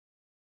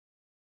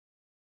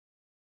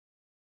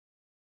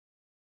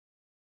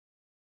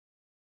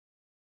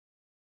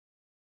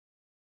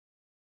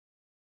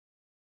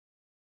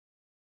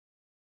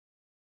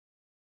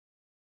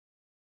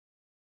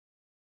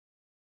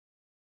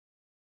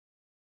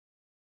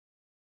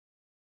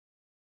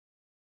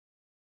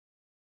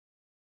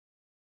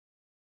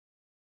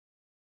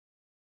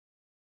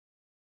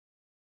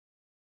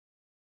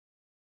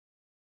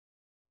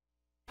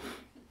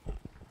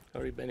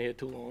Already been here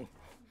too long.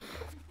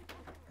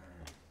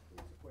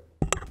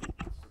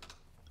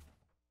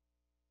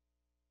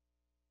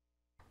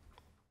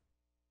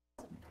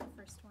 The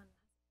first one.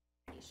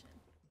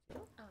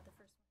 Oh, the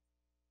first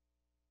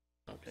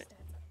one. Okay.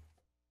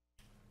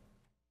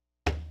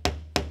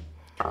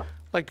 I'd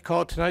like to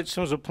call tonight's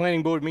Somersworth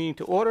Planning Board meeting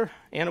to order.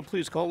 Anna,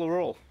 please call the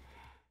roll.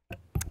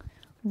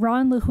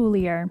 Ron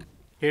LaHoulier.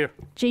 Here.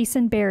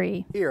 Jason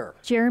Berry. Here.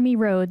 Jeremy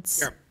Rhodes.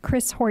 Here.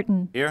 Chris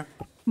Horton. Here.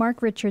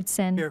 Mark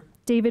Richardson. Here.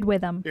 David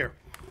Witham. Here.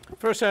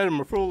 First item,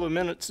 approval of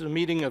minutes of the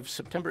meeting of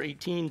September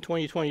 18,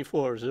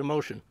 2024. Is there a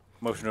motion?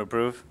 Motion to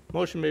approve.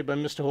 Motion made by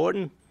Mr.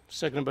 Horton,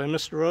 seconded by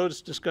Mr.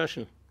 Rhodes.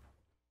 Discussion.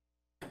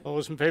 All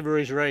those in favor,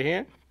 raise your right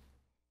hand.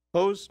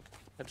 Opposed?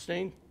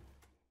 Abstained?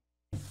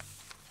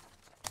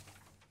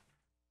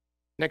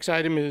 Next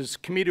item is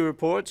committee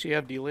reports. You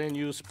have the land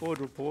use board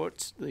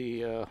reports.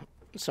 The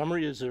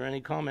summary, is there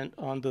any comment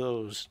on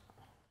those?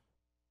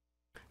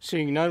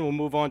 Seeing none, we'll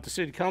move on to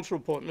city council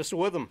report. Mr.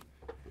 Witham.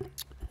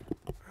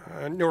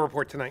 No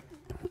report tonight.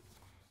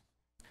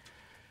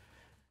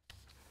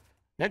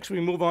 Next, we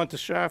move on to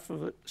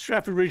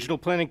Stratford Regional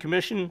Planning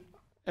Commission,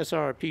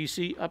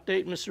 SRPC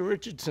update. Mr.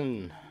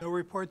 Richardson. No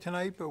report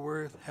tonight, but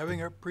we're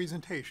having our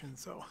presentation,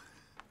 so.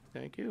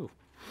 Thank you.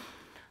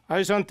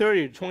 Eyes on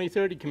 30,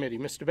 2030 Committee.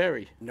 Mr.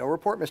 Berry. No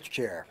report, Mr.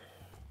 Chair.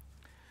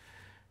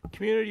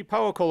 Community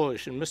Power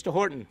Coalition. Mr.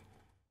 Horton.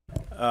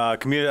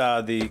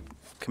 The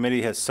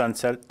committee has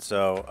sunset,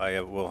 so I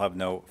will have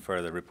no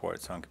further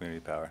reports on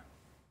community power.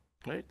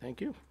 Great, thank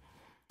you.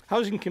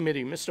 Housing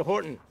Committee. Mr.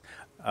 Horton.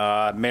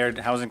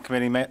 Mayor Housing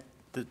Committee met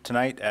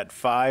tonight at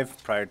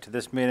 5 prior to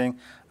this meeting.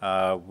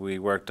 We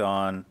worked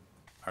on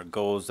our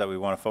goals that we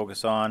want to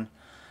focus on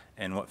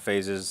and what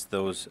phases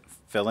those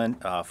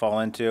fall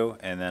into.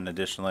 And then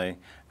additionally,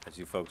 as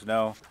you folks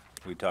know,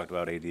 we talked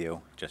about ADU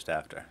just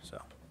after.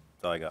 So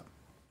that's all I got.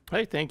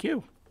 Hey, thank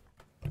you.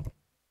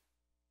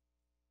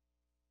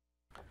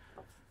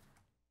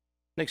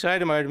 Next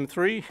item, item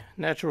 3,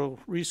 Natural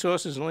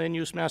Resources and Land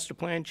Use Master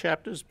Plan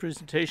Chapters,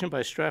 presentation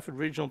by Stratford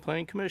Regional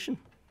Planning Commission.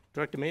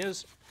 Director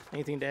Mears,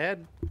 anything to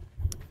add?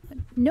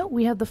 No,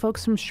 we have the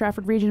folks from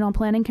Stratford Regional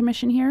Planning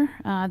Commission here.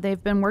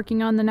 They've been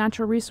working on the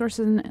Natural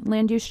Resources and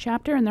Land Use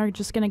chapter, and they're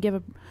just going to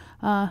give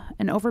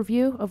an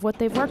overview of what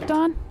they've worked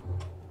on.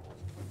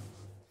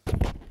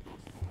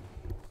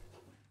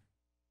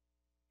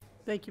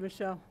 Thank you,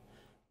 Michelle.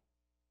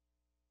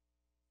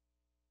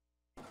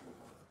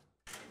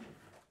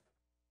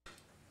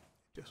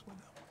 Just went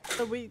up.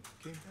 So we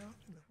Came down.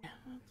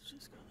 let's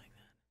just go like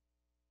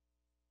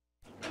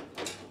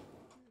that.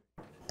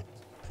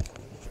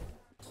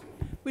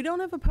 We don't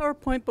have a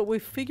PowerPoint, but we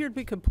figured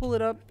we could pull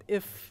it up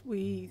if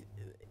we,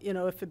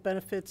 if it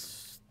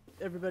benefits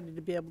everybody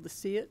to be able to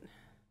see it.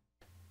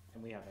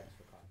 And we have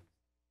extra copies.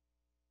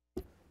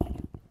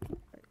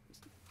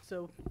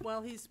 So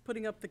while he's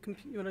putting up the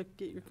computer, you want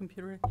to get your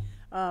computer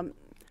in?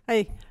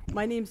 Hey,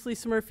 my name's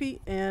Lisa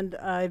Murphy, and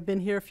I've been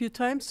here a few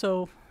times,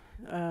 so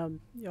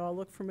you all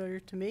look familiar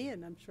to me,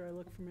 and I'm sure I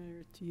look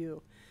familiar to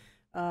you.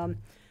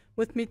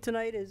 With me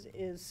tonight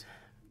is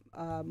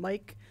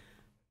Mike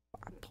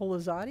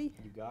Polizzotti.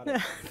 You got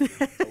it. It's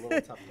a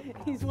little tough to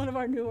pronounce. He's one of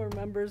our newer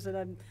members, and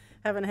I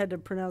haven't had to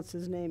pronounce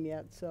his name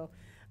yet. So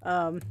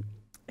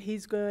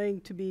he's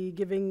going to be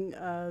giving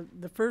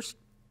the first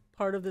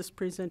part of this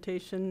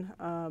presentation,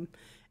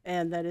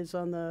 and that is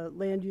on the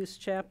land use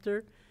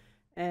chapter.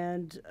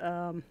 And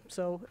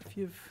so if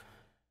you've,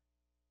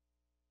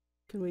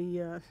 can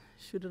we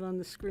shoot it on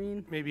the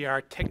screen? Maybe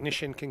our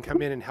technician can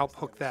come in and help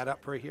hook that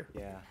up right here.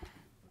 Yeah.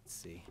 Let's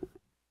see.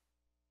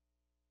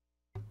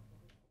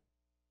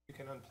 You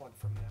can unplug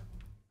from that.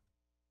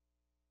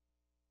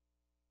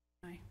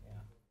 Hi.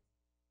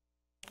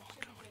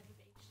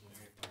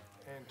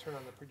 And turn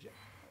on the projector.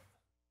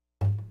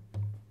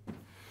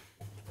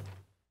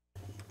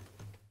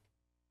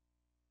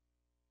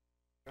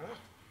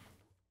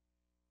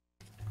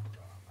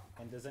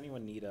 And does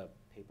anyone need a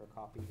paper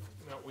copy?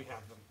 No, we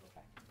have them.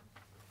 Okay.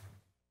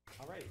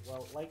 All right.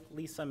 Well, like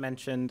Lisa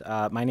mentioned,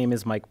 my name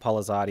is Mike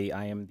Polizzotti.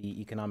 I am the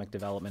Economic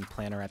Development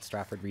Planner at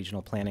Stratford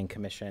Regional Planning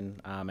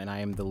Commission, and I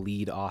am the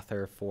lead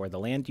author for the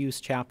land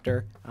use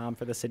chapter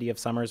for the city of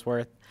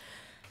Somersworth.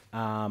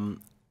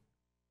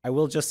 I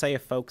will just say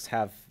if folks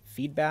have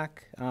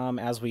feedback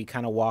as we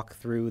kind of walk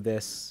through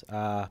this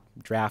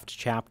draft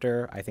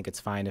chapter, I think it's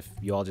fine if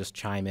you all just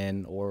chime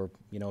in, or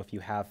if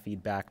you have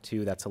feedback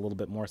too that's a little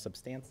bit more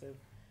substantive,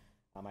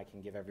 I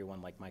can give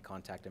everyone like my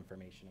contact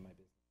information and my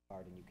business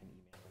card, and you can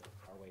email it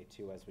our way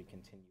too as we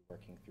continue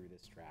working through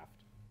this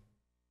draft.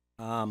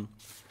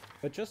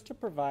 But just to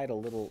provide a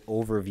little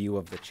overview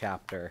of the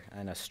chapter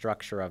and a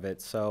structure of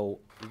it, so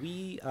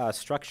we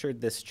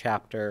structured this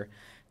chapter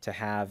to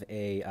have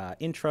a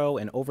intro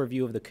and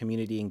overview of the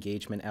community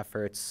engagement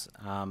efforts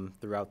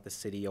throughout the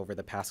city over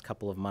the past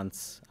couple of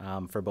months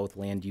for both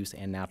land use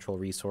and natural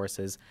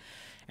resources.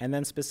 And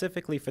then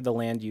specifically for the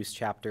land use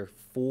chapter,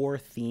 4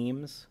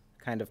 themes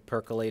kind of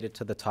percolated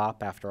to the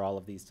top after all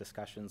of these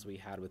discussions we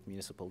had with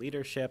municipal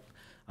leadership,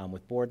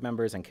 with board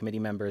members and committee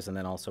members, and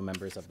then also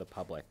members of the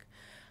public.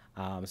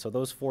 So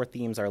those 4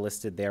 themes are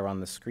listed there on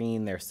the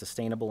screen. They're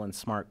sustainable and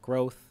smart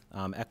growth,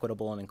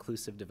 equitable and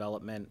inclusive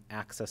development,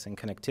 access and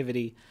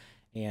connectivity,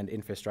 and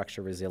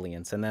infrastructure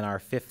resilience. And then our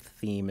 5th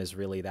theme is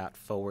really that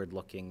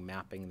forward-looking,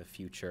 mapping the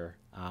future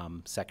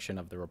section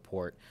of the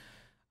report,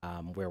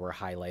 where we're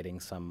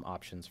highlighting some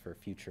options for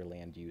future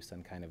land use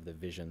and kind of the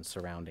vision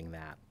surrounding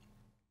that.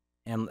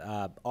 And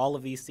all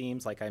of these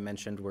themes, like I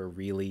mentioned, were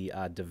really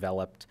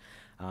developed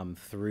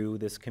through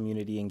this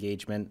community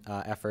engagement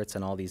efforts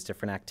and all these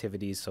different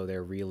activities, so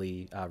they're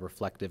really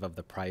reflective of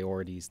the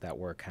priorities that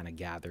were kind of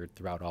gathered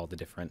throughout all the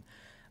different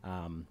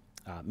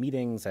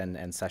meetings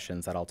and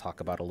sessions that I'll talk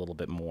about a little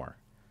bit more.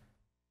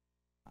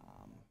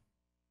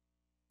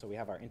 So we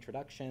have our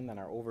introduction, then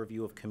our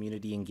overview of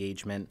community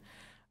engagement.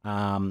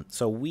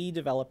 So we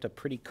developed a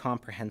pretty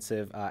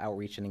comprehensive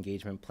outreach and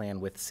engagement plan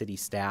with city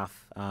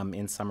staff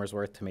in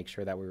Somersworth to make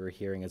sure that we were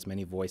hearing as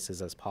many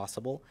voices as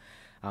possible.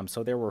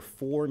 So there were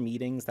 4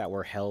 meetings that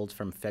were held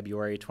from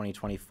February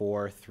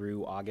 2024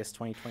 through August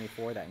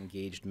 2024 that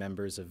engaged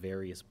members of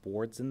various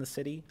boards in the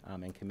city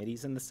and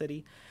committees in the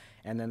city.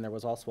 And then there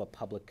was also a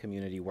public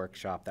community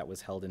workshop that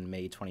was held in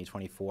May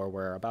 2024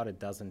 where about a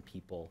dozen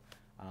people,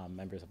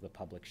 members of the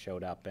public,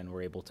 showed up and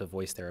were able to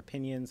voice their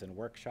opinions and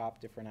workshop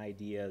different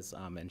ideas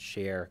and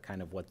share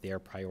kind of what their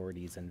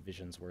priorities and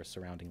visions were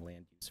surrounding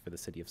land use for the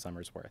city of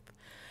Somersworth.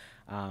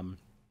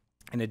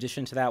 In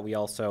addition to that, we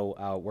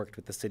also worked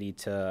with the city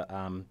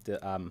to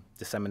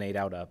disseminate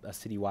out a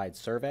citywide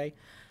survey.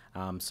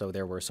 So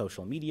there were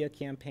social media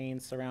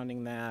campaigns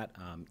surrounding that,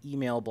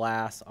 email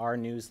blasts, our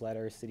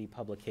newsletter, city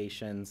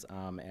publications,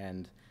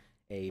 and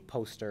a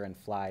poster and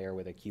flyer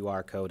with a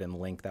QR code and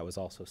link that was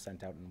also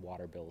sent out in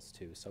water bills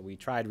too. So we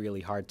tried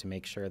really hard to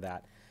make sure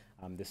that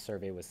this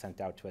survey was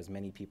sent out to as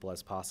many people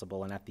as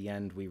possible, and at the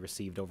end we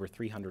received over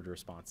 300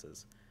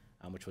 responses,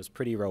 which was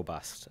pretty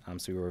robust.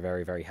 So we were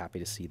very, very happy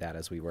to see that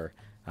as we were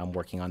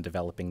working on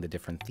developing the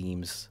different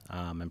themes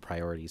and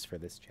priorities for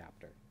this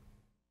chapter.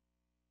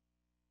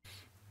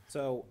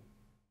 So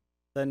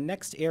the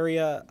next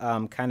area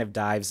kind of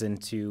dives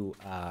into,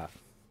 make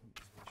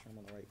sure I'm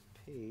on the right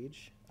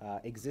page,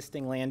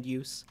 existing land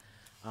use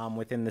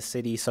within the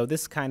city. So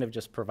this kind of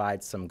just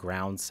provides some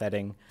ground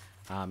setting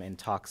and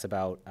talks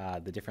about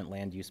the different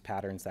land use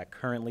patterns that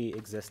currently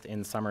exist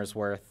in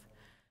Somersworth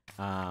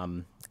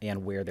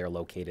and where they're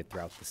located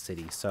throughout the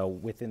city. So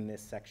within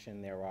this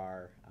section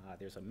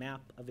there's a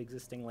map of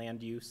existing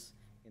land use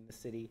in the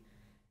city,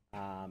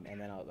 and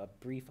then a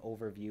brief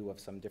overview of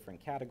some different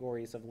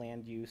categories of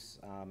land use,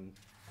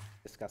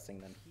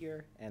 discussing them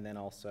here, and then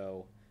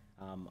also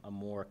a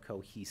more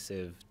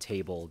cohesive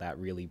table that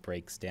really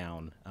breaks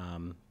down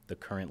the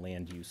current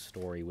land use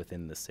story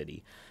within the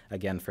city,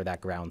 again for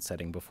that ground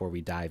setting before we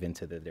dive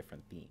into the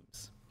different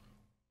themes.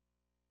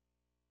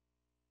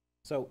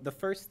 So the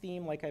first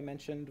theme, like I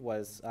mentioned,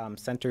 was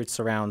centered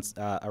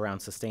around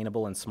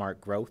sustainable and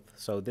smart growth.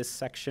 So this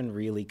section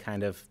really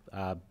kind of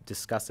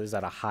discusses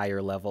at a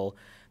higher level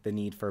the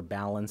need for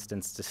balanced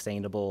and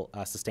sustainable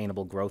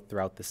growth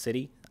throughout the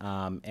city,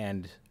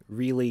 and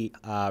really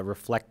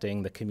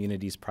reflecting the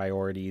community's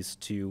priorities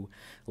to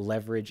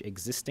leverage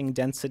existing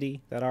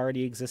density that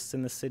already exists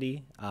in the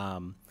city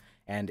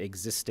and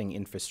existing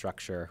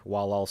infrastructure,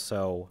 while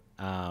also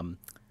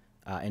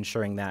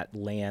ensuring that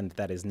land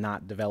that is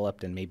not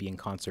developed and maybe in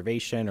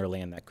conservation, or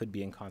land that could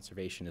be in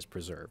conservation, is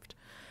preserved.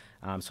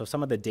 So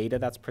some of the data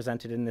that's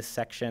presented in this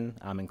section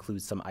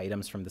includes some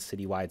items from the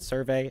citywide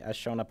survey as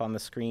shown up on the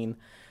screen,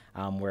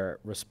 where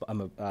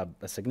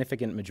a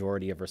significant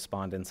majority of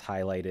respondents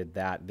highlighted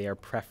that their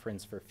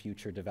preference for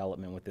future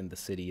development within the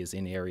city is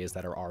in areas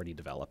that are already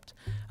developed,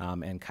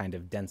 and kind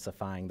of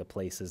densifying the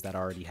places that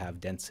already have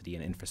density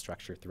and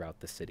infrastructure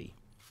throughout the city.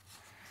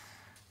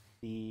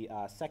 The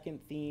second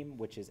theme,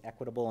 which is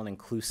equitable and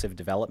inclusive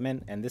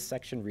development, and this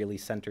section really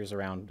centers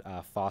around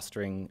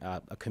fostering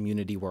a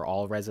community where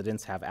all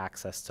residents have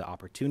access to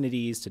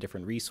opportunities, to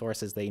different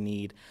resources they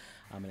need,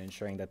 and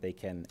ensuring that they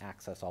can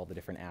access all the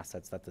different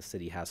assets that the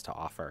city has to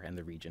offer and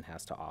the region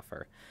has to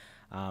offer.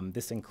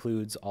 This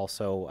includes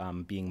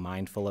also being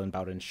mindful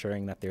about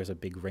ensuring that there's a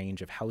big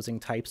range of housing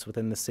types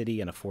within the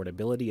city and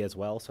affordability as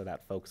well, so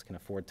that folks can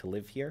afford to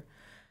live here.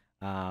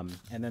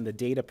 And then the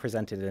data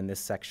presented in this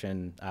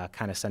section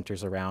kind of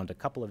centers around a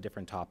couple of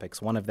different topics,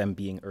 one of them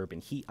being urban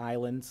heat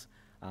islands,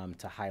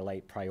 to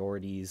highlight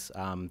priorities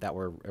that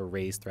were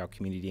raised throughout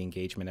community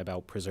engagement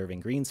about preserving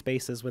green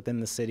spaces within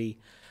the city,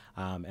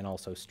 and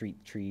also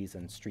street trees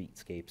and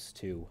streetscapes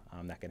too,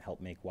 that can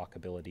help make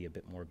walkability a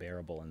bit more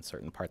bearable in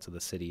certain parts of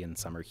the city in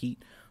summer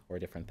heat or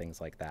different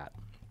things like that.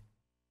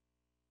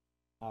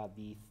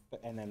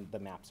 And then the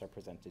maps are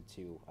presented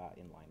too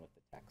in line with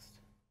the text.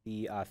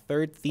 The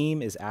third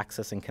theme is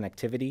access and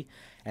connectivity,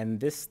 and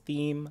this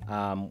theme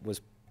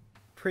was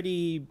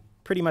pretty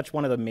much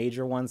one of the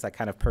major ones that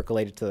kind of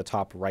percolated to the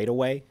top right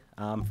away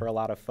for a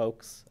lot of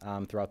folks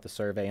throughout the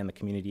survey and the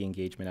community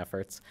engagement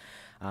efforts.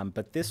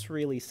 But this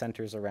really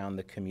centers around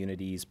the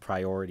community's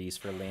priorities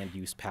for land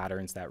use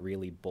patterns that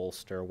really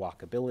bolster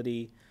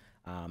walkability,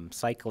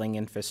 cycling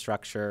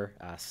infrastructure,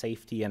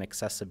 safety and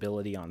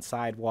accessibility on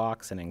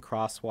sidewalks and in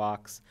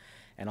crosswalks,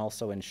 and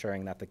also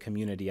ensuring that the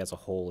community as a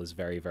whole is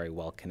very, very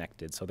well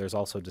connected. So there's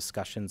also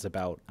discussions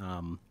about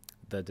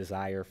the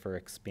desire for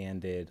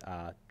expanded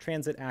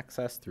transit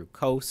access through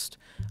coast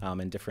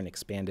and different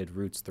expanded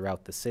routes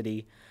throughout the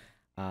city.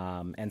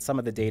 And some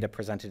of the data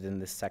presented in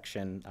this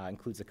section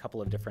includes a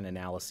couple of different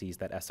analyses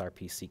that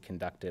SRPC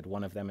conducted.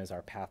 One of them is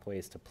our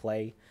Pathways to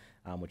Play,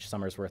 which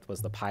Somersworth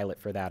was the pilot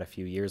for that a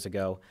few years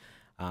ago.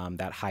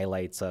 That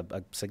highlights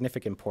a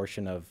significant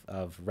portion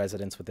of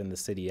residents within the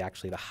city,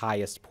 actually the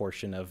highest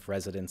portion of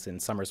residents in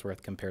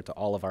Somersworth compared to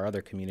all of our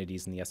other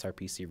communities in the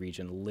SRPC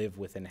region live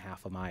within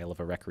half a mile of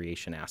a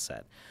recreation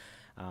asset.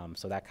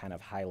 So that kind of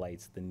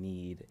highlights the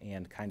need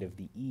and kind of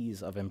the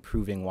ease of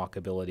improving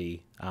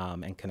walkability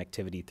and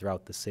connectivity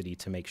throughout the city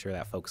to make sure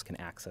that folks can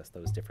access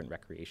those different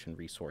recreation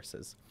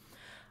resources.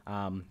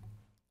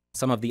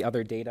 Some of the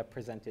other data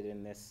presented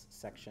in this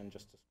section,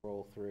 just to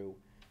scroll through,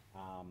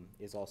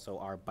 is also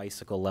our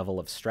bicycle level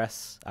of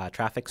stress,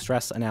 traffic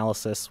stress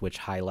analysis, which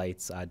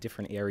highlights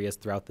different areas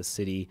throughout the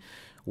city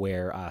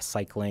where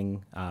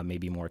cycling may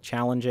be more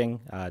challenging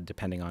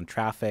depending on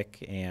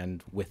traffic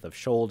and width of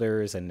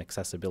shoulders and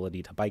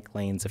accessibility to bike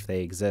lanes if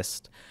they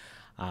exist,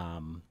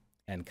 and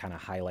kind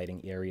of highlighting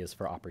areas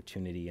for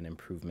opportunity and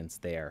improvements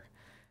there.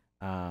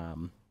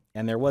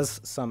 And there was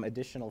some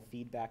additional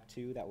feedback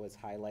too that was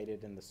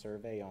highlighted in the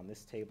survey on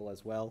this table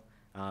as well.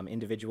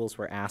 Individuals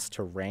were asked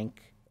to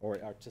rank or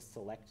to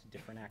select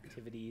different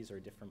activities or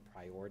different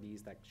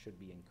priorities that should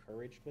be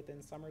encouraged within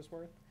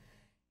Somersworth.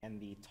 And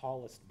the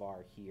tallest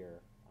bar here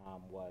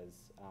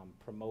was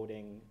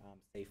promoting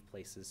safe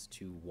places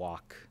to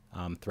walk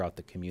throughout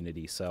the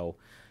community. So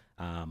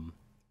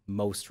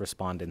most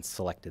respondents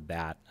selected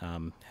that,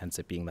 hence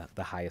it being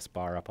the highest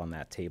bar up on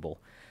that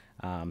table.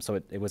 So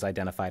it was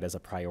identified as a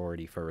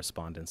priority for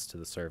respondents to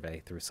the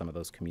survey through some of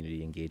those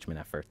community engagement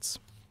efforts.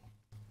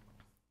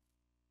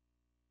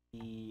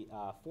 The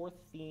fourth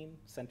theme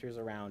centers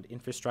around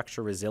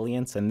infrastructure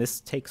resilience, and this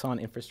takes on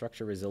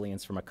infrastructure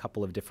resilience from a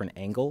couple of different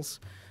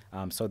angles.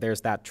 So there's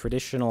that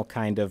traditional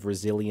kind of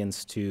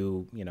resilience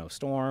to,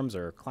 storms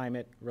or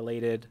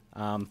climate-related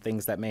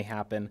things that may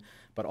happen,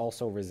 but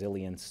also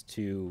resilience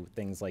to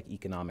things like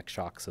economic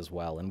shocks as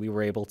well. And we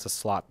were able to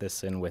slot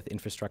this in with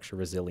infrastructure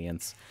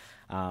resilience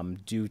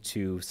due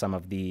to some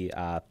of the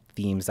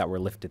themes that were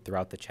lifted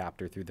throughout the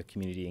chapter through the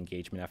community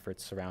engagement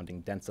efforts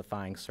surrounding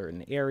densifying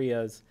certain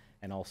areas,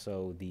 and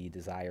also the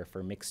desire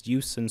for mixed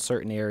use in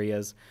certain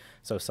areas.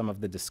 So some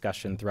of the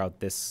discussion throughout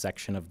this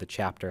section of the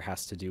chapter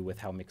has to do with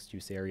how mixed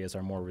use areas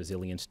are more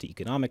resilient to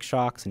economic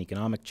shocks and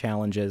economic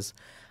challenges.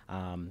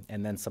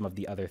 And then some of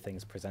the other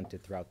things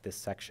presented throughout this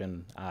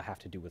section have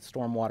to do with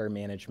stormwater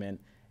management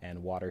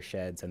and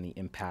watersheds and the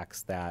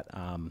impacts that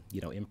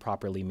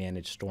improperly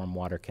managed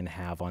stormwater can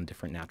have on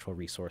different natural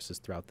resources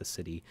throughout the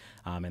city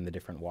and the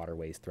different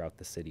waterways throughout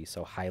the city.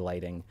 So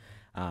highlighting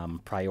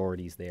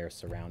priorities there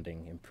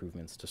surrounding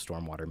improvements to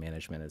stormwater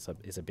management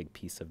is a big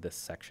piece of this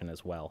section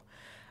as well.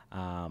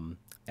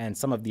 And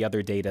some of the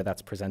other data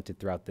that's presented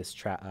throughout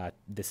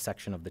this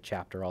section of the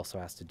chapter also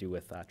has to do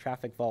with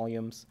traffic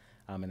volumes,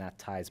 and that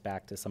ties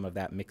back to some of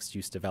that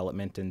mixed-use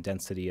development and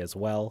density as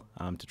well,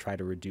 to try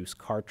to reduce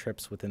car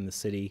trips within the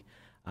city,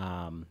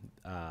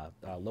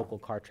 local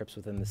car trips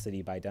within the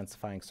city by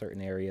densifying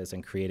certain areas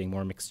and creating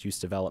more mixed-use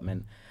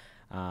development.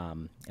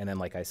 And then,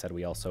 like I said,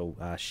 we also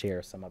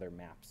share some other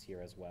maps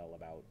here as well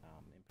about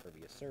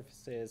impervious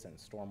surfaces and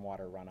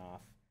stormwater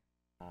runoff,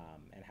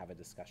 and have a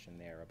discussion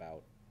there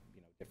about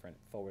different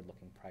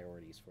forward-looking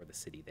priorities for the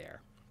city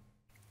there.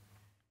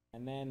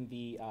 And then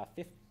the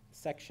fifth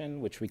section,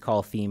 which we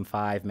call Theme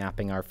 5,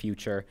 Mapping Our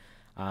Future.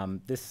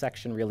 This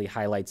section really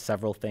highlights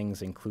several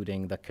things,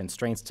 including the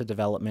constraints to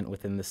development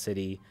within the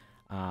city,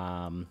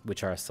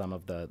 which are some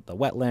of the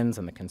wetlands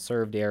and the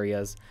conserved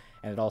areas,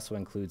 and it also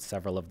includes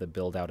several of the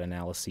build-out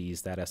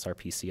analyses that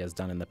SRPC has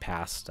done in the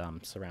past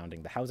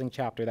surrounding the housing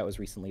chapter that was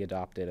recently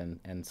adopted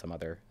and some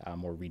other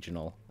more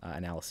regional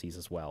analyses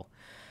as well.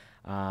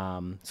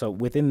 So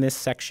within this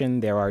section,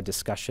 there are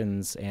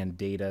discussions and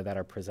data that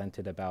are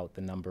presented about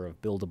the number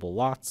of buildable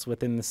lots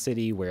within the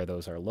city, where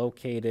those are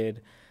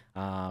located,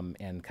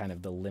 and kind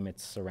of the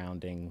limits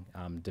surrounding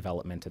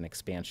development and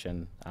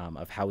expansion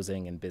of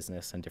housing and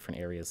business and different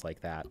areas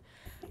like that.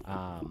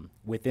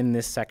 Within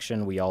this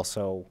section, we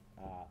also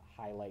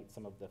highlight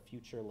some of the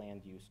future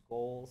land use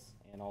goals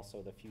and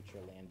also the future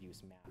land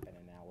use map and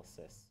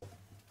analysis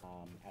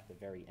at the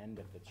very end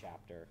of the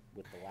chapter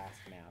with the last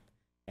map.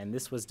 And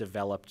this was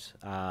developed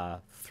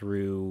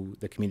through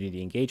the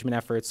community engagement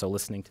efforts, so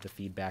listening to the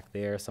feedback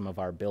there, some of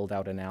our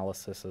build-out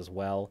analysis as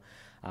well,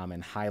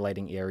 and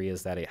highlighting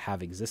areas that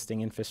have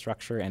existing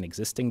infrastructure and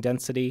existing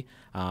density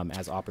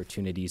as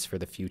opportunities for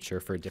the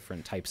future for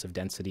different types of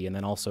density, and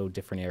then also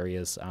different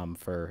areas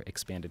for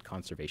expanded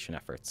conservation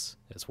efforts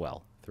as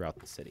well throughout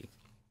the city.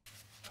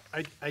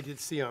 I did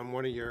see on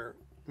one of your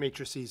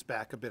matrices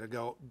back a bit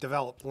ago,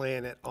 developed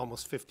land at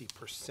almost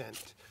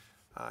 50%.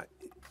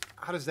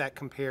 How does that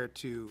compare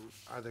to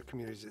other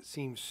communities? It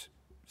seems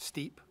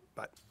steep,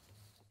 but.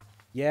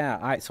 Yeah,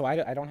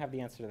 I don't have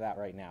the answer to that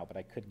right now, but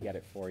I could get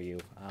it for you.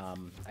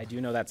 I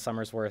do know that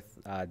Somersworth,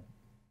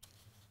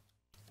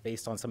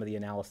 based on some of the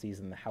analyses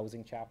in the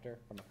housing chapter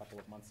from a couple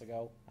of months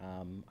ago,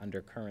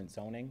 under current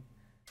zoning,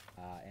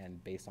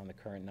 and based on the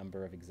current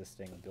number of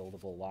existing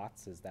buildable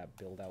lots, is that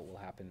build-out will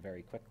happen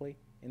very quickly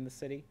in the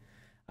city.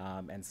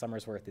 And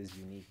Somersworth is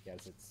unique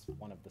as it's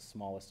one of the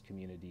smallest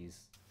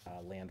communities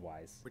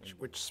land-wise.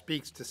 Which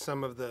speaks to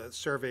some of the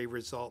survey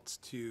results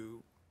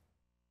to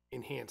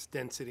enhance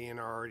density in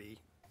already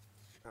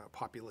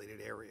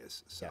populated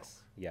areas. So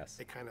Yes, yes.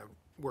 they kind of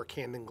work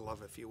hand in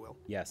glove, if you will.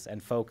 Yes,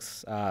 and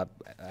folks,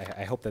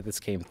 I hope that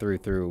this came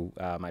through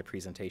my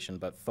presentation,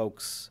 but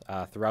folks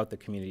throughout the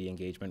community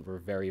engagement were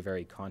very,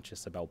 very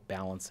conscious about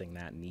balancing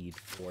that need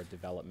for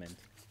development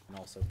and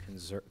also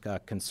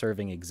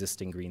conserving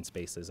existing green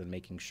spaces and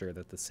making sure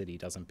that the city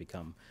doesn't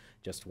become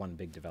just one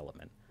big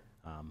development,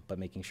 but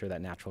making sure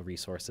that natural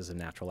resources and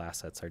natural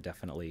assets are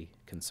definitely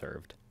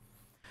conserved.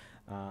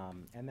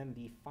 And then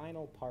the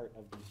final part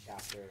of the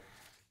chapter,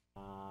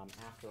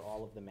 after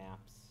all of the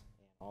maps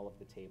and all of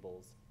the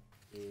tables,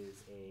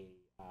 is a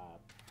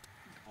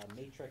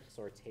matrix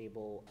or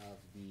table of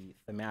the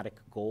thematic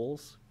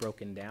goals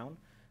broken down,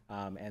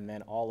 and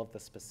then all of the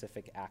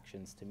specific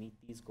actions to meet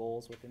these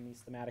goals within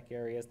these thematic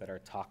areas that are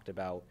talked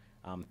about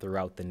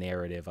throughout the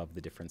narrative of the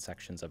different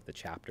sections of the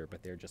chapter,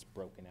 but they're just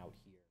broken out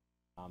here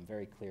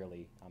very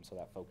clearly so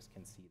that folks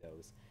can see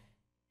those.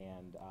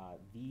 And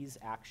these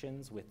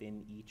actions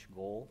within each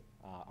goal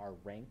are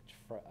ranked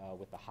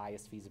with the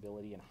highest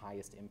feasibility and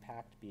highest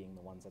impact being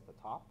the ones at the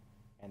top,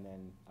 and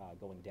then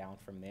going down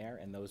from there.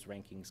 And those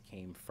rankings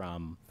came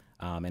from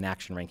an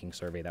action ranking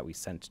survey that we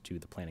sent to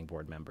the planning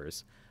board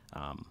members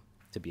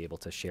to be able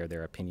to share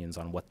their opinions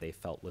on what they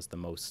felt was the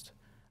most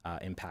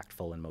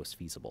impactful and most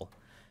feasible.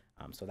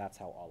 So that's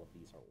how all of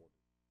these are ordered.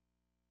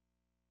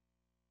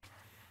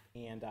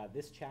 And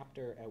this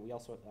chapter, we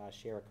also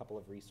share a couple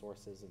of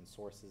resources and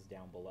sources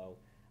down below.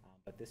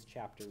 But this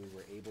chapter, we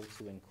were able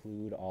to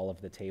include all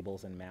of the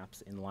tables and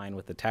maps in line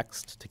with the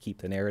text to keep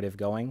the narrative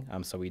going.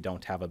 So we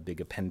don't have a big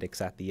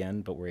appendix at the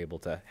end, but we're able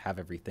to have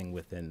everything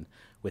within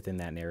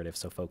that narrative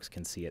so folks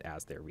can see it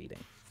as they're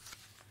reading.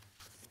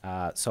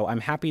 So I'm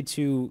happy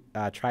to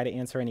try to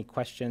answer any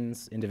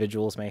questions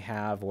individuals may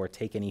have or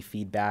take any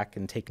feedback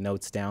and take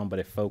notes down. But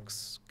if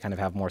folks kind of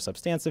have more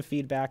substantive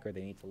feedback or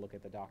they need to look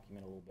at the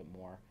document a little bit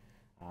more,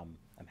 I'm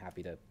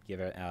happy to give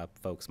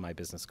folks my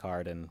business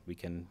card and we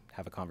can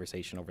have a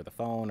conversation over the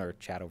phone or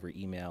chat over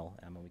email,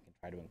 and we can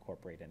try to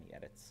incorporate any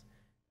edits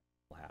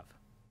we'll have.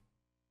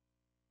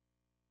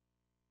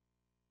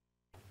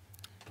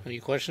 Any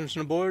questions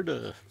on the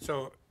board?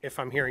 So if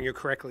I'm hearing you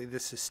correctly,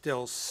 this is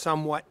still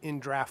somewhat in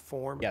draft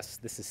form? Yes,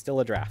 this is still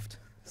a draft,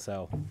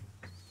 so.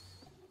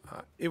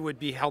 It would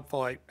be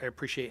helpful, I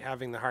appreciate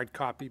having the hard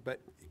copy,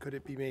 but could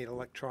it be made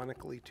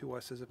electronically to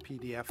us as a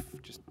PDF,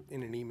 just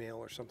in an email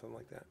or something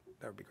like that?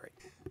 That would be great.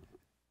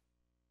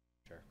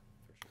 Sure.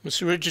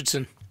 Mr.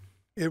 Richardson?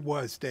 It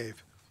was,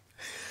 Dave.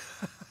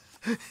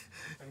 I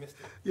missed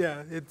it.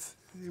 Yeah,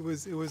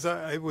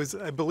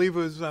 I believe it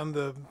was on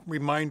the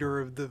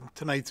reminder of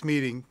tonight's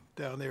meeting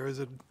down there,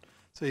 so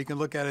you can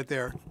look at it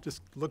there.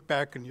 Just look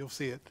back and you'll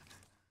see it.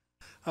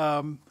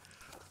 Are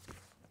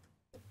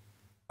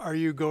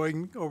you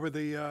going over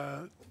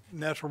the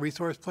natural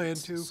resource plan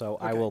too? So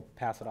Okay. I will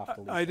pass it off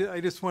to Lisa.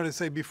 I just want to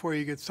say before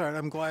you get started,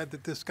 I'm glad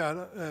that this got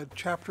a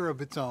chapter of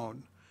its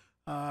own.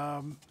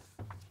 But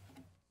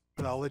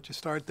I'll let you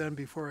start then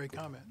before I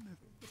comment.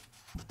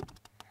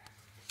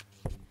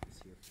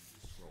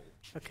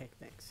 Okay,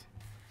 thanks.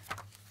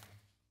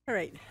 All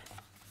right.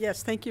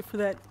 Yes, thank you for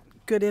that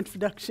good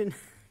introduction,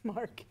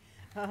 Mark.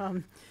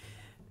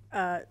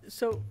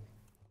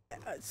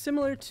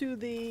 Similar to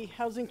the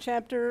housing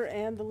chapter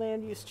and the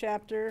land use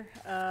chapter,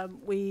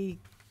 we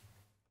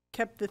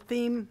kept the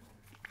theme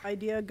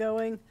idea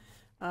going.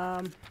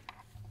 And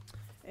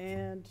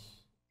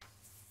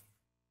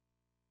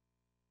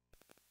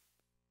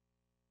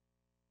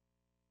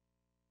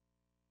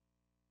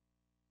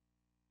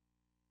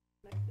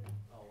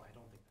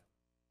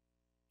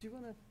do you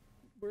want to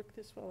work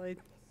this while I,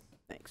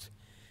 thanks.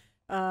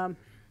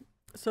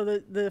 So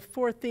the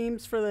four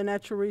themes for the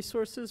natural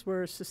resources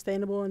were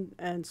sustainable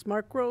and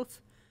smart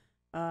growth.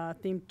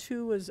 Theme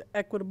 2 was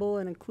equitable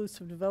and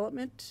inclusive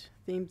development.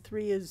 Theme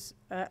 3 is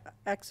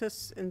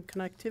access and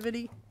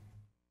connectivity.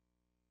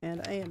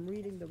 And I am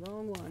reading the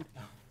wrong one.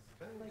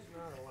 Sorry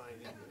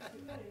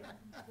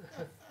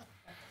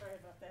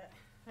about that.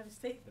 I was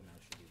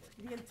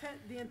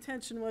the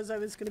intention was I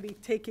was going to be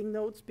taking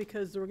notes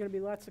because there were going to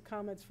be lots of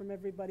comments from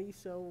everybody,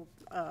 so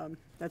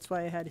that's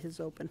why I had his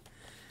open.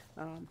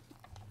 All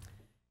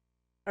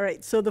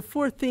right, so the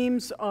four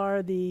themes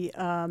are the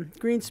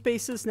green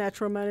spaces,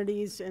 natural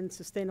amenities, and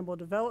sustainable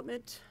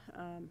development.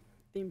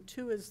 Theme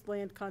 2 is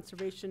land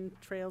conservation,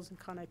 trails, and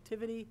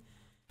connectivity.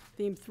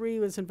 Theme 3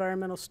 was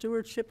environmental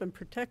stewardship and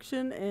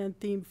protection, and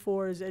Theme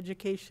 4 is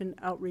education,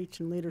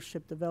 outreach, and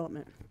leadership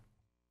development.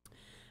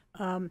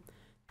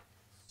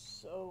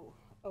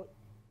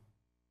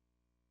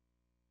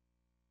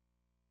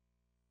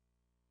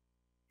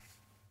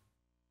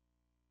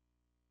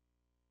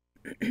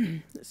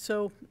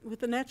 So with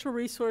the natural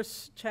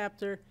resource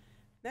chapter,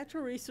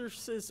 natural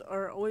resources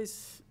are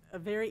always a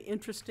very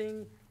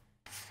interesting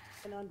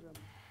conundrum.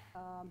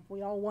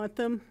 We all want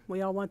them.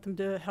 We all want them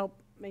to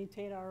help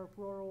maintain our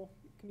rural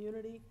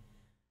community.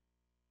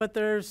 But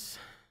there's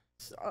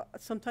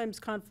sometimes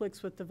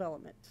conflicts with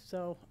development.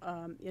 So,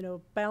 you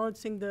know,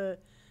 balancing the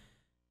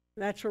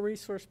natural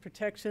resource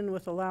protection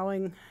with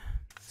allowing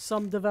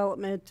some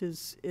development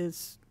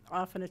is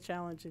often a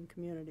challenge in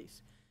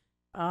communities.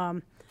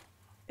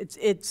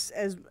 It's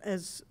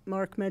as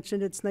Mark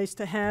mentioned, it's nice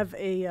to have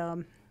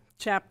a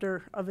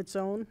chapter of its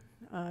own.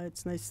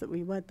 It's nice that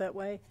we went that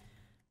way.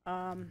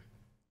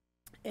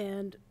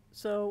 And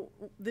so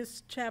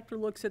this chapter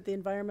looks at the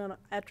environmental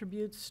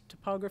attributes,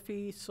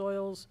 topography,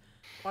 soils,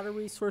 water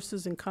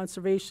resources, and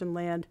conservation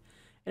land,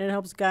 and it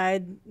helps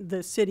guide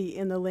the city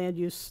in the land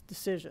use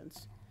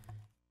decisions.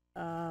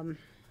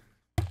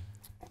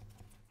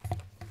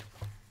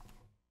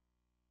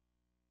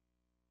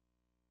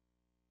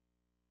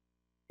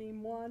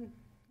 Theme 1, as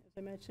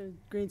I mentioned,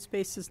 green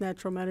spaces,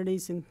 natural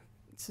amenities, and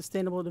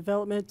sustainable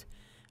development.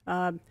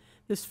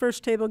 This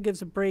first table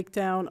gives a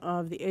breakdown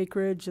of the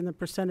acreage and the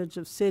percentage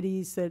of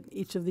cities that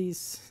each of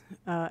these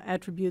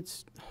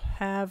attributes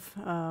have.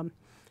 I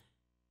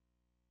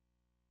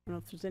don't know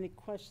if there's any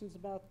questions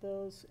about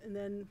those. And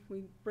then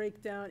we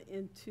break down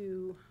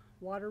into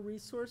water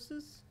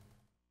resources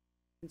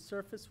and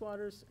surface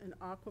waters and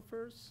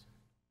aquifers,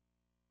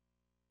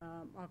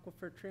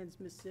 aquifer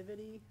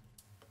transmissivity.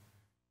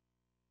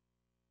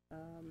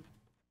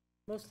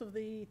 Most of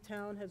the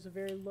town has a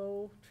very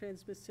low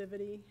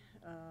transmissivity,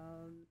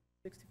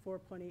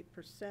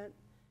 64.8%,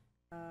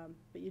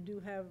 but you do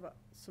have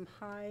some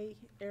high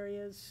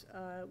areas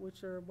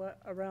which are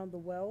around the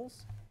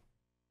wells,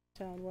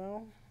 town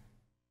well.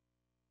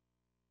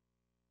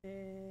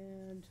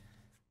 And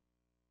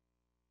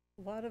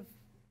a lot of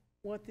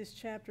what this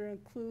chapter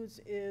includes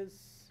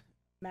is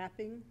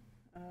mapping.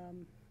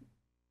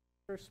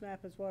 First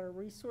map is water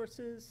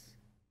resources.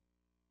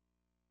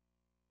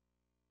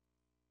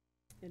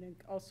 And it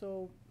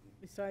also,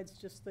 besides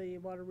just the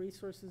water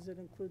resources, it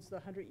includes the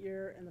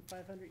 100-year and the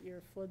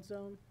 500-year flood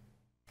zone.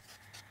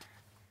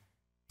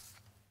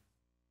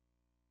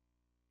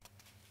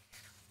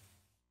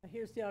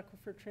 Here's the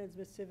aquifer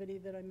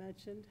transmissivity that I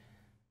mentioned.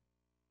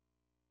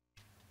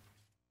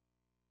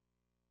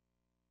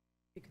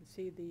 You can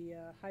see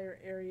the higher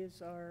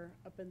areas are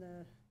up in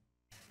the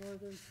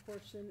northern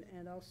portion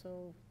and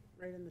also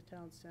right in the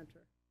town center.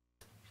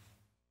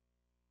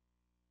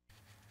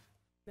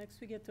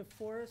 Next, we get to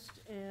forest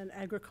and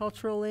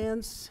agricultural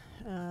lands.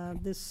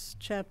 This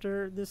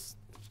chapter, this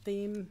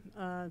theme,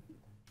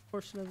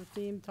 portion of the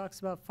theme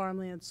talks about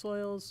farmland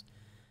soils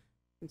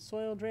and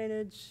soil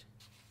drainage.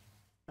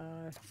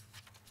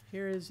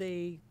 Here is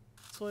a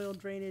soil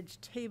drainage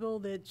table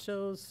that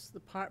shows the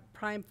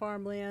prime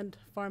farmland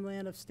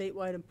of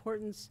statewide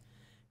importance,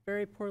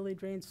 very poorly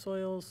drained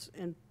soils,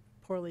 and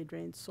poorly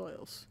drained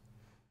soils.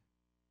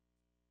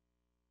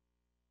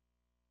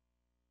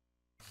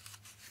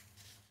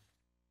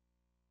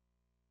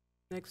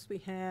 Next, we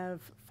have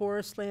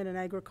forest land and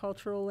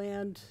agricultural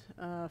land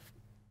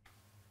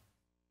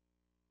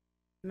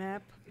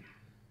map.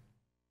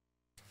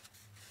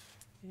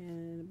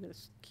 And I'm going to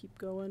keep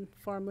going.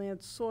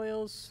 Farmland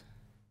soils,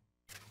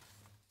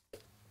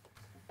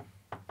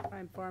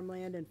 prime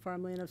farmland and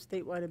farmland of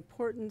statewide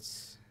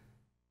importance.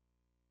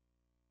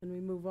 Then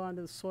we move on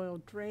to the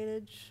soil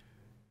drainage.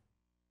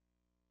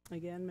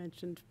 Again,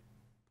 mentioned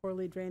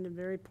poorly drained and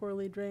very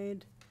poorly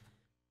drained.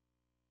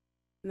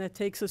 And that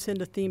takes us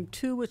into theme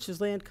 2, which is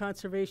land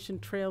conservation,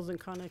 trails, and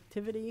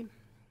connectivity.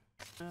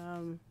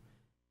 In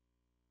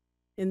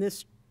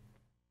this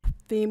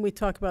theme, we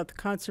talk about the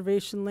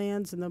conservation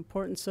lands and the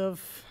importance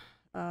of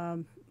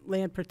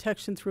land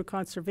protection through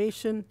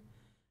conservation.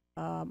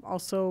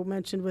 Also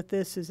mentioned with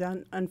this is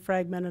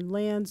unfragmented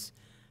lands.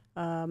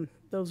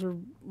 Those are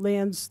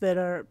lands that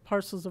are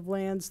parcels of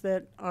lands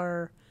that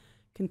are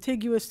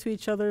contiguous to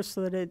each other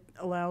so that it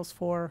allows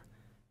for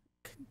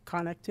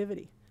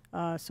connectivity.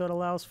 So it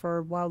allows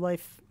for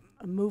wildlife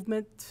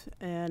movement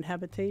and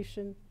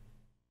habitation.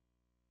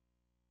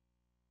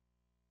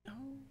 Oh.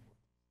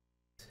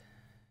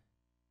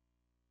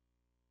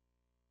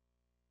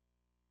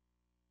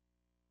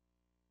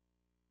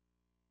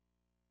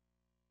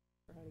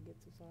 How to get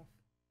this off.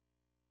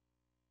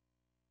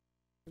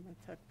 I'm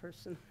a tech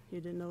person. You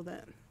didn't know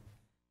that.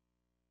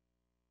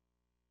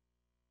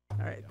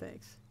 All right,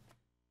 thanks.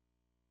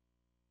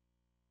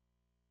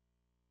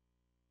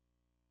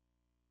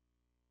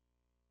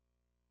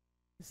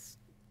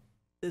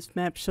 This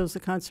map shows the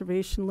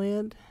conservation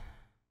land.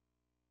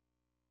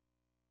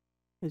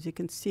 As you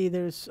can see,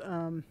 there's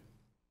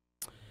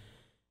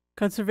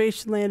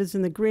conservation land is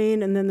in the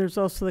green, and then there's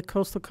also the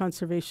coastal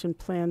conservation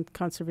plan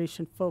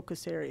conservation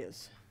focus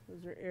areas.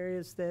 Those are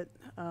areas that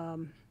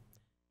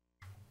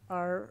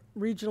are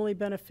regionally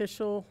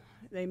beneficial.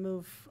 They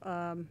move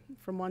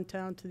from one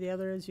town to the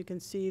other. As you can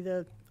see,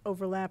 the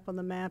overlap on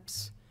the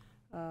maps.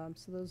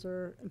 So those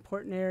are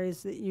important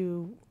areas that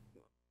you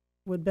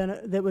would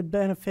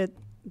benefit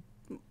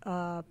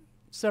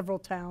several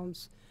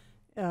towns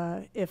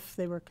if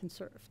they were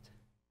conserved.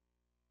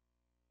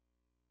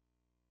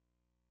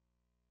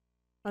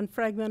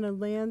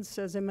 Unfragmented lands,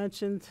 as I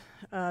mentioned,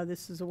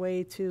 this is a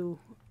way to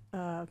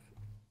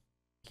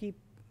keep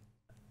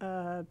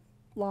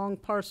long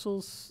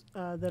parcels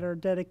that are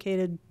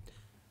dedicated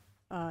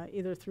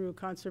either through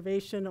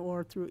conservation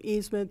or through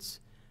easements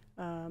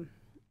to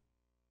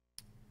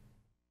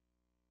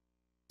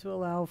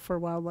allow for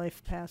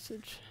wildlife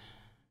passage.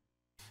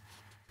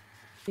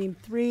 Theme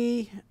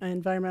 3,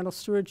 environmental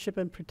stewardship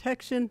and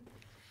protection.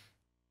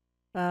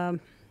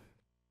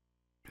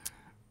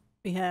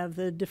 We have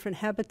the different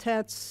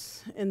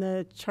habitats in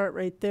the chart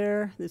right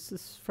there. This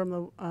is from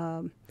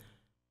the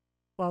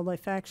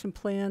Wildlife Action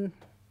Plan.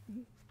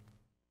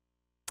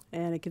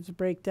 And it gives a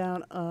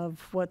breakdown of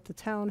what the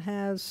town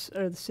has,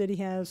 or the city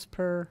has,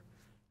 per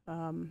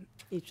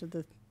each of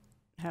the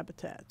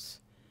habitats.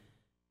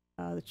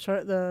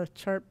 The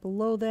chart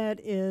below that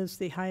is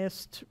the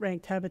highest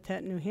ranked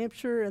habitat in New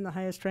Hampshire and the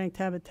highest ranked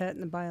habitat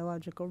in the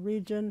biological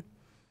region.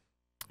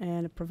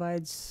 And it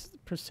provides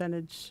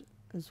percentage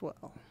as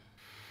well.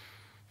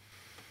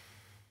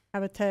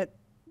 Habitat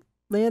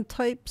land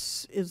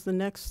types is the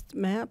next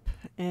map,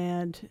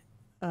 and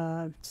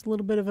it's a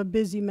little bit of a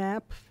busy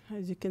map,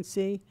 as you can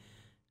see,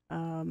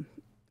 and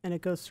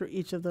it goes through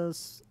each of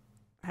those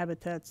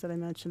habitats that I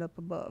mentioned up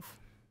above.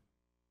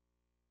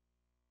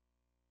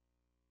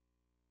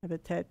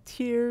 Habitat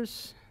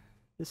tiers,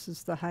 this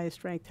is the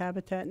highest ranked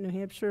habitat in New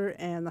Hampshire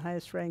and the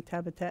highest ranked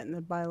habitat in the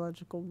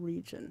biological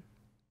region.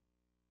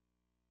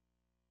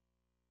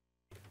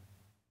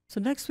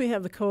 So next we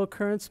have the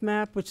co-occurrence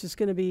map, which is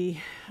going to be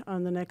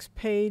on the next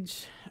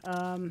page.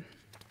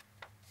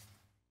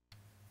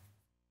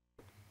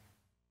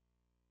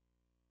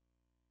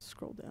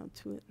 Scroll down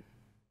to it.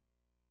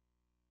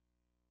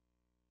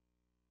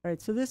 All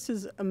right, so this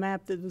is a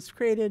map that was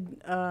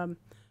created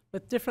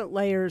with different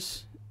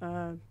layers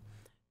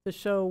to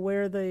show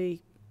where the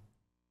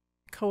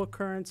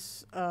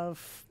co-occurrence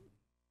of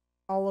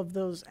all of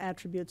those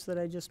attributes that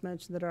I just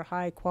mentioned that are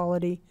high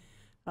quality.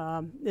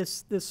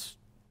 This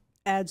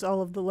adds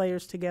all of the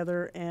layers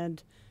together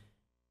and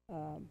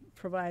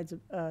provides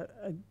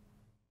an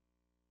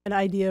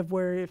idea of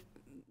where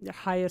the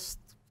highest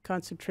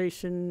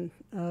concentration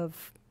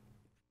of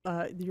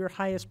your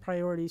highest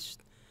priorities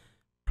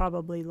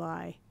probably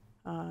lie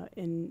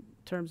in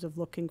terms of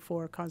looking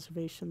for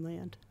conservation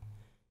land.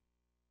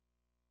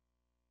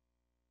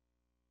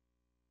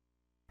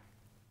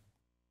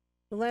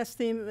 The last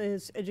theme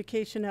is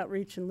education,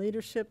 outreach, and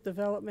leadership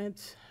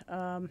development.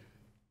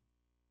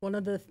 One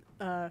of the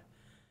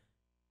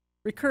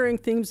recurring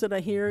themes that I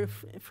hear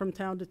from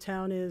town to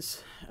town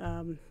is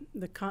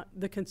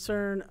the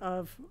concern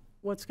of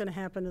what's going to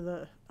happen to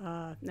the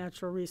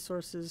natural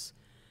resources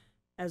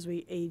as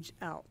we age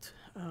out.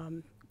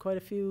 Quite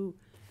a few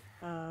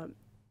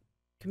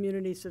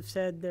communities have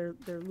said they're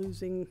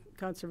losing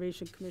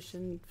Conservation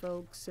Commission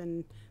folks,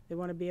 and they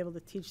want to be able to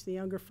teach the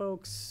younger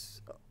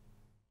folks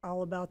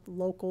all about the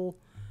local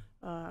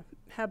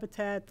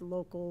habitat, the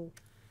local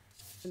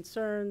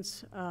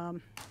concerns.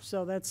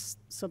 So that's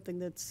something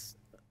that's,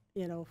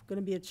 you know, going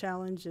to be a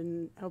challenge,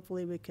 and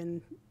hopefully we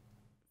can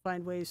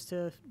find ways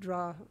to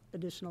draw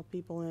additional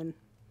people in.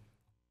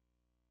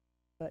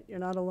 But you're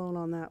not alone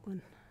on that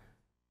one.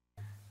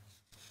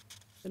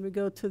 Then we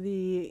go to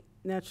the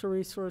natural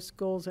resource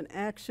goals and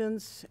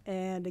actions,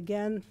 and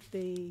again,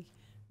 the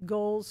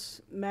goals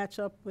match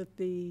up with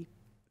the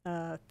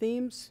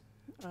themes.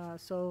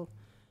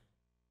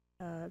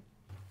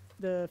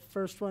 The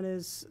first one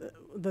is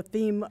the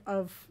theme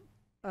of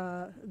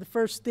the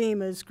first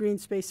theme is green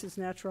spaces,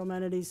 natural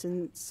amenities,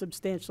 and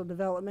substantial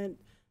development.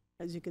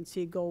 As you can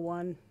see, goal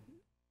 1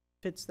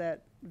 fits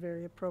that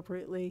very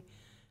appropriately.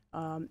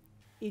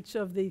 Each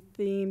of the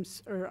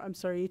themes, or I'm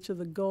sorry, each of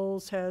the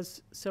goals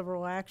has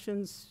several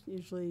actions,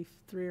 usually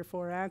 3 or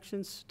 4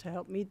 actions to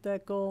help meet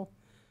that goal.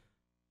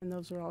 And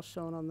those are all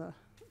shown on the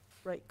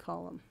right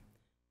column.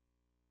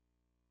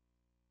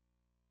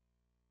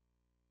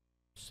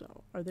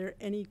 So, are there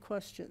any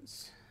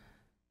questions?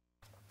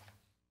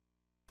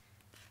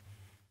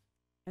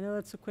 I know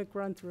that's a quick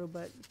run through,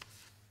 but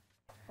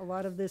a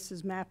lot of this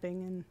is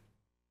mapping, and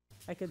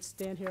I could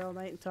stand here all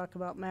night and talk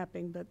about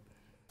mapping, but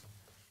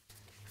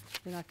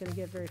you're not going to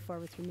get very far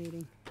with your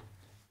meeting.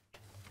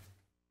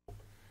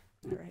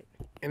 All right.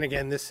 And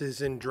again, this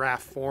is in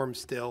draft form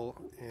still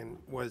and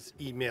was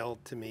emailed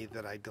to me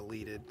that I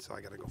deleted, so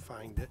I got to go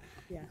find it.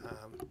 Yeah.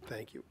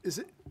 Thank you. Is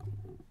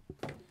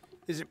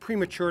it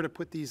premature to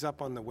put these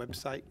up on the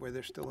website where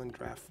they're still in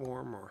draft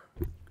form, or?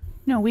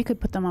 No, we could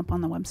put them up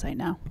on the website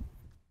now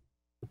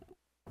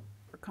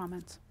for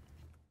comments.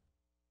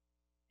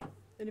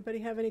 Anybody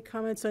have any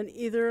comments on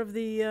either of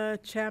the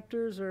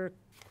chapters, or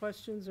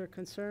questions or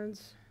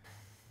concerns?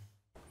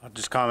 I'll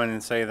just comment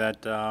and say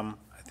that I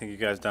think you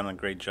guys done a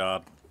great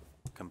job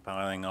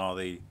compiling all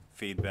the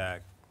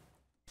feedback,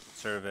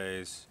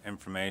 surveys,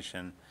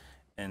 information,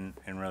 and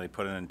really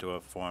put it into a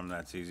form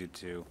that's easy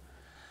to,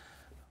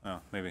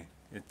 well, maybe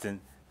it's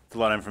it's a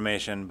lot of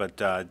information, but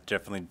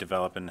definitely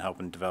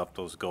helping develop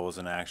those goals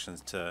and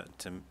actions to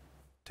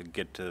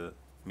get to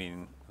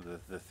meeting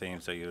the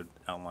themes that you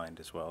outlined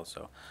as well.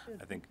 So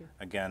I think,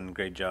 again,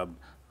 great job.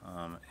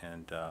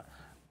 And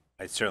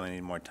I certainly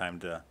need more time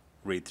to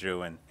read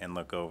through and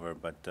look over,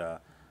 but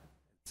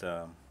it's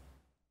a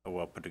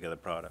well put together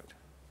product.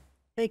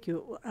 Thank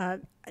you.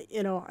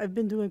 You know, I've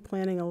been doing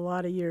planning a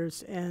lot of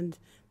years, and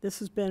this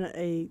has been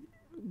a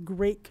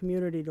great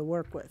community to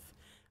work with.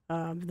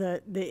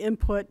 The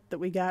input that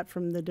we got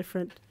from the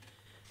different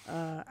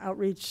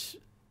outreach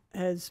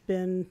has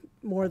been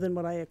more than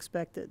what I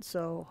expected.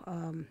 So,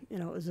 you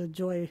know, it was a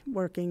joy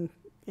working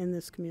in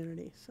this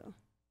community. So,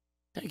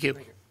 Thank you.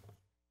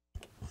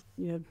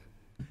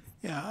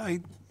 Yeah,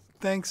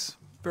 thanks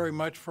very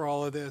much for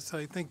all of this.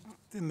 I think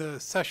in the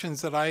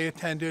sessions that I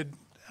attended,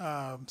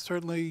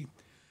 certainly,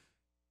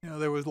 you know,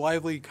 there was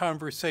lively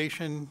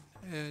conversation,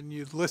 and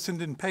you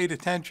listened and paid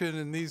attention,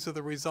 and these are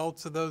the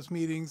results of those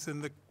meetings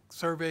and the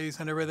surveys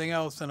and everything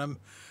else, and I'm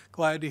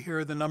glad to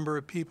hear the number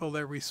of people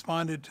that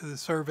responded to the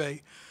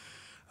survey.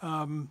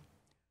 The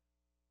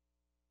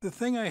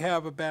thing I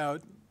have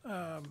about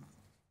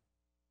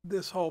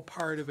this whole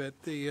part of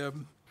it, the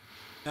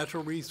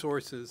natural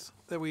resources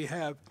that we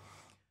have,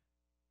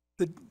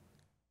 the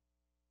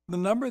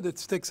number that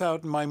sticks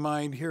out in my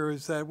mind here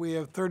is that we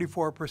have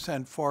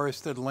 34%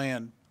 forested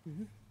land.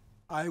 Mm-hmm.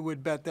 I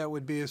would bet that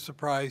would be a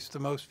surprise to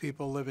most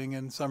people living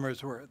in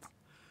Somersworth.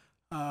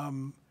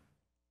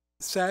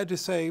 Sad to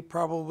say,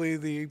 probably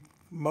the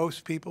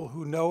most people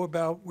who know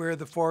about where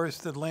the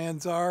forested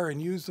lands are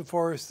and use the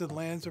forested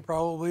lands are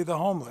probably the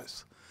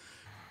homeless,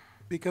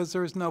 because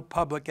there's no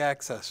public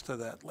access to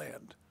that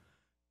land.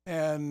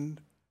 And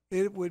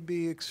it would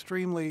be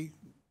extremely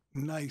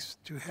nice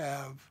to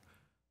have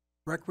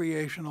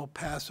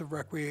passive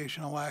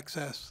recreational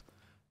access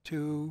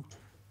to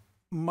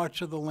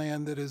much of the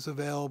land that is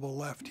available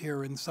left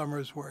here in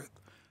Somersworth,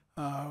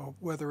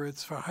 whether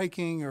it's for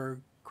hiking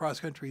or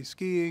cross-country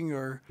skiing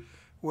or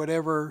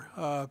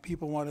whatever.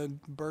 People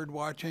wanted bird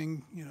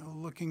watching, you know,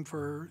 looking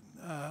for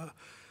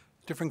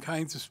different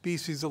kinds of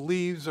species of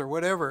leaves or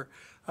whatever.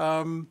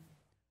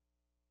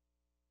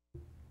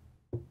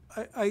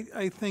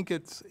 I think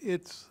it's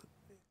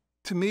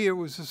to me, it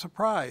was a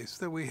surprise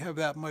that we have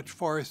that much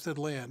forested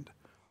land.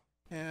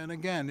 And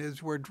again,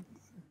 as we're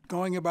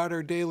going about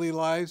our daily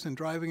lives and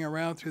driving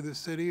around through the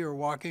city or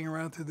walking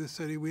around through the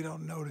city, we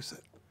don't notice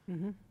it.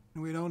 Mm-hmm.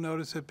 And we don't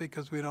notice it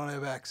because we don't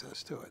have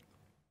access to it.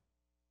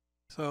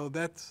 So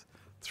that's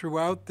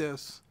throughout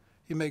this.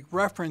 You make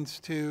reference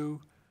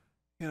to,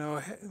 you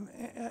know,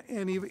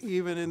 and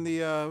even in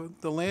the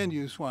land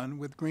use one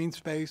with green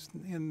space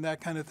and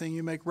that kind of thing,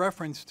 you make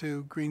reference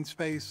to green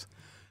space.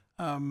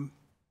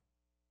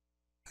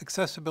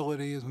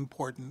 Accessibility is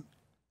important.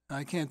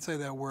 I can't say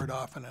that word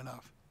often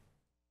enough.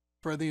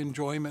 For the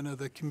enjoyment of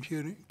the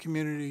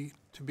community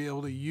to be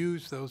able to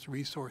use those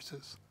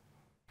resources.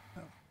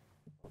 So,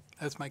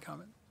 that's my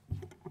comment.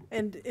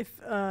 And if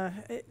to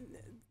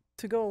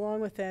go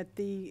along with that,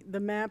 the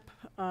map,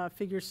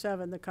 figure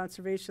 7, the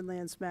conservation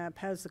lands map,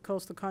 has the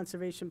coastal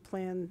conservation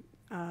plan,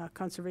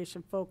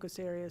 conservation focus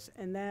areas,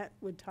 and that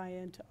would tie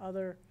into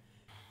other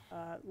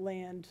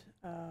land.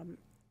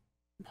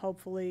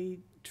 Hopefully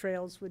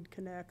trails would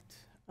connect,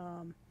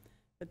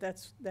 but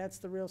that's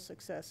the real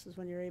success, is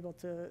when you're able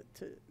to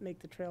make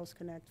the trails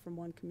connect from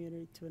one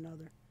community to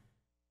another.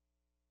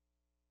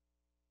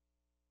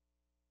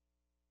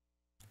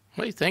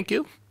 Well, thank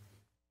you.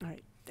 All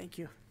right, thank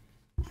you.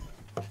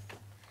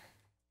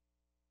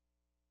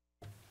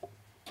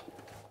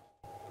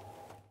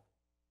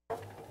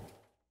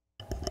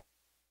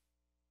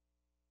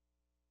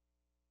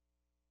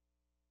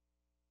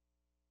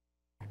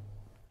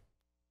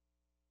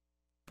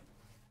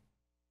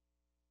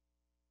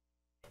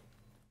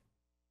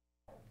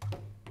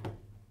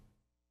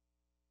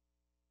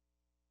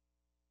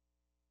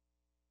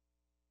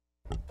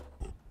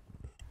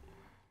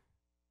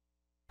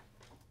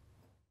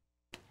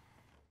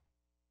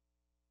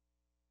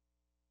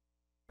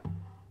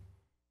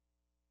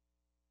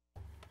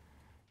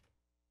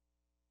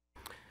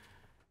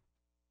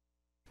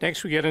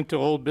 Next, we get into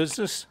old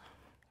business.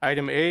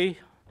 Item A,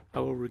 I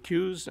will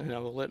recuse, and I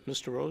will let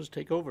Mr. Rose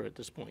take over at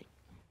this point.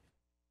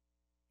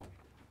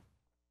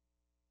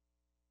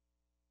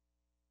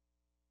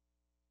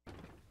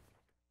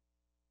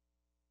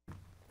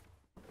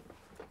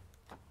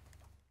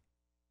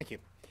 Thank you.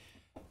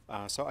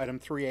 So item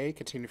 3A,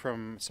 continuing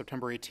from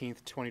September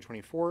 18th,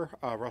 2024,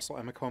 Russell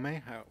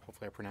Emakome,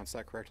 hopefully I pronounced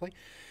that correctly,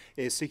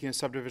 is seeking a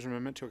subdivision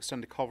amendment to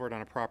extend a culvert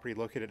on a property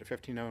located at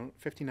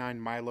 59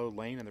 Milo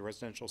Lane in the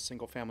residential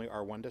single-family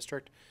R1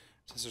 district.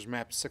 This is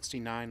map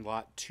 69,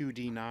 lot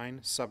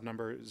 2D9, sub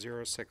number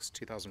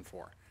 06-2004.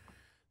 I'd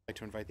like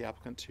to invite the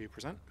applicant to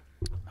present.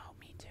 Oh,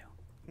 me too.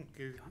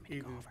 You want me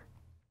to go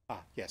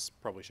over? Yes,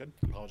 probably should.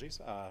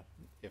 Apologies.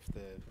 If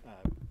the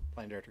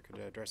planning director could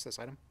address this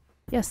item.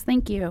 Yes,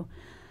 thank you.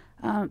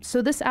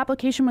 So this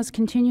application was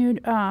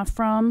continued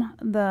from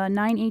the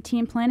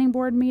 9/18 Planning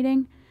Board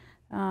meeting.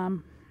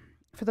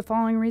 for the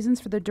following reasons: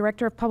 for the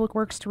Director of Public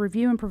Works to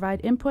review and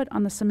provide input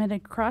on the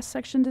submitted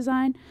cross-section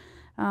design.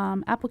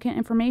 Applicant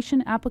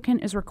information: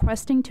 applicant is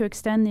requesting to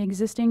extend the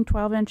existing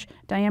 12-inch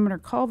diameter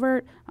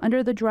culvert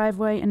under the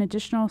driveway an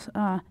additional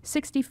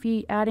 60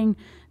 feet, adding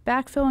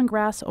backfill and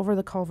grass over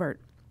the culvert.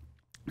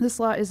 This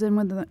lot is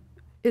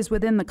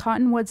within the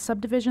Cottonwood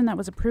subdivision that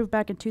was approved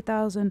back in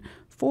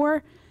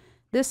 2004.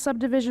 This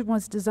subdivision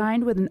was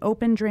designed with an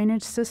open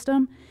drainage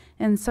system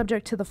and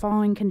subject to the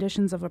following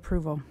conditions of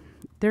approval.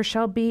 There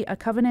shall be a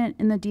covenant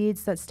in the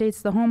deeds that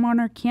states the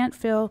homeowner can't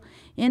fill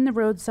in the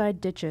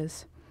roadside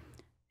ditches.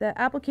 The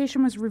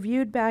application was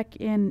reviewed back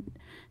in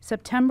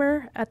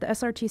September at the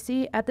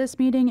SRTC. At this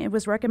meeting, it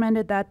was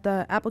recommended that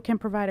the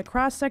applicant provide a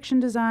cross-section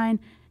design,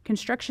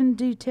 construction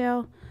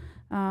detail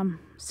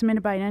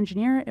submitted by an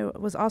engineer. It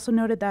was also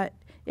noted that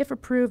if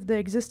approved, the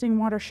existing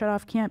water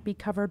shutoff can't be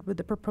covered with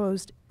the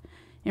proposed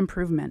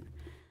improvement.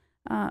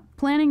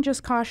 Planning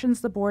just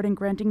cautions the board in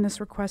granting this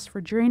request for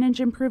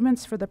drainage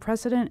improvements for the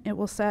precedent it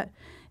will set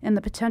and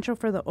the potential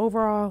for the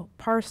overall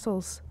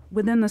parcels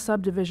within the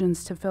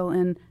subdivisions to fill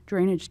in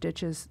drainage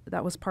ditches.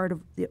 That was part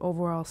of the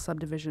overall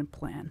subdivision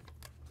plan.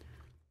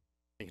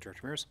 Thank you,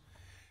 Director Mears.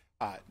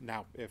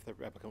 Now, if the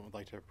applicant would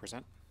like to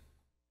present.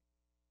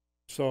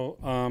 So,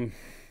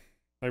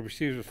 I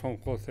received a phone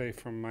call today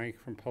from Mike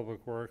from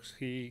Public Works.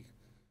 He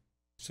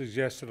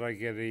suggested I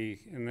get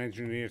an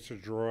engineer to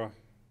draw.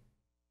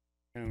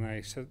 And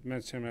I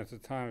mentioned to him at the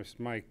time, I said,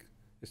 Mike,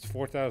 it's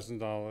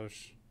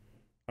 $4,000.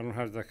 I don't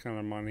have that kind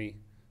of money.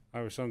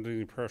 I was under the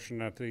impression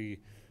that the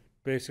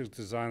basic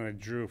design I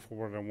drew for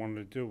what I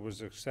wanted to do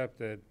was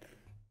accepted.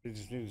 They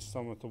just needed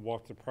someone to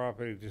walk the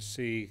property to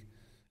see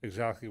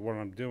exactly what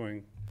I'm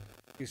doing.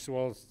 He said,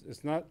 well,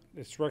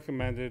 it's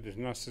recommended, it's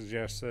not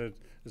suggested.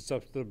 It's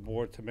up to the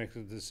board to make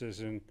the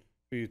decision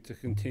for you to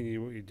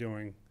continue what you're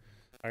doing.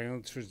 I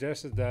only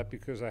suggested that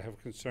because I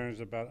have concerns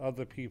about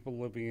other people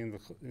living in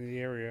the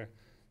area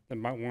that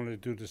might want to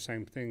do the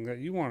same thing that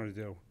you want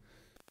to do.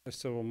 I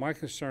said, well, my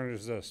concern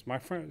is this. My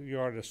front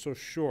yard is so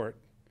short.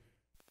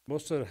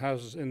 Most of the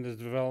houses in the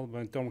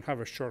development don't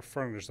have a short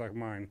frontage like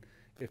mine.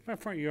 If my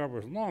front yard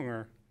was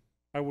longer,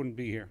 I wouldn't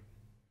be here.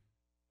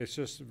 It's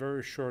just a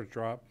very short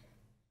drop.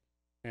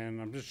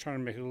 And I'm just trying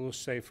to make it a little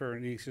safer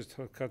and easier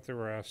to cut the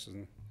grass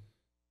and,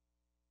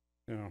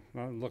 you know,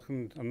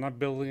 I'm not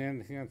building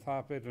anything on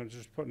top of it. I'm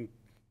just putting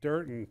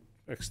dirt and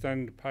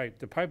extending the pipe.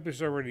 The pipe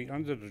is already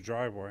under the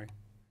driveway.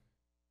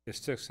 It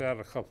sticks out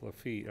a couple of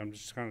feet. I'm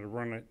just going to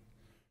run it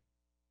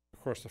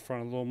across the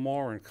front a little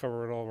more and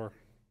cover it over.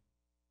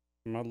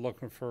 I'm not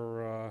looking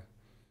for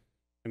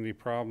any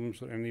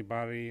problems with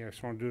anybody. I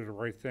just want to do the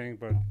right thing,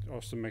 but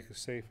also make it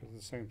safe at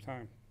the same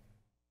time.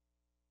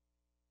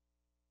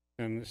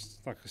 And it's,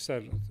 like I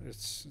said,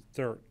 it's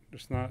dirt.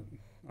 It's not,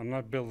 I'm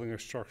not building a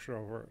structure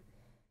over it.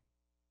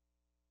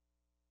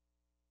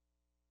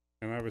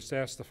 And I was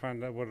asked to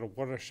find out what a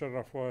water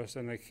shutoff was,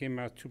 and they came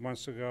out 2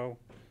 months ago.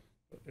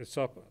 It's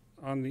up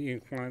on the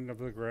incline of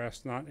the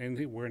grass, not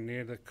anywhere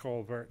near the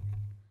culvert.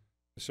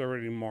 It's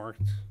already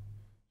marked,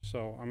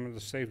 so I'm in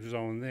the safe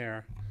zone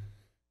there.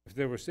 If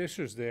there was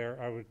issues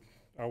there,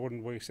 I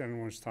wouldn't waste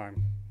anyone's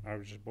time. I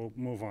would just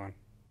move on.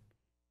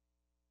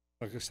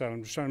 Like I said,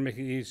 I'm just trying to make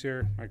it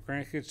easier. My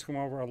grandkids come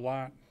over a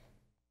lot.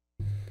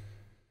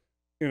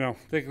 You know,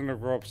 they're gonna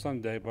grow up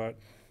someday, but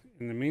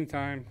in the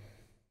meantime,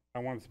 I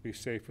want it to be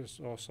safe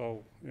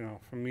also, you know,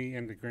 for me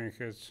and the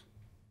grandkids.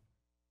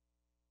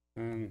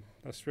 And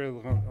that's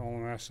really all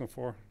I'm asking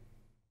for.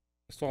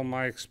 It's all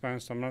my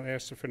expense. I'm not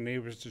asking for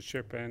neighbors to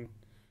chip in.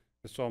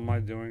 It's all my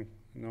doing,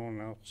 no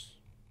one else.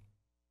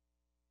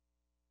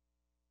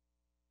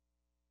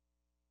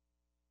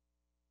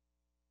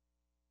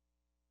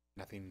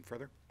 Nothing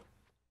further?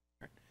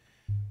 All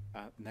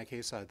right. In that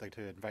case, I'd like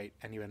to invite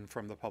anyone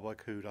from the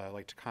public who'd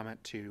like to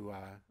comment to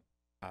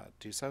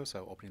do so.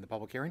 So opening the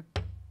public hearing.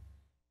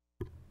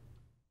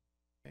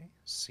 Okay,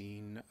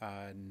 seeing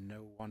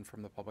no one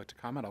from the public to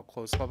comment, I'll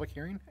close the public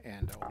hearing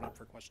and open up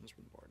for questions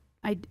from the board.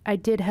 I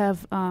did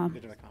have...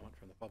 Did you have a comment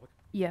from the public?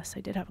 Yes,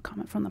 I did have a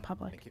comment from the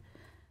public. Thank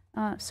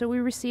you. So we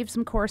received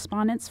some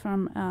correspondence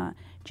from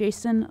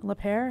Jason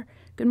LaPere.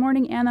 Good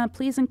morning, Anna.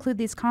 Please include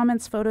these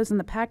comments, photos in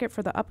the packet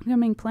for the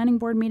upcoming planning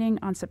board meeting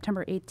on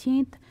September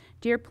 18th.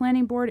 Dear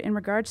Planning Board, in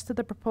regards to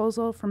the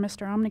proposal for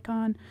Mr.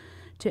 Omnicon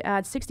to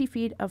add 60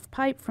 feet of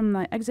pipe from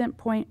the exit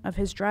point of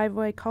his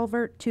driveway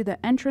culvert to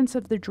the entrance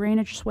of the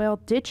drainage swale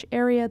ditch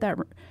area that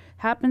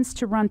happens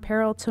to run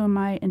parallel to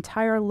my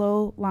entire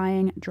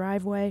low-lying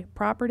driveway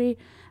property,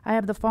 I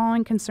have the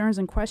following concerns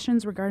and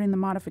questions regarding the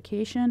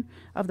modification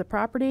of the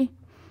property.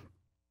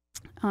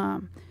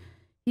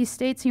 He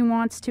states he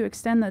wants to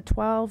extend the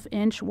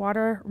 12-inch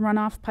water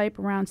runoff pipe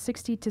around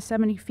 60 to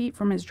 70 feet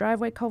from his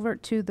driveway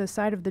culvert to the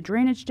side of the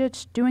drainage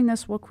ditch. Doing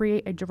this will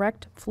create a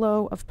direct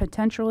flow of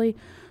potentially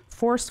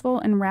forceful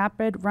and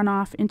rapid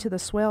runoff into the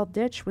swale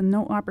ditch with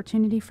no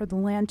opportunity for the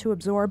land to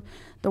absorb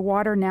the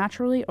water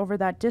naturally over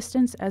that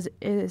distance, as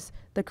is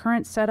the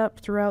current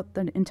setup throughout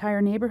the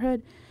entire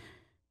neighborhood.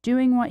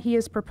 Doing what he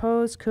has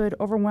proposed could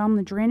overwhelm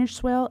the drainage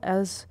swale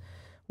as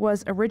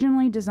was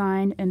originally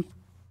designed and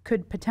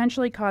could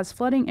potentially cause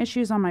flooding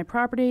issues on my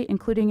property,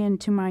 including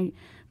into my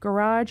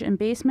garage and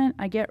basement.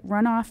 I get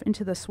runoff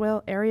into the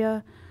swale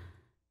area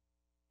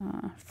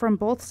from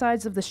both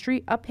sides of the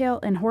street, uphill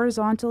and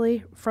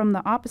horizontally from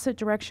the opposite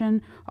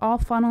direction, all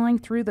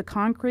funneling through the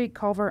concrete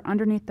culvert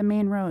underneath the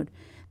main road.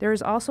 There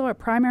is also a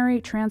primary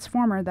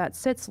transformer that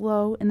sits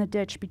low in the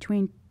ditch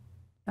between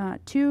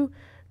two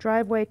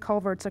driveway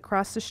culverts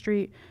across the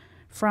street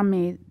from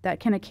me that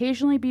can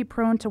occasionally be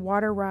prone to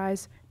water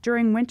rise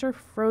during winter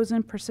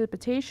frozen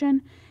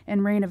precipitation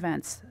and rain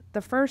events.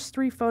 The first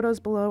 3 photos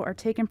below are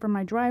taken from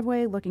my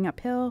driveway looking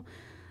uphill.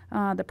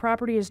 The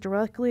property is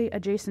directly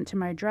adjacent to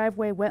my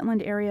driveway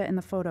wetland area in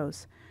the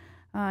photos.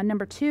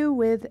 Number 2,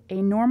 with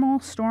a normal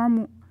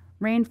storm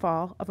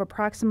rainfall of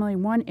approximately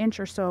 1 inch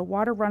or so,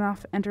 water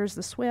runoff enters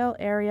the swale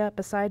area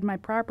beside my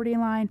property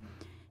line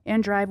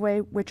and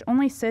driveway, which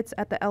only sits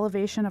at the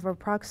elevation of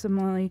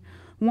approximately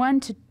 1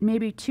 to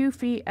maybe 2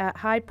 feet at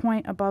high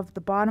point above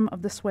the bottom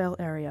of the swale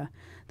area.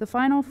 The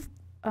final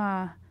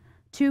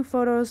 2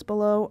 photos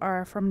below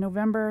are from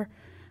November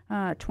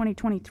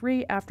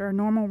 2023 after a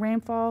normal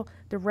rainfall.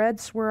 The red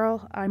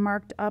swirl I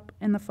marked up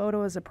in the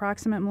photo is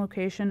approximate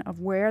location of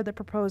where the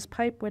proposed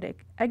pipe would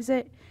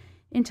exit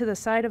into the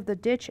side of the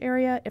ditch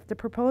area. If the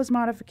proposed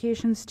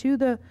modifications to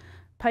the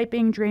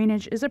piping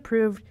drainage is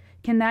approved,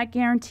 can that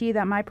guarantee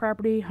that my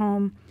property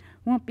home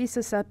won't be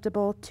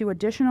susceptible to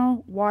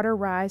additional water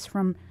rise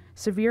from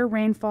severe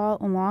rainfall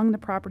along the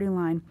property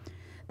line?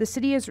 The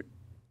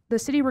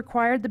city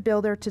required the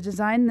builder to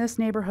design this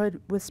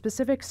neighborhood with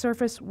specific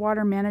surface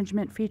water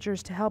management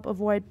features to help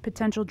avoid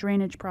potential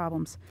drainage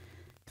problems.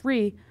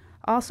 3,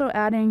 also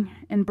adding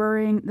and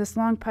burying this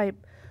long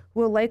pipe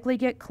will likely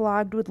get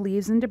clogged with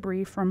leaves and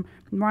debris from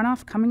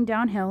runoff coming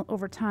downhill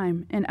over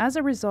time, and as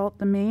a result,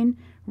 the main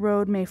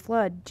road may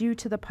flood due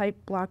to the pipe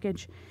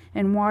blockage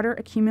and water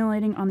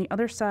accumulating on the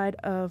other side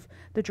of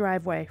the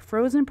driveway.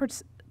 Frozen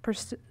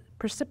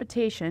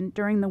precipitation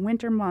during the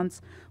winter months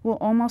will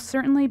almost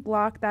certainly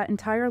block that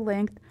entire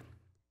length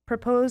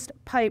proposed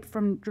pipe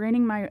from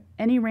draining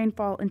any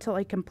rainfall until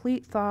a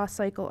complete thaw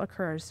cycle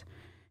occurs.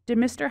 Did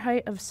Mr.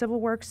 Height of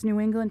Civil Works New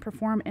England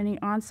perform any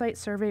on-site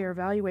survey or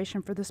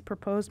evaluation for this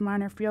proposed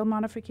minor field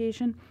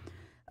modification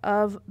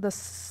of the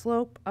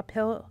slope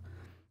uphill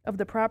of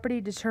the property,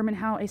 determine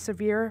how a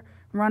severe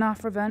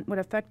runoff event would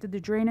affect the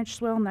drainage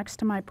swale next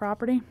to my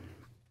property?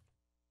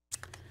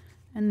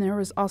 And there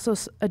was also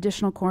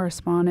additional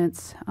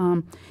correspondence.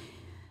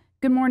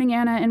 Good morning,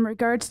 Anna. In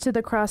regards to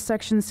the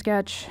cross-section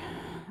sketch,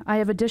 I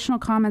have additional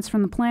comments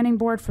from the planning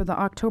board for the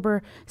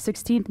October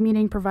 16th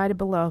meeting provided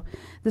below.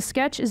 The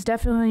sketch is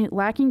definitely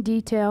lacking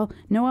detail,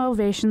 no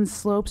elevations,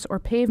 slopes, or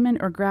pavement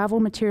or gravel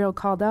material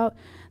called out.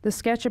 The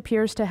sketch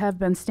appears to have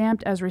been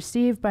stamped as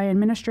received by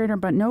administrator,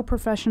 but no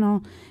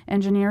professional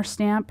engineer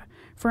stamp.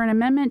 For an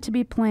amendment to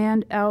be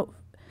planned out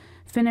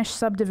finished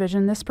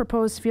subdivision, this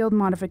proposed field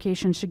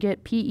modification should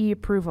get PE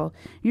approval.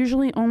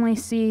 Usually only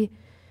see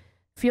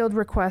field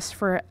requests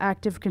for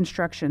active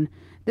construction.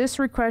 This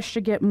request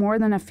should get more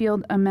than a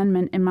field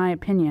amendment, in my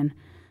opinion.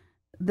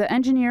 The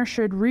engineer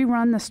should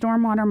rerun the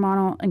stormwater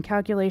model and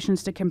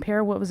calculations to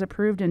compare what was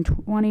approved in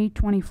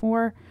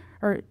 2024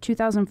 or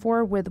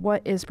 2004 with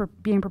what is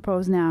being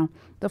proposed now.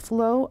 The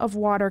flow of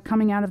water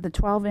coming out of the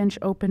 12-inch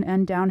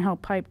open-end downhill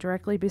pipe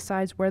directly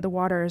besides where the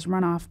water is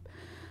runoff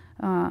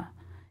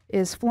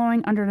is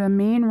flowing under the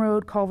main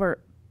road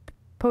culvert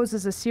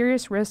poses a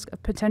serious risk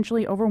of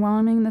potentially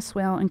overwhelming the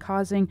swale and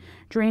causing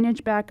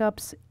drainage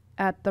backups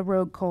at the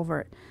road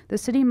culvert. The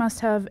city must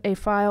have a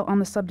file on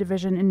the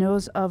subdivision and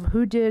knows of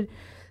who did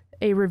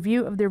a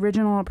review of the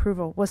original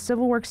approval. Was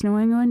Civil Works New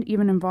England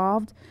even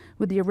involved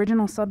with the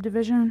original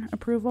subdivision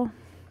approval?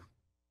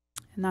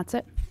 And that's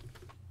it.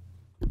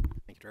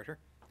 Thank you, Director.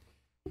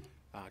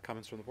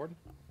 Comments from the board?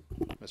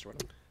 Mr.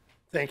 Whittam.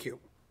 Thank you.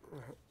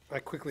 I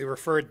quickly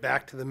referred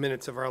back to the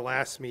minutes of our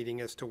last meeting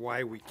as to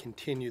why we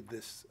continued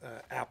this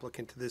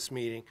applicant to this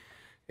meeting,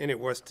 and it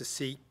was to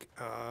seek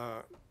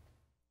a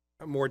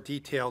more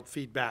detailed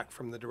feedback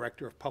from the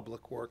Director of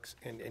Public Works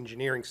and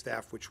Engineering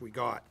staff, which we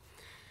got.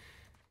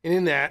 And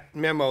in that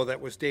memo that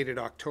was dated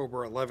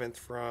October 11th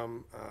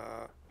from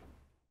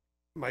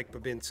Mike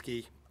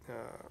Babinski,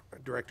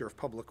 Director of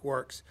Public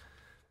Works,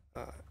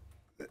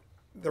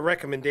 the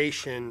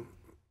recommendation,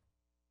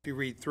 if you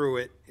read through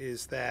it,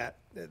 is that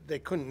they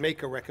couldn't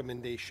make a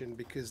recommendation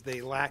because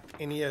they lacked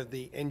any of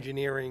the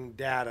engineering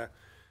data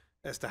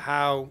as to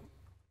how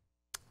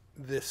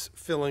this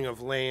filling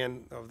of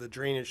land of the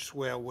drainage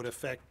swale would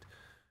affect,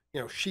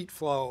 sheet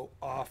flow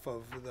off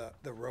of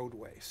the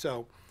roadway.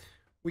 So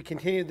we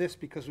continued this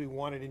because we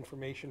wanted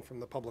information from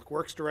the Public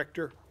Works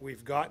Director.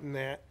 We've gotten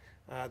that.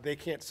 They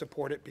can't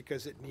support it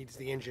because it needs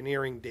the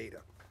engineering data.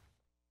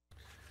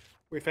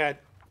 We've had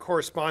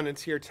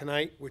correspondence here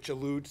tonight which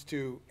alludes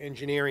to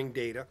engineering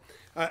data.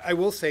 I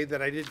will say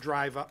that I did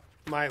drive up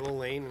Milo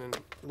Lane and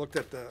looked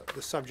at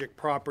the subject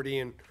property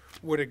and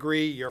would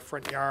agree your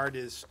front yard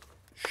is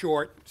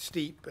short,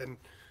 steep, and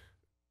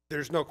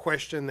there's no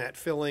question that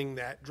filling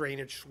that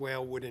drainage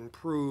swale would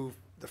improve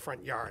the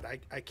front yard.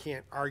 I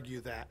can't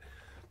argue that.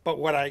 But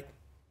what I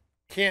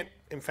can't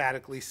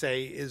emphatically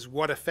say is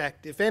what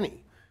effect, if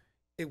any,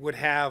 it would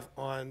have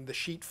on the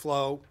sheet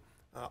flow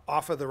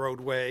off of the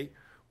roadway,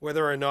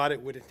 whether or not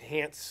it would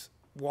enhance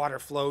water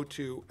flow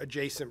to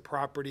adjacent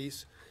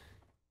properties.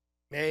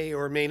 May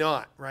or may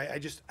not, right?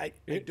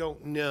 I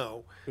don't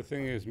know. The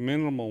thing is,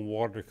 minimal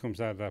water comes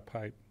out of that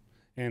pipe,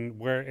 and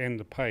we're in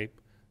the pipe,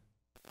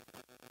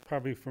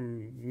 probably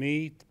from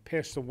me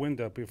past the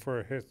window before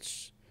it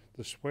hits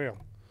the swale.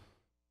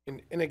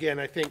 And again,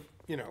 I think,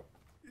 you know,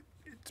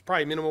 it's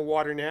probably minimal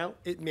water now.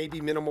 It may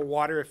be minimal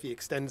water if he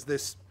extends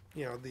this,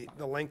 you know,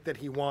 the length that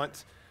he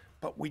wants,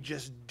 but we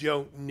just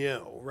don't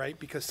know, right?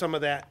 Because some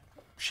of that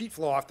sheet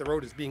flow off the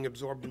road is being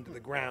absorbed into the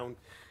ground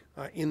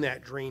in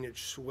that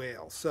drainage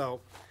swale.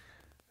 So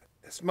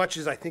as much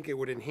as I think it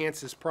would enhance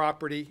his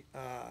property,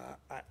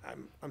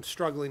 I'm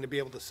struggling to be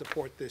able to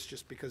support this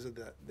just because of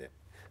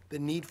the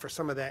need for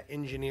some of that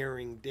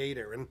engineering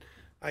data. And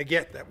I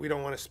get that we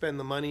don't want to spend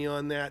the money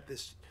on that.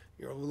 This,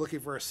 you know, we're looking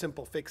for a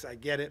simple fix. I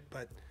get it,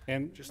 but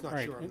just not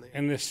sure on the.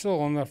 And there's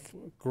still enough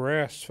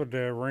grass for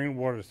the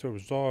rainwater to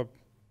absorb.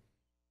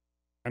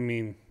 I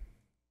mean,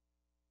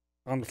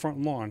 on the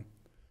front lawn.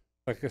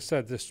 Like I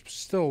said, there's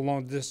still a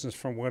long distance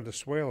from where the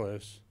swale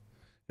is.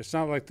 It's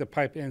not like the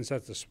pipe ends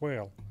at the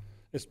swale.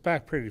 It's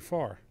back pretty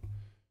far.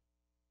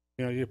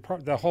 You know,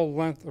 the whole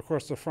length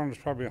across the front is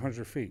probably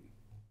 100 feet.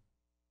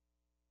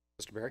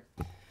 Mr. Berry?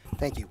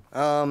 Thank you.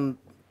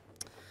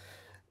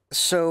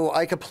 So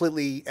I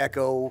completely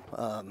echo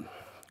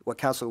what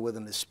Councilor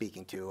Witham is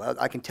speaking to.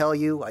 I can tell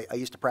you, I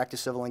used to practice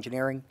civil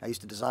engineering. I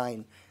used to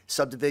design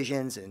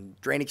subdivisions and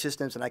drainage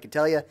systems, and I can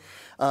tell you,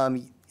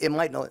 it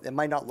might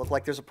not look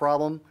like there's a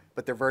problem,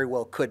 but there very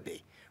well could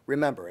be.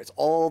 Remember, it's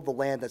all the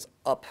land that's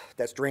up,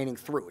 that's draining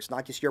through. It's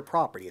not just your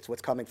property, it's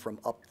what's coming from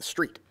up the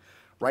street,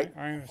 right?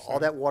 I understand. All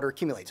that water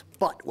accumulates.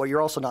 But what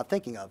you're also not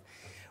thinking of,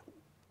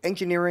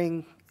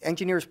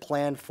 engineers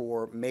plan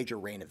for major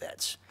rain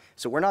events.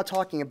 So we're not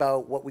talking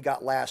about what we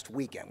got last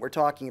weekend. We're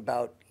talking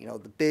about, you know,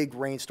 the big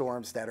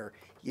rainstorms that are,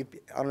 I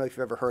don't know if you've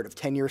ever heard of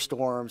 10-year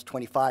storms,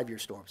 25-year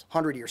storms,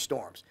 100-year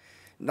storms.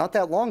 Not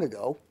that long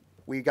ago,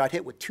 we got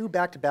hit with 2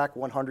 back-to-back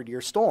 100-year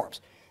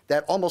storms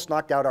that almost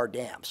knocked out our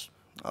dams,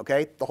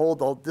 okay?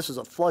 This is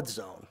a flood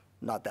zone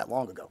not that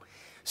long ago.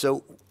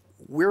 So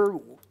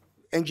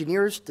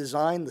engineers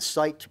design the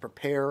site to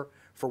prepare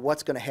for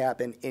what's going to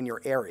happen in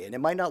your area. And it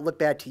might not look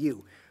bad to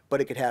you,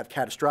 but it could have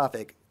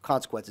catastrophic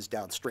consequences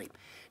downstream.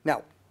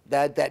 Now,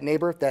 that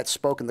neighbor that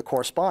spoke in the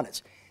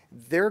correspondence,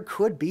 there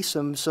could be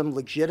some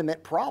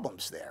legitimate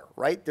problems there,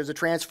 right? There's a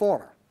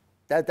transformer.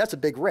 That's a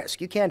big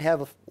risk. You can't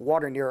have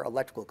water near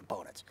electrical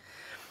components.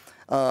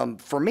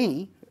 For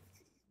me,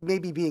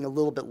 maybe being a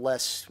little bit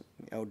less,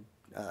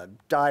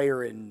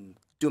 dire and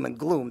doom and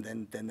gloom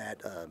than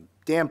that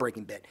dam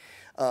breaking bit.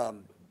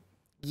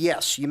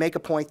 Yes, you make a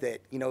point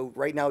that,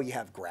 right now you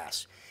have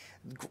grass.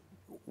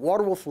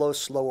 Water will flow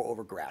slower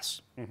over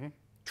grass. Mm-hmm.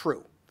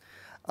 True.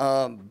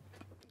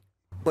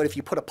 But if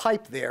you put a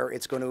pipe there,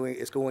 it's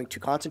going to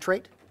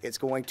concentrate. It's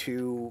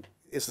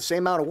the same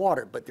amount of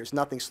water, but there's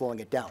nothing slowing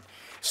it down.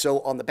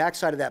 So on the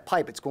backside of that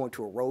pipe, it's going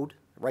to erode,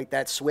 right?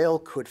 That swale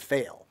could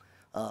fail.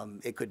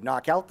 It could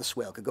knock out the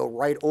swale, could go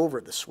right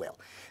over the swale.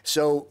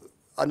 So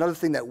another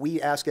thing that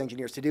we ask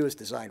engineers to do is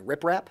design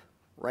riprap,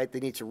 right? They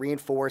need to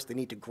reinforce, they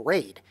need to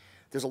grade.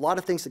 There's a lot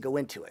of things that go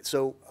into it.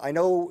 So I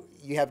know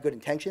you have good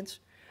intentions,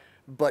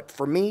 but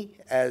for me,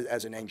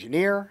 as an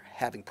engineer,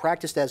 having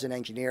practiced as an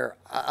engineer,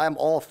 I'm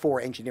all for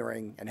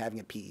engineering and having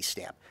a PE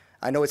stamp.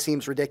 I know it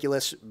seems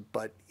ridiculous,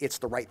 but it's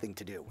the right thing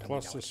to do.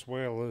 Plus, the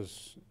swale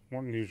is,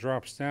 when it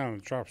drops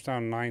down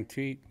 9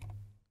 feet.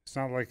 It's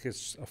not like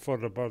it's a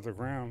foot above the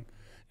ground.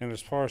 And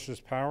as far as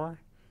this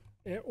power,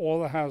 all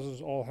the houses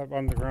all have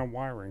underground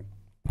wiring.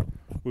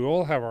 We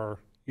all have our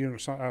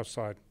units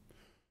outside.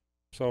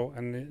 So,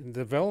 and the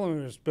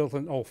development was built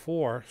in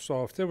 '04,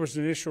 so if there was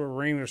an issue of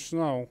rain or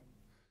snow,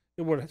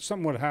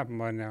 something would have happened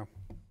by now.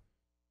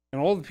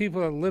 And all the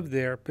people that live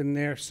there have been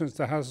there since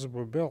the houses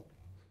were built.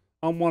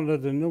 I'm one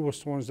of the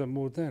newest ones that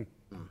moved in.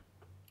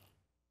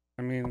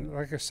 I mean,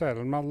 like I said,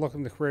 I'm not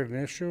looking to create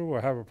an issue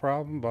or have a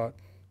problem, but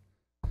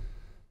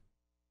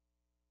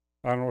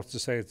I don't know what to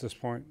say at this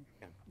point.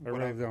 Yeah. I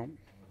really don't.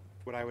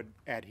 What I would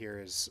add here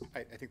is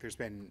I think there's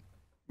been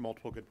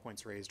multiple good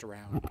points raised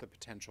around the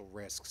potential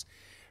risks.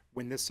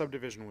 When this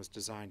subdivision was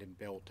designed and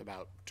built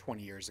about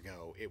 20 years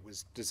ago, it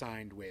was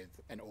designed with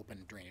an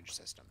open drainage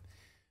system.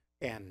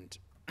 And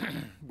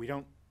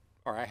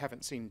I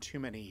haven't seen too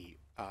many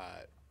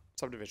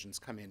subdivisions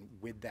come in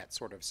with that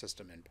sort of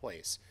system in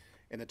place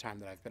in the time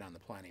that I've been on the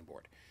planning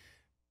board.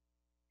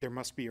 There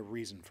must be a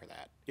reason for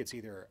that. It's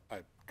either a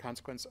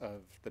consequence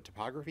of the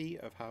topography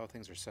of how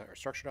things are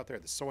structured out there,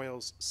 the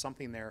soils,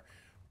 something there,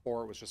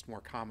 or it was just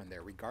more common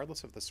there.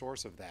 Regardless of the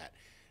source of that,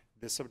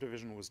 this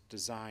subdivision was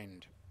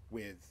designed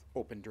with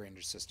open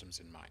drainage systems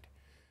in mind.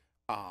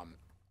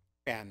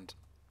 And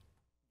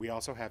we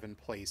also have in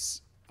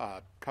place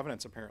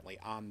covenants apparently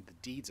on the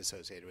deeds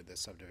associated with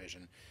this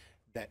subdivision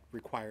that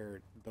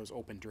require those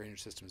open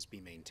drainage systems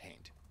be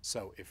maintained.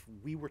 So if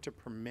we were to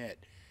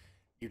permit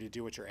you to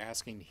do what you're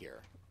asking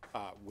here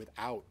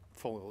without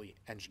fully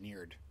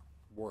engineered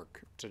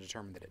work to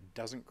determine that it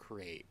doesn't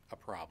create a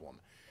problem.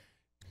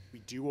 We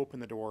do open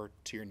the door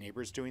to your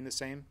neighbors doing the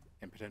same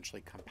and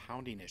potentially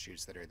compounding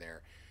issues that are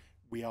there.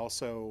 We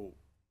also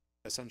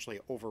essentially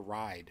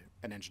override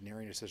an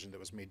engineering decision that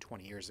was made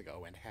 20 years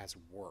ago and has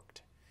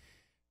worked.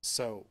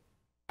 So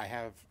I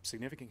have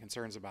significant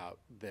concerns about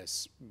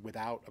this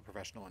without a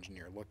professional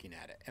engineer looking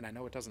at it. And I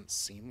know it doesn't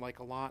seem like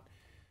a lot,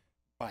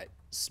 but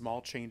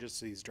small changes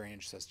to these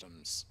drainage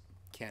systems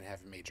can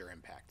have major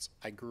impacts.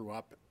 I grew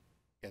up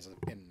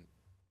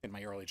in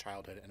my early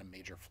childhood in a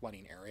major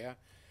flooding area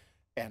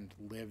and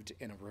lived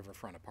in a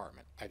riverfront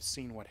apartment. I've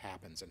seen what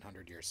happens in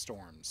 100-year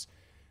storms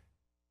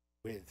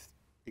with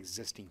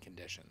existing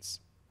conditions.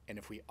 And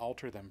if we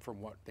alter them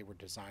from what they were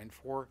designed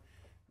for,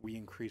 we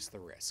increase the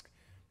risk.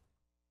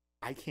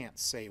 I can't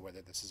say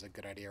whether this is a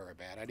good idea or a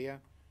bad idea.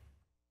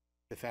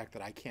 The fact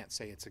that I can't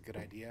say it's a good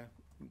idea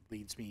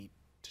leads me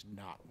to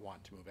not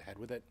want to move ahead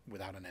with it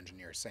without an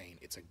engineer saying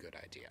it's a good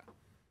idea.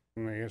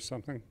 Can I hear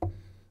something?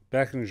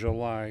 Back in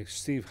July,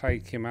 Steve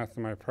Height came out to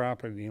my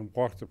property and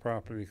walked the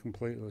property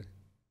completely.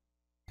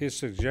 His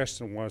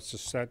suggestion was to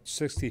set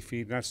 60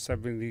 feet, not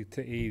 70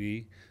 to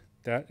 80.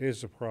 That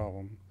is a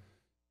problem.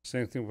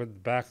 Same thing with the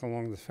back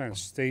along the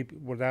fence. Stay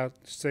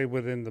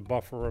within the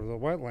buffer of the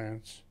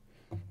wetlands.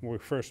 When we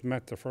first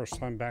met the first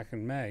time back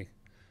in May.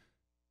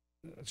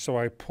 So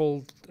I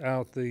pulled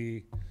out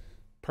the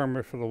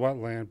permit for the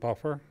wetland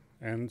buffer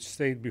and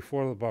stayed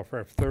before the buffer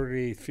at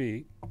 38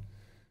 feet.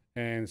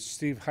 And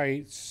Steve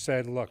Height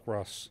said, look,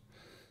 Russ,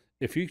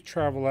 if you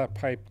travel that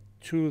pipe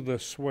to the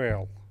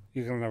swale,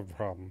 you're going to have a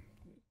problem.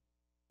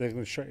 They're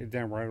going to shut you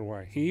down right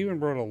away. He even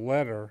wrote a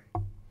letter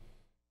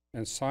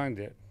and signed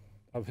it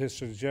of his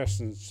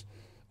suggestions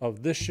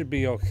of this should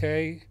be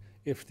okay.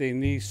 If they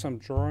need some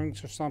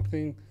drawings or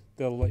something,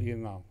 they'll let you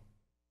know.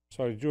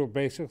 So I do a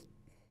basic,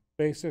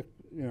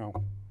 you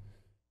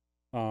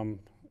know,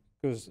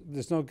 because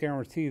there's no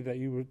guarantee that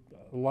you would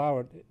allow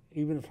it,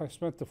 even if I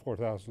spent the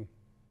 $4,000.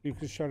 You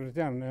could shut it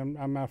down, and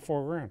I'm at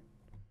 $4,000.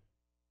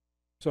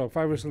 So if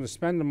I was going to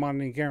spend the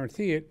money and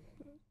guarantee it,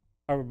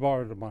 I would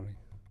borrow the money.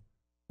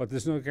 But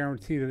there's no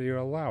guarantee that you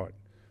allow it.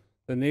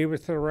 The neighbor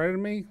to the right of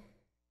me,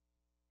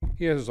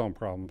 he has his own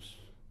problems.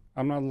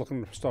 I'm not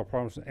looking to start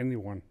problems with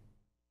anyone.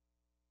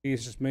 He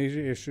has just major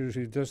issues.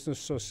 He doesn't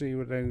associate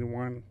with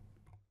anyone.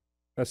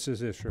 That's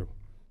his issue.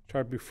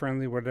 Try to be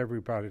friendly with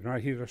everybody. I'm not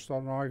here to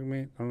start an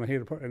argument. I'm not here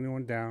to put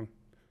anyone down.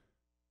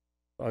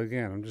 But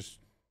again, I'm just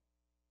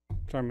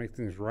trying to make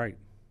things right.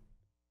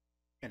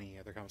 Any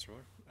other comments,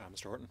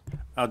 Mr. Horton?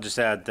 I'll just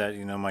add that,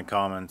 you know, my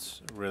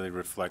comments really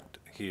reflect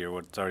here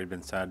what's already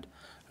been said.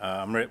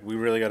 We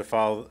really got to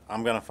follow,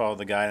 I'm going to follow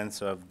the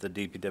guidance of the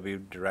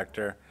DPW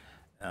director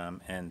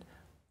and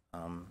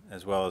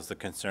as well as the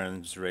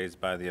concerns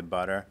raised by the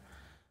abutter.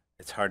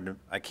 It's hard to,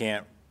 I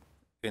can't,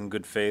 in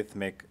good faith,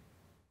 make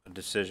a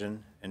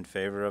decision in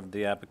favor of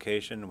the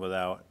application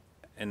without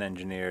an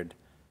engineered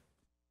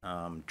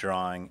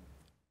drawing,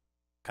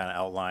 kind of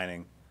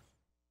outlining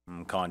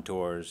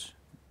contours,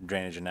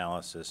 drainage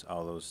analysis,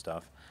 all those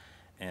stuff.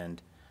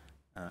 And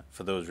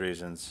for those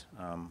reasons,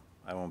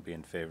 I won't be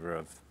in favor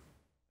of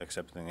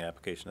accepting the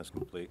application as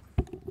complete.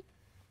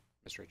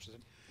 Mr.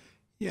 Richardson?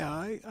 Yeah,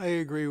 I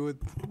agree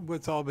with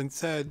what's all been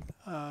said,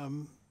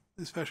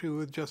 especially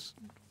with just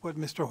what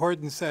Mr.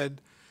 Horton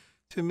said.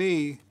 To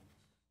me,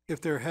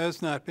 if there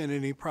has not been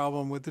any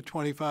problem with the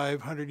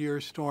 2,500-year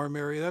storm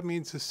area, that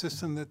means the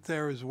system that's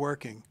there is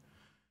working.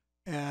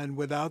 And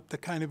without the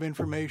kind of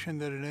information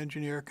that an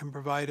engineer can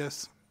provide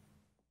us,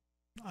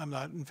 I'm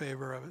not in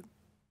favor of it.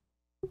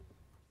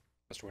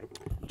 Mr.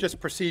 Whittem? Just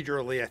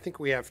procedurally, I think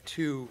we have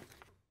two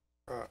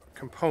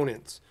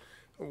components.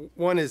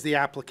 One is the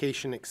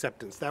application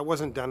acceptance. That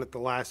wasn't done at the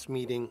last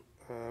meeting.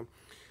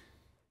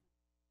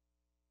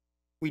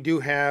 We do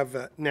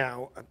have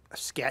now a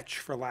sketch,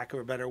 for lack of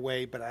a better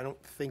way, but I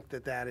don't think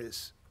that that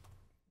is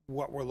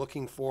what we're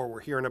looking for. We're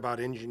hearing about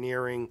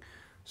engineering.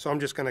 So I'm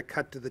just going to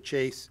cut to the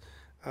chase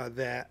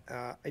that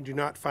I do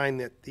not find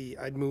that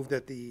I'd move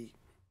that the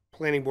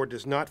planning board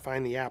does not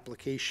find the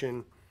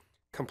application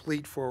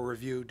complete for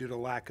review due to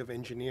lack of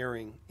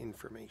engineering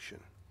information.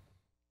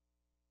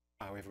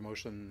 We have a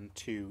motion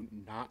to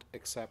not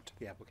accept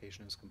the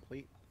application as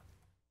complete.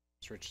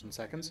 Mr. Richardson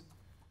seconds.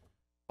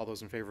 All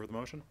those in favor of the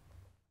motion?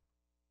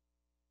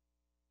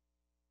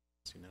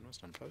 See none,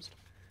 unopposed.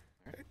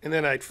 All right. And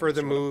then I'd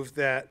further move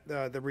that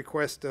the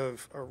request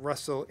of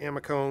Russell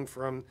Amicone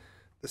from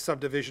the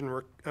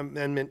subdivision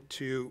amendment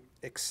to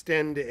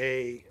extend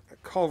a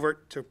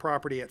culvert to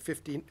property at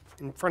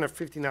in front of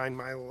 59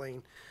 Mile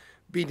Lane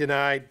be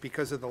denied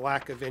because of the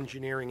lack of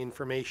engineering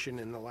information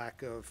and the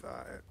lack of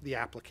the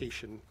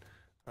application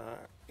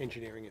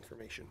engineering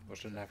information.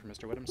 Motion to deny for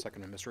Mr. Whittem,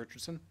 second by Mr.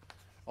 Richardson.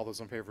 All those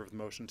in favor of the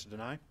motion to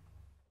deny?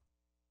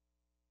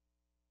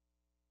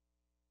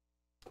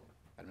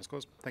 Item is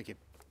closed. Thank you.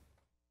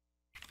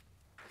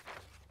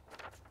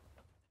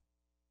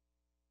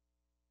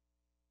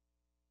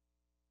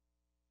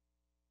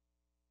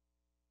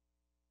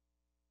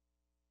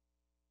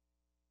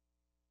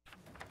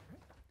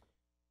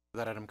 With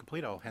that item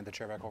complete, I'll hand the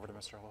chair back over to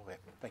Mr. Holloway.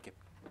 Thank you.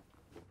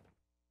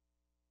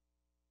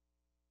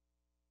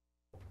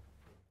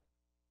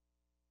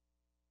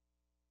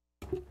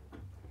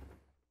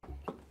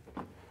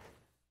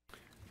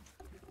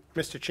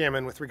 Mr.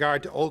 Chairman, with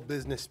regard to old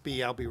business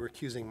B, I'll be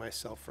recusing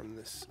myself from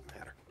this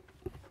matter.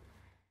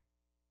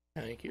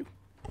 Thank you.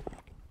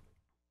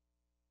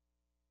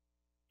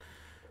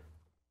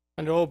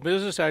 Under old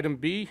business, item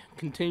B,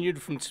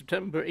 continued from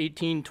September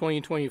 18,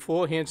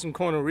 2024, Hanson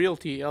Corner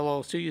Realty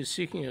LLC is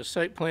seeking a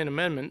site plan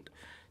amendment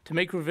to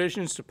make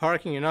revisions to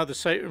parking and other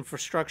site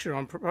infrastructure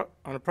on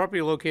a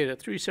property located at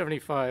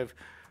 375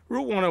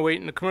 Route 108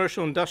 in the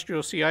Commercial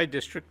Industrial CI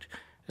District,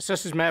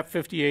 assesses map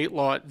 58,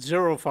 lot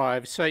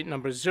 05, site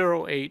number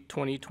 08,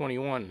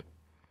 2021.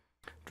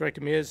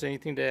 Director Mears,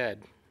 anything to add?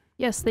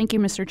 Yes, thank you,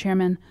 Mr.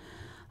 Chairman.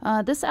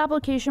 This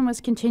application was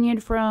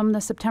continued from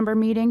the September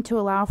meeting to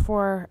allow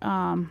for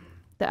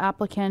the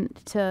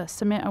applicant to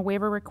submit a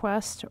waiver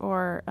request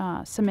or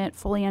submit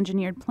fully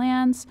engineered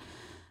plans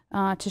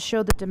to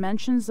show the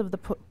dimensions of the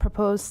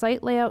proposed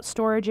site layout,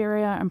 storage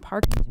area, and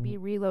parking to be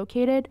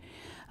relocated.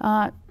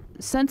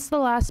 Since the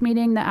last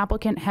meeting, the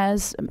applicant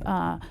has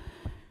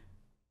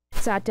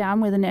sat down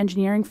with an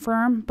engineering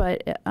firm,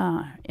 but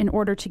in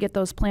order to get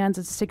those plans,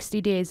 it's 60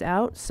 days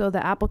out. So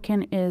the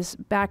applicant is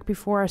back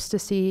before us to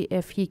see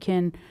if he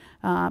can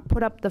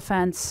put up the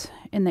fence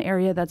in the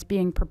area that's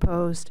being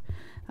proposed,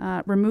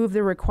 remove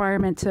the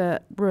requirement to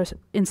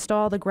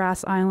install the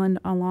grass island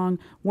along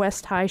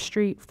West High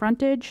Street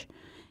frontage,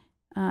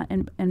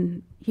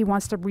 and he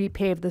wants to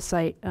repave the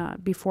site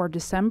before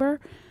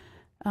December.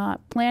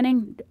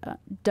 Planning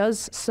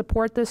does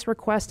support this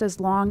request as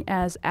long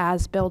as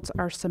as-built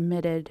are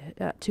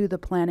submitted to the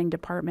planning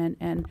department,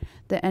 and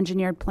the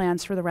engineered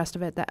plans for the rest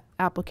of it, the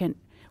applicant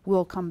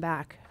will come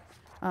back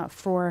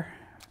for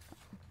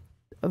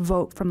a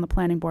vote from the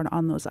planning board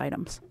on those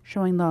items,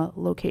 showing the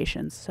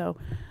locations. So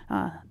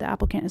the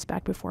applicant is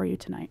back before you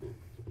tonight.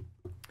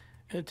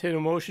 Entertain a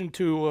motion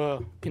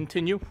to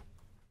continue.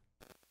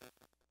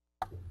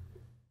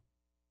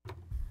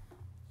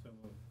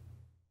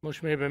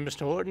 Motion made by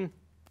Mr. Horton,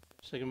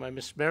 second by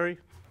Ms. Berry.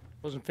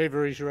 Those in favor,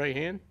 raise your right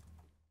hand.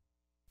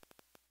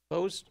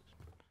 Opposed?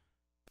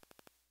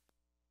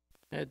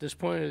 At this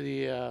point of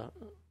the,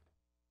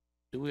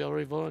 did we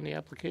already vote on the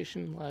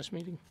application last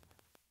meeting?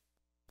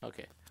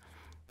 Okay.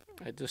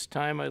 At this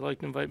time, I'd like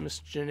to invite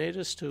Mr.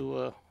 Janatus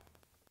to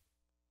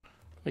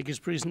make his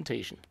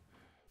presentation.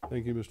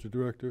 Thank you, Mr.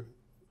 Director,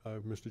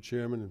 Mr.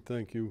 Chairman, and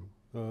thank you,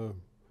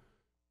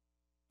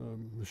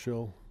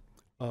 Michelle.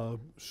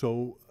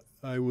 So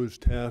I was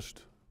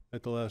tasked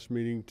at the last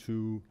meeting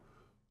to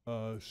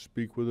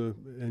speak with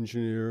an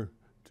engineer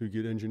to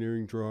get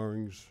engineering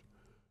drawings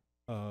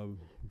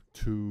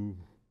to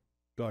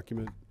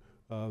document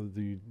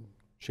the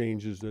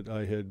changes that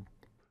I had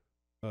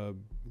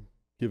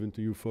given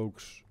to you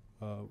folks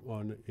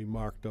on a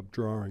marked up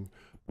drawing,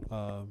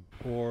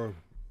 or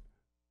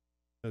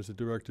as the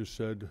director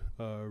said,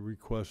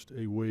 request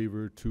a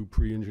waiver to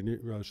pre-engineer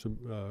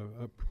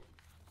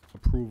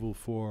approval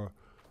for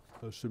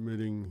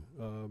submitting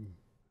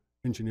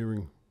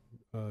engineering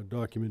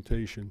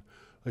documentation.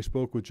 I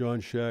spoke with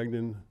John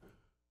Shagnon,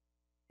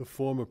 the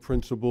former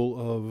principal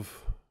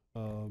of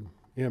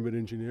Ambit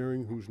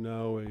Engineering, who's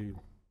now I'm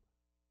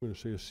going to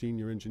say a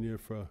senior engineer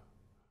for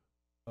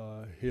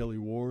Haley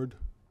Ward,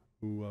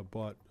 who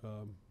bought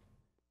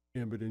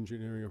Ambit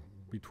Engineering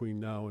between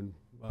now and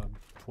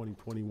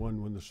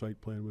 2021 when the site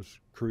plan was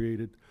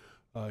created.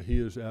 He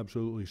is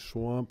absolutely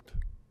swamped.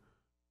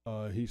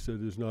 He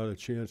said there's not a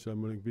chance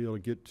I'm going to be able to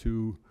get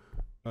to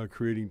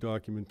creating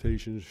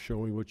documentation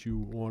showing what you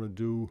want to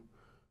do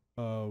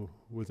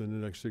within the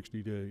next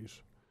 60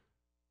 days.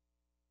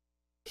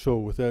 So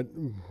with that,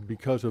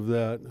 because of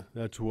that,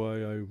 that's why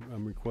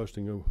I'm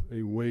requesting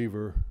a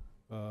waiver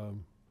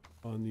on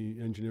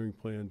the engineering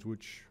plans,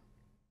 which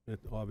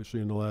obviously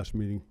in the last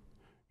meeting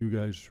you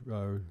guys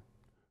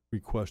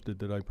requested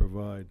that I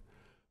provide.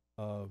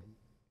 I'm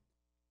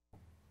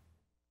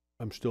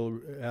still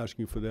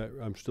asking for that.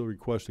 I'm still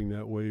requesting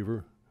that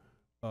waiver,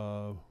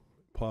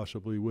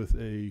 possibly with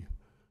a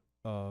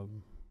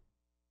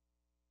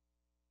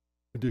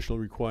additional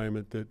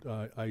requirement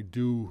that I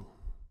do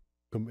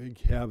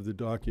have the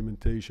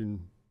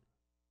documentation,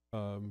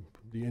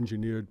 the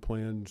engineered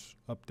plans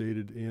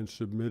updated and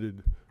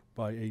submitted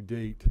by a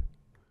date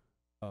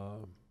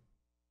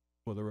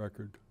for the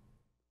record.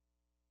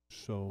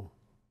 So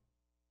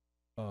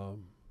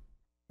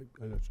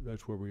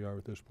that's where we are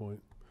at this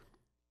point.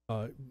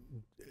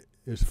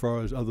 As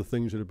far as other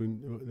things that have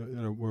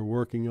been we're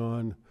working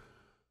on,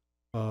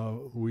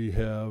 we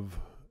have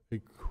a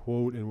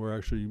quote, and we're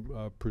actually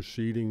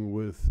proceeding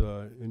with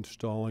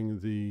installing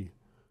the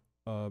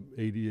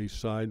ADA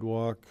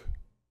sidewalk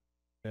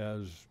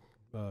as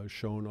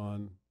shown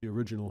on the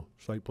original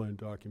site plan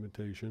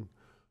documentation.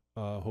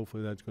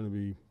 Hopefully that's going to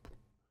be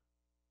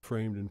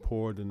framed and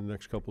poured in the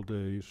next couple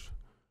days,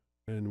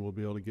 and we'll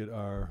be able to get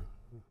our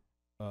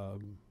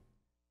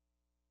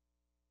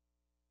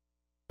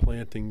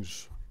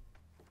plantings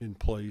in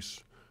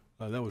place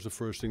That was the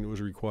first thing that was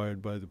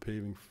required by the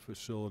paving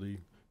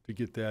facility, to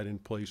get that in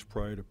place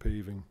prior to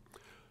paving.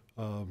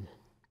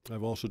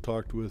 I've also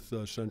talked with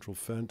Central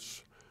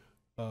Fence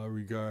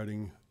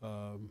regarding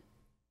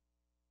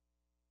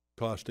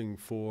costing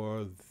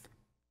for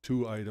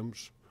two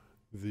items.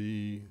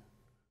 The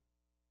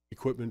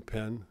equipment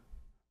pen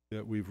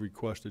that we've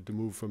requested to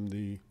move from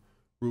the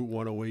Route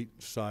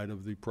 108 side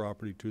of the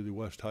property to the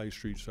West High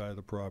Street side of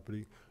the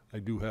property. I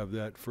do have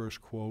that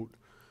first quote,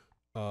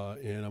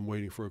 and I'm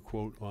waiting for a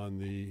quote on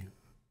the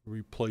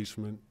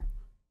replacement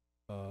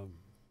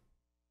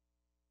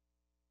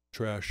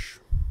trash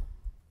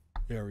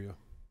area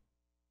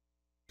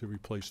to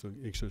replace the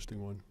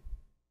existing one.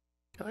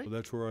 Okay. So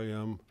that's where I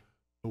am.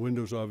 The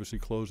window's obviously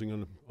closing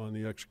on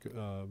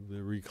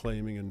the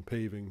reclaiming and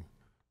paving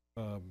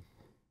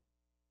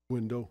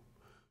window,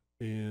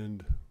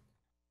 and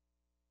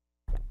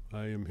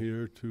I am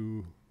here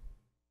to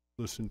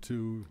listen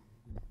to.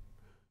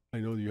 I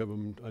know you have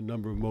a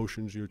number of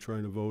motions you're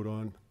trying to vote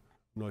on.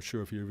 I'm not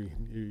sure if you're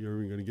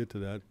even going to get to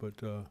that, but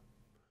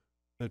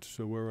that's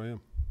where I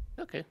am.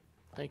 Okay,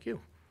 thank you.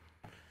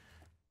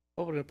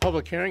 Open a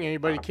public hearing.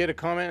 Anybody care to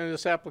comment on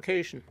this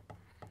application?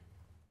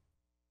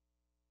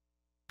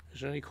 Is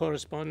there any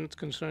correspondence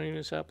concerning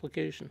this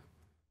application?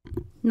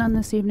 None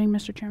this evening,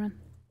 Mr. Chairman.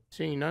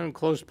 Seeing none,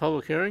 close the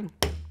public hearing.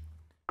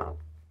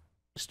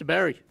 Mr.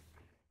 Barry,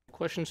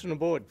 questions from the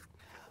board?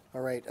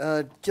 All right,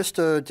 just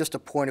a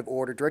point of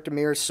order. Director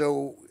Mears,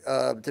 so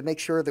to make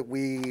sure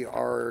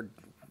that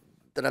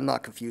that I'm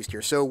not confused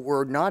here. So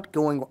we're not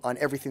going on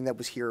everything that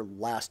was here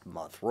last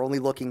month. We're only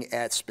looking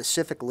at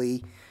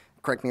specifically,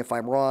 correct me if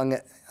I'm wrong,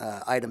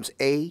 items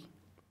A,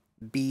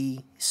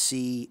 B,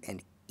 C,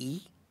 and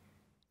E.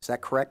 Is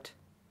that correct?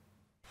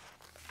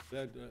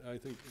 That, I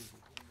think,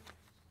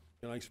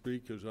 can I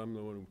speak? Because I'm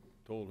the one who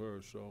told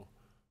her, so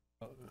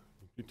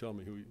you tell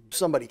me who you...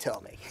 Somebody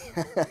tell me.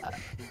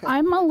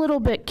 I'm a little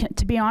bit,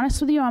 to be honest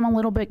with you, I'm a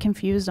little bit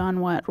confused on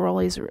what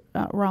Raleigh's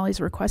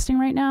requesting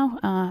right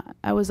now.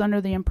 I was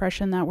under the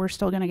impression that we're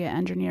still going to get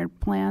engineered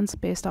plans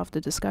based off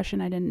the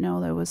discussion. I didn't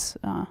know there was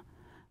a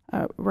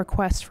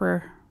request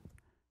for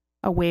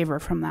a waiver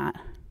from that.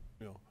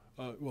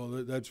 Yeah. Well,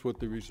 that's what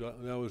the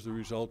result. That was the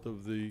result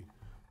of the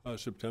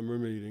September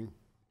meeting,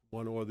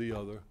 one or the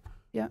other.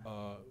 Yeah.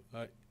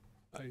 I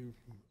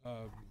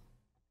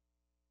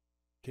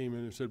came in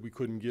and said we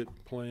couldn't get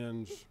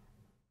plans.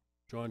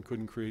 John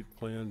couldn't create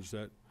plans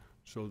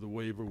so the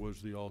waiver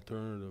was the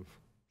alternative.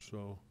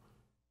 So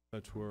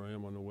that's where I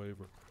am on the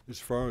waiver. As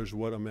far as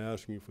what I'm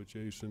asking for,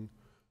 Jason,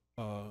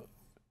 the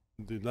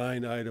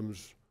 9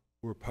 items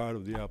were part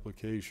of the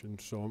application,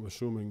 so I'm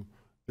assuming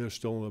they're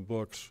still in the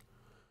books.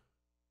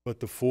 But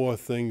the 4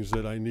 things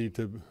that I need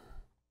to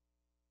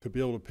be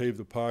able to pave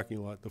the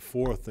parking lot, the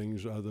 4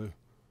 things are the,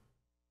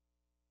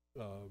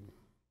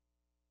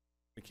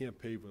 I can't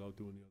pave without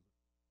doing the other.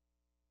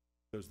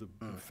 Because the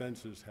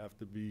fences have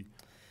to be,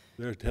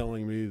 they're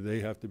telling me they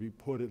have to be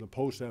put in, the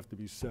posts have to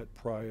be set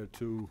prior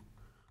to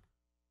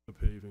the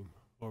paving,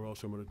 or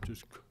else I'm gonna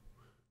just,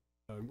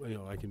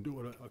 I can do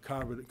it,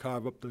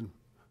 carve up the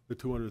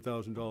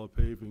 $200,000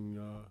 paving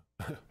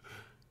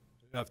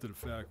after the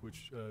fact,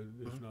 which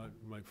is not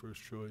my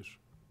first choice.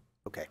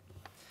 Okay.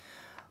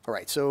 All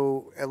right,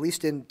 so at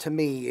least to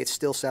me, it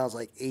still sounds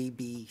like A,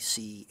 B,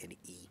 C, and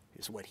E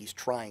is what he's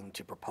trying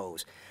to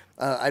propose.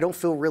 I don't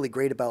feel really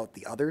great about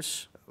the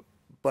others,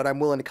 but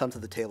I'm willing to come to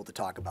the table to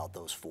talk about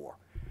those 4.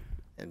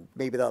 And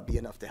maybe that'll be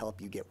enough to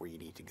help you get where you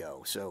need to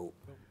go. So,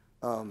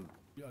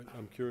 Yeah,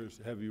 I'm curious,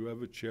 have you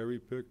ever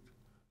cherry-picked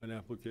an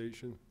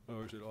application,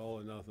 or is it all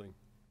or nothing?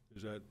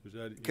 Is that?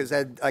 Because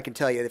I can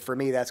tell you that for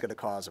me, that's going to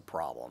cause a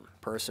problem.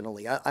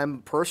 Personally,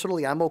 I'm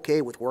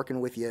okay with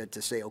working with you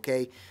to say,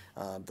 okay,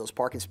 those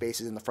parking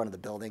spaces in the front of the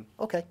building,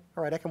 okay,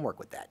 all right, I can work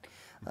with that.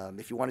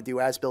 If you want to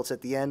do as-built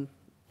at the end,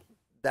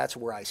 that's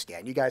where I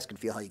stand. You guys can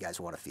feel how you guys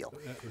want to feel.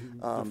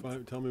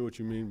 Tell me what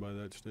you mean by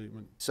that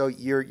statement. So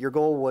your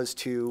goal was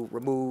to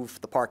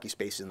remove the parking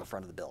spaces in the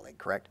front of the building,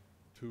 correct?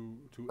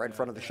 Right in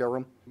front of the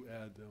showroom? To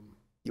add them.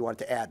 You wanted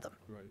to add them?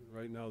 Right.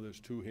 Right now, there's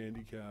 2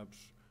 handicaps,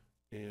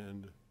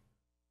 and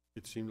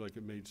it seemed like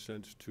it made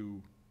sense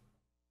to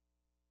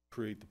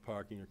create the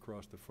parking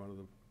across the front of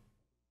the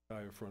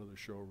entire front of the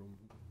showroom,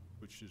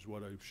 which is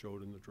what I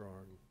showed in the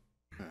drawing.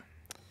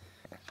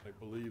 I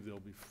believe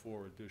there'll be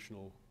 4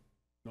 additional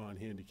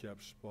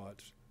non-handicap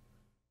spots.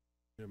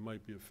 There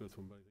might be a 5th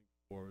one, but I think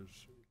 4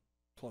 is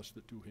plus the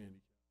 2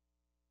 handicaps.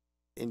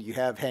 And you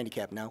have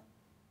handicap now?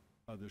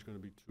 There's going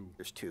to be 2.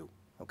 There's 2,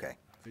 okay.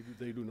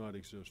 They do not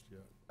exist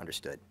yet.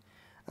 Understood.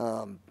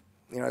 You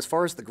know, as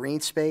far as the green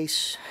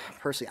space,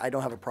 personally, I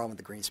don't have a problem with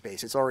the green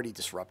space. It's already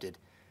disrupted.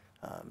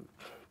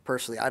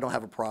 Personally, I don't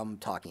have a problem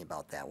talking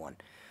about that one.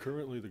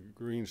 Currently, the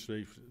green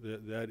space,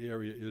 that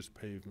area is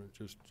pavement,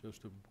 just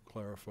to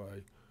clarify.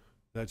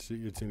 It's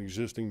an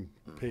existing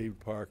paved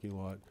parking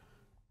lot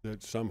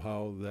that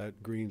somehow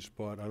that green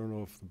spot, I don't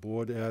know if the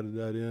board added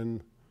that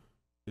in,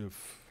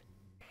 if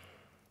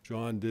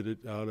John did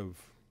it out of,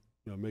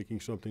 making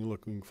something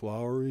looking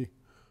flowery,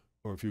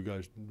 or if you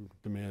guys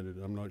demanded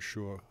it. I'm not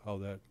sure how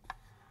that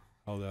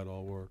how that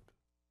all worked.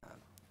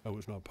 I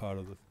was not part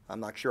of the, I'm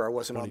not sure, I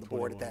wasn't on the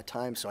board at 2021. that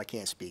time, so I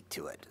can't speak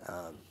to it.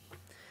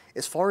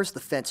 As far as the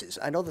fences,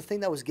 I know the thing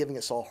that was giving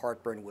us all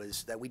heartburn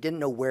was that we didn't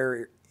know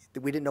where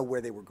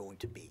they were going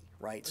to be,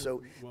 right?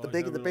 So well, the I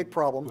big have it on-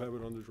 problem. I have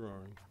it on the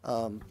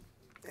drawing.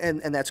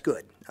 And that's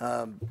good.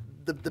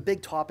 The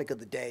big topic of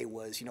the day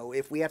was, you know,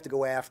 if we have to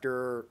go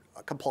after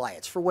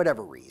compliance for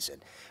whatever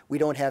reason, we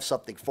don't have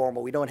something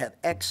formal, we don't have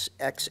X,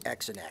 X,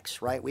 X, and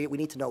X, right? We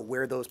need to know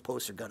where those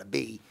posts are gonna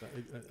be.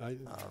 I-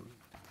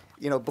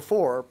 You know,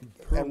 before,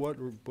 Per and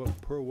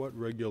what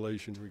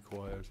regulation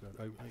requires that?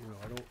 I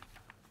don't,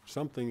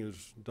 something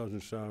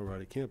doesn't sound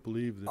right. I can't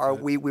believe that.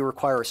 we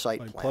require a site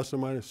Like plan. plus or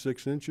minus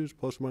 6 inches,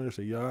 plus or minus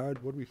a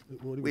yard, what are we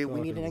We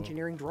talking need an about?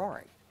 engineering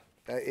drawing.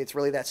 It's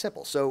really that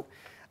simple. So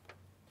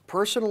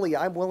personally,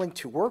 I'm willing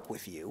to work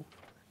with you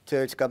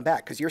to come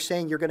back, because you're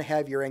saying you're gonna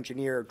have your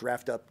engineer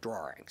draft up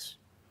drawings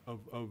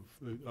Of your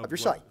what?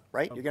 site,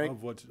 right? You're gonna-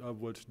 Of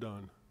what's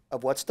done.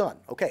 of what's done.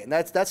 Okay, and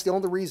that's the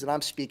only reason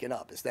I'm speaking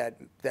up, is that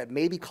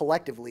maybe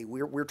collectively,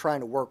 we're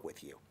trying to work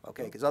with you,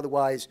 okay? Because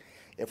otherwise,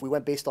 if we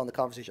went based on the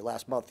conversation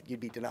last month,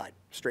 you'd be denied,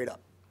 straight up,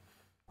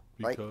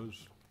 right?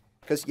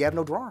 Because you have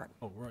no drawing.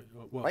 Oh, right,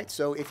 well. Right,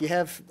 so if you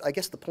have, I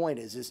guess the point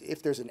is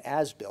if there's an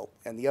as-built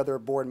and the other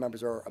board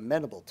members are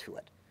amenable to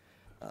it,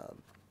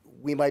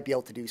 we might be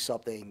able to do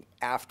something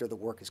after the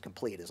work is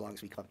complete, as long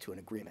as we come to an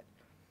agreement.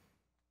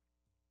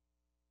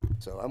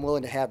 So I'm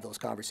willing to have those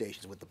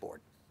conversations with the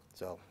board,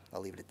 so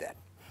I'll leave it at that.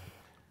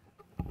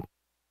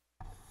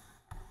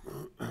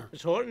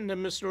 Ms. Horton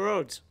and Mr.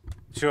 Rhodes.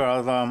 Sure,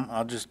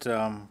 I'll just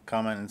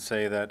comment and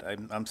say that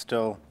I'm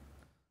still,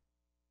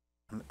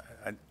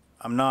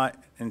 I'm not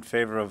in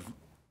favor of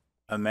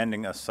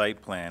amending a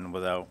site plan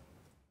without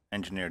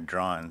engineered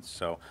drawings,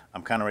 so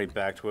I'm kind of right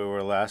back to where we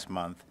were last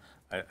month.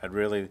 I'd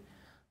really,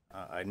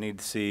 I need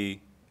to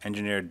see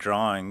engineered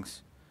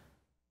drawings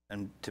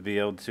and to be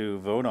able to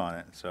vote on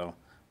it, so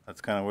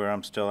that's kind of where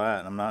I'm still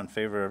at. I'm not in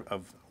favor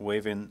of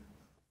waiving,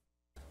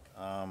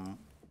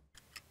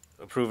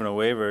 approving a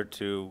waiver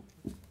to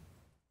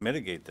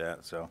mitigate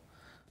that, so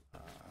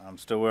I'm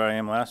still where I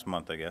am last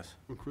month, I guess.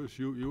 Well, Chris,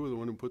 you were the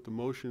one who put the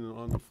motion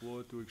on the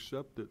floor to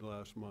accept it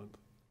last month.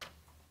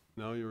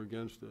 Now you're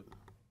against it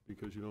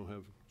because you don't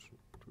have.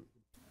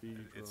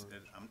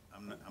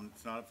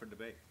 It's not up for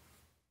debate.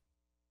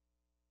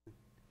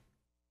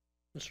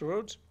 Mr.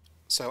 Rhodes?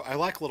 So I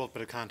lack a little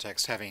bit of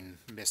context, having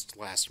missed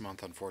last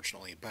month,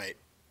 unfortunately, but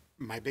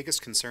my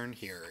biggest concern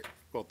here,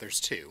 well, there's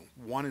two.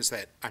 One is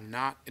that I'm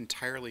not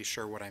entirely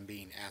sure what I'm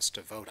being asked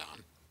to vote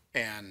on,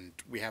 and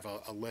we have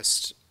a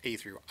list A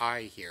through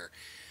I here.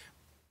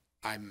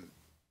 I'm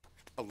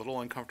a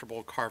little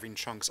uncomfortable carving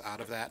chunks out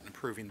of that and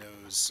approving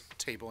those,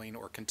 tabling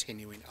or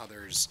continuing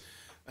others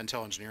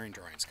until engineering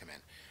drawings come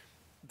in.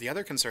 The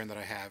other concern that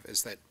I have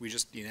is that we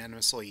just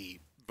unanimously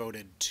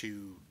voted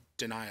to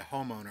deny a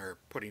homeowner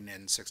putting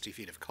in 60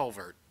 feet of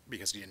culvert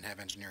because he didn't have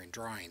engineering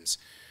drawings.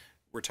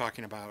 We're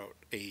talking about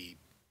a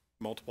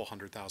multiple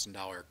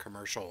 $100,000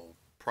 commercial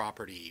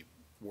property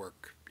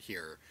work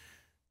here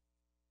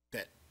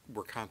that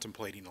we're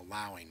contemplating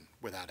allowing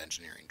without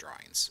engineering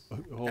drawings.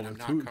 Hold And I'm on,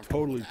 not two, comfortable with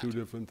totally that. two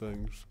different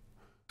things.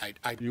 I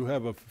You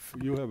have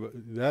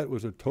that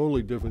was a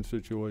totally different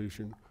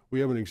situation. We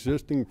have an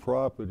existing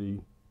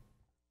property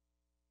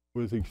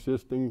with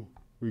existing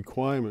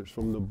requirements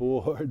from the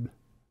board.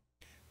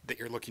 that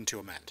you're looking to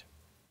amend.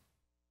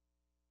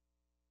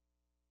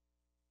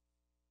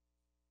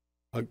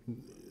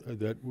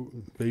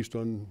 Based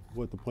on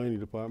what the planning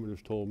department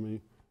has told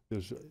me,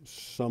 there's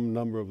some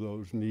number of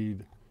those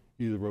need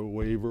either a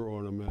waiver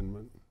or an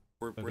amendment.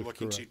 We're That is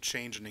looking to correct.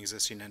 change an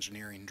existing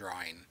engineering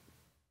drawing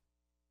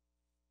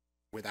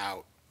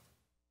without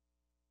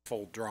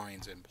full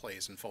drawings in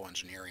place and full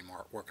engineering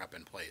workup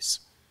in place.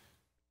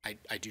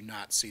 I do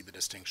not see the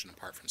distinction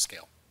apart from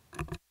scale.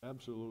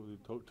 Absolutely,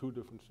 two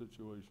different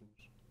situations.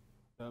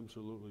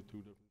 Absolutely two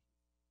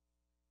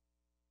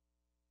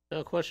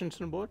different. Questions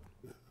from the board?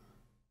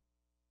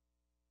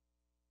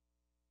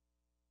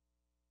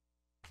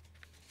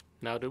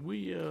 Now, did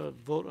we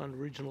vote on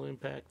regional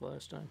impact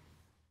last time?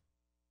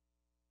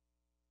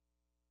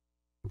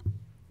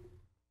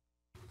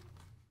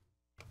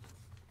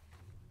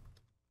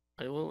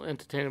 I will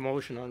entertain a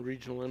motion on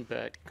regional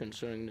impact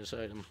concerning this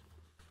item.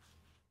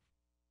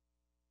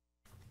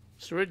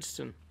 Mr.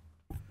 Richardson,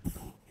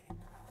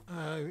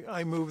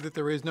 I move that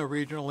there is no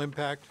regional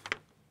impact.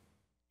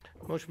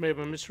 motion made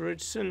by Mr.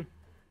 Richardson. Is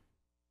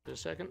there a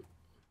second?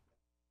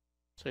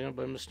 Second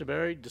by Mr.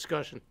 Barry.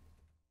 Discussion.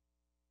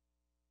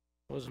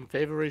 Those in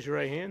favor, raise your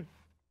right hand.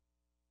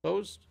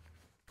 Opposed?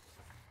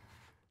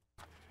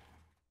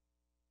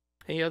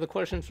 Any other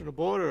questions from the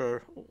board,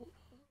 or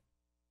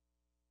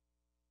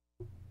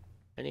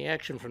any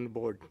action from the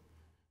board?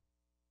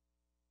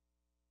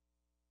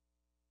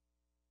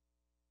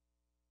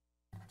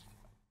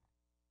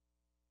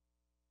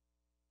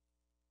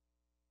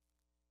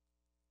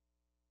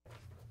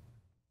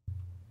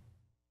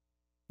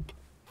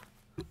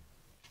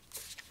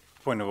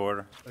 Point of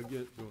order.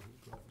 Again, go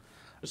ahead.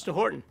 Mr.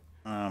 Horton?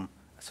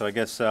 So I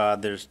guess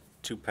there's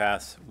two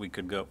paths we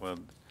could go, well,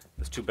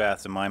 there's two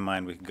paths in my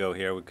mind we could go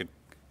here. We could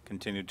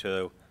continue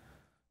to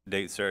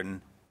date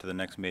certain to the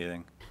next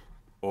meeting,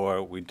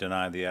 or we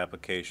deny the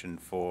application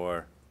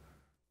for,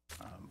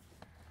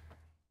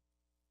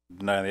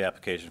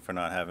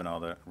 not having all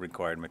the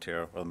required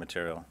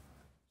material.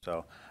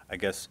 So I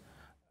guess,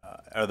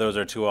 those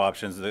are two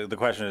options. The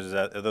question is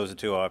that, are those the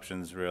two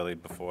options really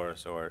before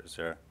us, or is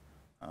there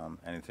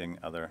anything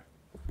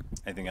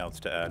else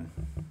to add?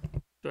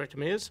 Director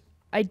Mears?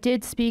 I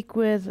did speak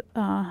with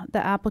the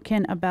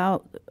applicant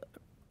about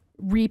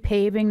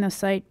repaving the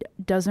site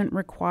doesn't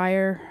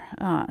require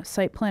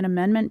site plan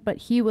amendment, but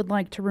he would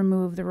like to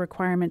remove the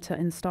requirement to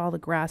install the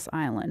grass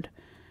island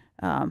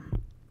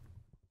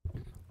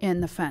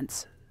in the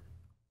fence.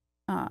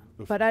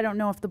 But I don't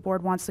know if the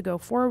board wants to go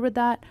forward with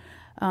that.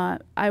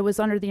 I was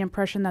under the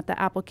impression that the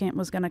applicant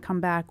was going to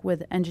come back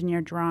with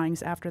engineered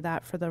drawings after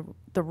that for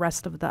the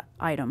rest of the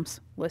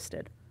items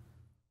listed.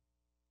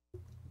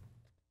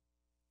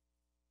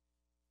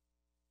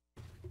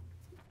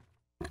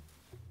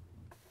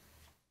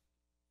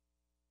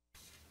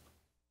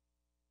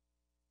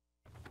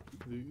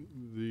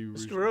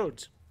 Mr.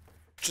 Rhodes?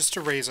 Just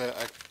to raise a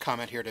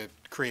comment here to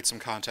create some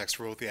context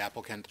for both the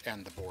applicant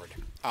and the board.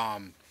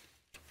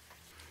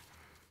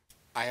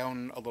 I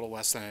own a little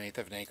less than 1/8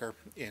 of an acre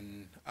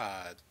in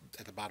at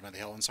the bottom of the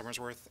hill in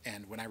Somersworth,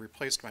 and when I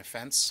replaced my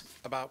fence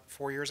about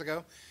 4 years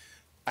ago,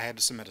 I had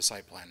to submit a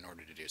site plan in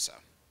order to do so.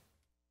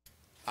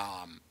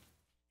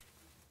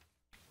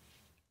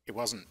 It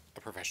wasn't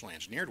a professionally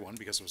engineered one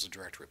because it was a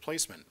direct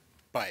replacement,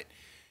 but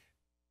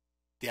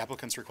the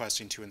applicant's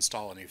requesting to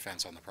install a new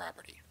fence on the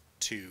property,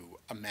 to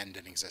amend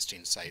an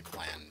existing site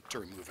plan to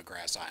remove a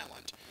grass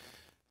island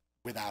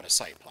without a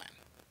site plan.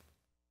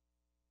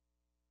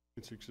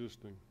 It's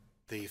existing.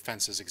 The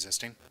fence is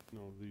existing?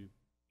 No,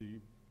 the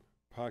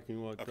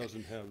parking lot Okay.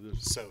 doesn't have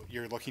this. So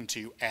you're looking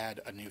to add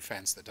a new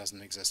fence that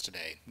doesn't exist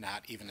today,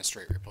 not even a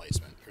straight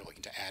replacement. You're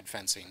looking to add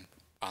fencing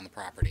on the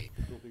property.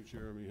 I don't think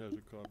Jeremy has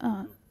a copy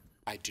of it.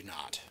 I do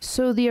not.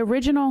 So the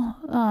original,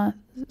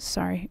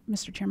 sorry,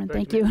 Mr. Chairman,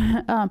 thank you.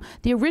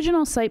 The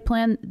original site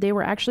plan, they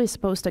were actually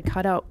supposed to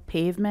cut out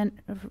pavement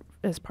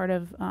as part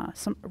of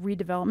some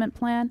redevelopment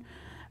plan.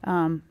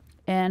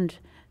 And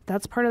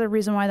that's part of the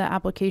reason why the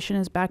application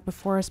is back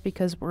before us,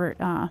 because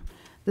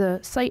the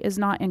site is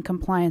not in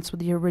compliance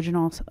with the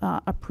original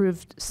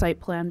approved site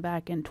plan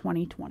back in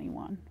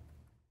 2021.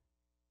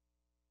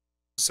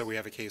 So we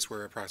have a case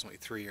where approximately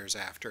 3 years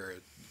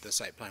after the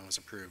site plan was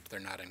approved, they're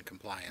not in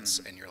compliance,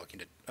 and you're looking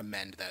to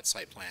amend that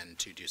site plan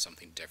to do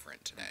something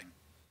different today.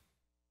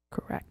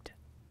 Correct.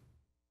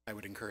 I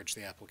would encourage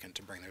the applicant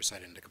to bring their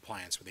site into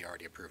compliance with the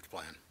already approved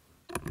plan.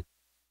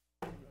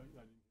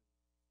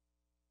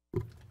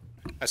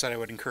 I said I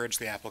would encourage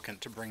the applicant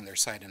to bring their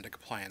site into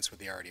compliance with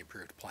the already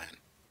approved plan,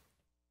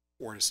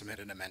 or to submit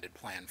an amended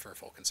plan for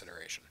full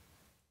consideration.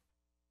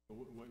 If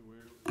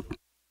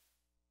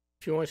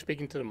you want to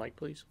speak into the mic,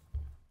 please.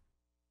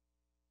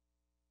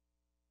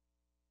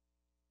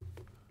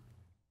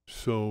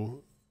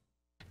 So,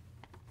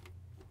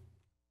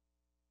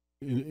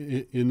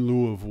 in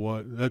lieu of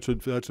what? That's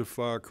a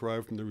far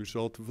cry from the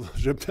result of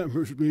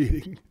September's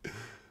meeting.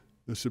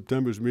 The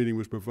September's meeting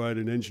was provide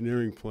an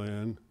engineering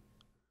plan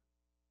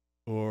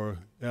or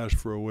ask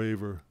for a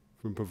waiver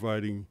from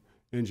providing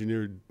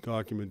engineered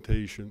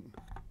documentation.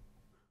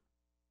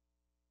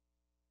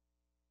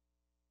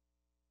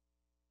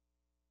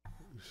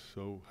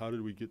 So how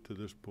did we get to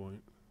this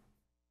point?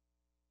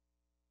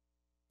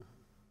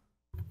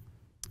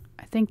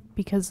 I think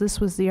because this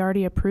was the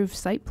already approved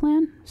site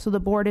plan, so the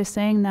board is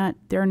saying that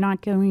they're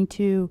not going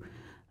to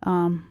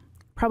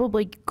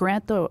probably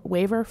grant the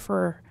waiver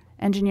for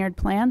engineered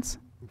plans.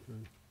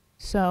 Okay.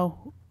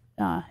 So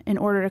in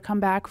order to come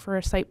back for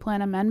a site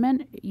plan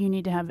amendment, you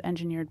need to have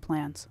engineered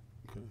plans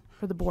Okay.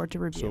 for the board to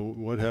review. So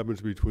what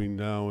happens between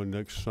now and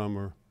next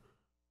summer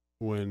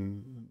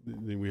when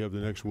we have the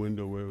next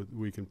window where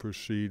we can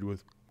proceed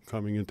with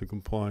coming into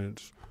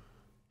compliance?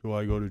 Do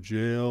I go to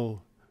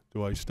jail?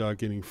 Do I start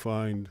getting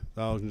fined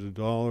thousands of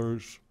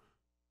dollars?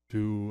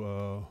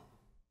 What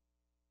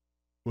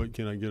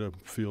can I get a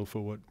feel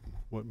for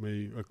what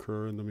may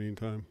occur in the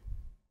meantime?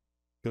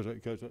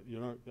 Because you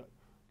know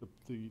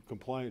the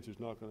compliance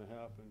is not going to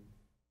happen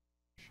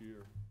this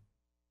year.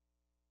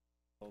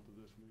 Result of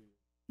this meeting.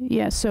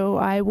 Yeah, so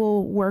I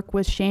will work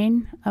with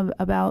Shane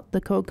about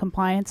the code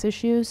compliance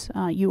issues.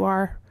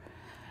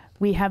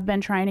 We have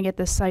been trying to get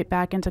this site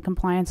back into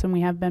compliance, and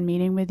we have been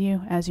meeting with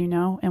you, as you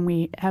know, and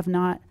we have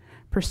not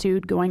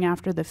pursued going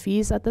after the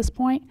fees at this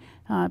point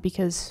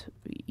because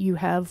you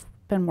have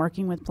been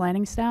working with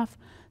planning staff.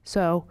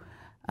 So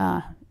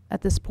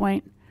at this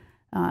point,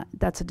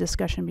 that's a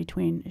discussion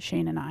between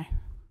Shane and I,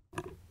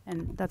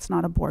 and that's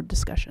not a board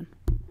discussion.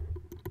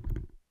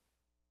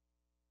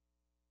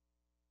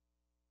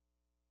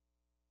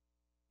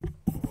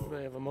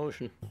 I have a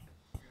motion.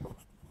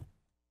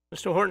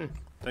 Mr. Horton?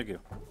 Thank you.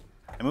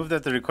 I move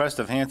that the request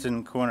of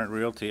Hanson Cornet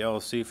Realty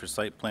LLC for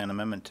site plan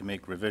amendment to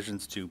make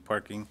revisions to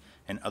parking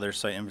and other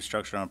site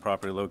infrastructure on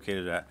property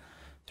located at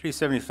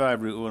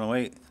 375 Route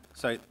 108,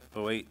 Site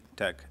 08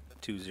 Tech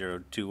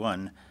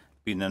 2021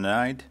 be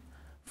denied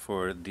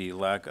for the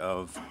lack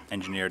of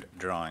engineered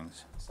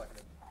drawings.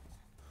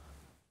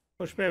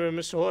 Motion made by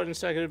Mr. Horton,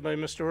 seconded by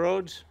Mr.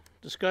 Rhodes.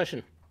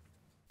 Discussion.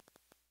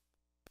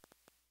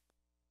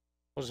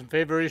 Those in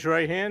favor, raise your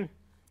right hand.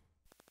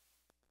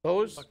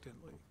 Opposed?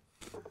 Reluctantly.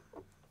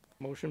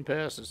 Motion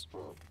passes.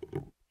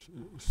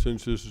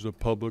 Since this is a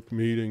public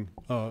meeting,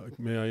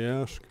 may I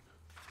ask,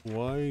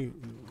 why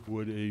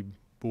would a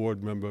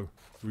board member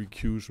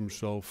recuse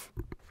himself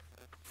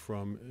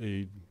from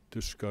a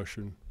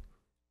discussion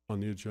on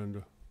the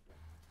agenda?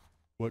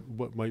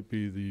 What might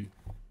be the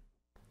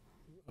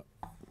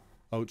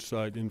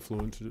outside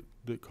influence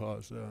that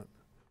caused that?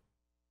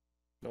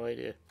 No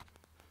idea.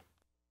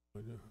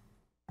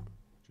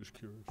 Just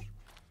curious.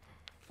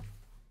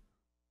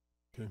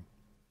 Okay.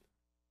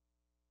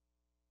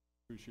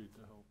 Appreciate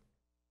the help.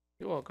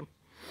 You're welcome.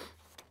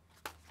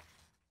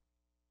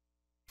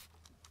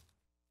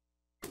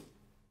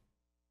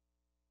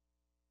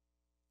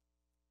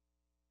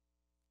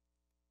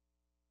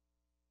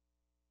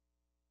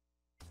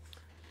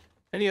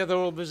 Any other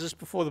old business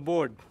before the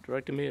board?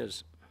 Director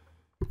Mears.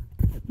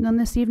 None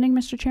this evening,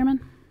 Mr. Chairman?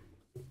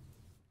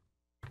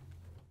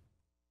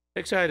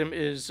 Next item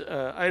is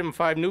item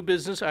 5, new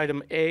business.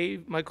 Item A,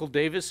 Michael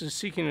Davis is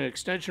seeking an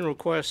extension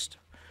request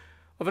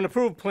of an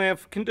approved plan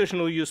for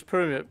conditional use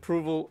permit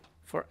approval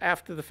for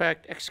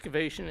after-the-fact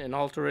excavation and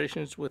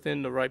alterations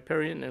within the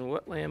riparian and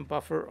wetland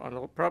buffer on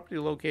a property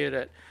located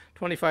at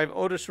 25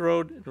 Otis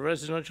Road in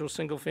residential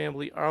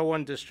single-family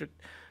R1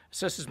 district,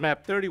 assesses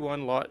map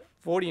 31, lot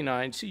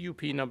 49,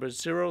 CUP number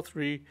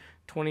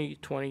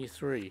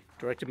 03-2023.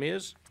 Director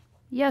Mears?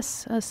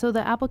 Yes, so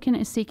the applicant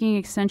is seeking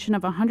extension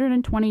of a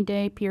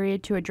 120-day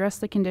period to address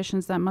the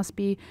conditions that must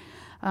be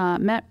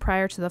met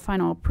prior to the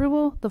final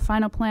approval. The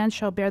final plan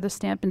shall bear the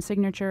stamp and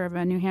signature of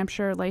a New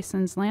Hampshire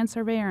licensed land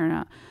surveyor, and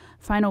a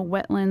final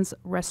wetlands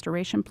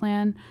restoration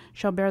plan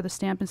shall bear the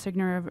stamp and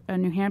signature of a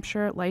New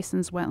Hampshire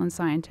licensed wetland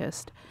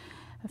scientist.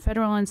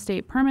 Federal and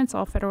state permits,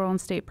 all federal and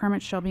state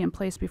permits shall be in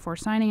place before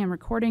signing and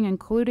recording,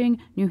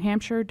 including New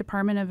Hampshire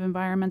Department of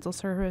Environmental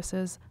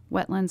Services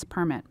wetlands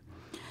permit.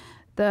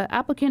 The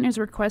applicant is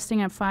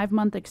requesting a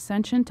 5-month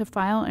extension to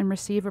file and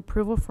receive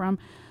approval from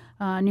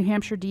New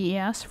Hampshire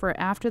DES for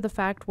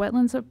after-the-fact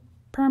wetlands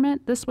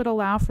permit. This would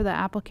allow for the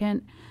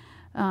applicant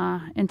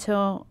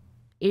until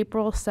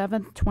April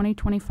 7th,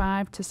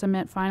 2025 to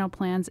submit final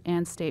plans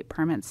and state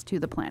permits to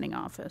the planning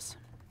office.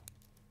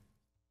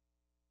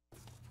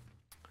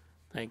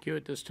 Thank you.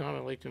 At this time,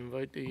 I'd like to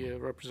invite the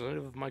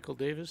representative of Michael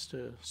Davis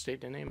to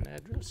state their name and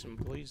address, and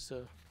please,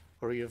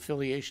 or your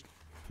affiliation.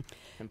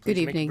 And please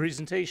Good make evening. a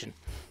presentation.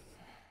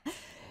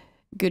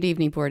 Good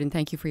evening, Board, and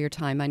thank you for your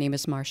time. My name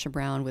is Marcia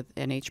Brown with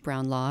NH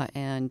Brown Law,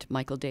 and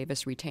Michael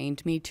Davis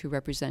retained me to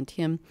represent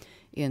him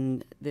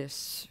in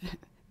this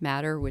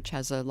matter, which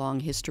has a long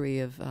history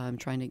of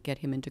trying to get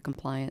him into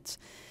compliance.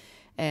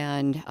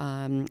 And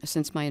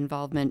since my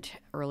involvement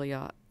early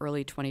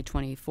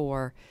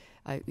 2024,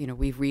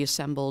 we've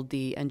reassembled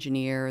the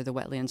engineer, the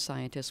wetland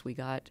scientist. We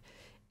got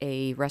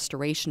a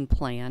restoration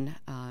plan,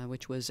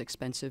 which was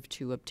expensive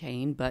to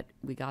obtain, but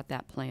we got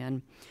that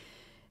plan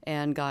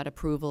and got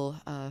approval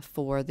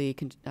for the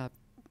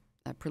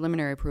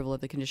preliminary approval of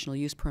the conditional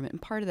use permit.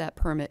 And part of that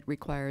permit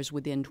requires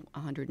within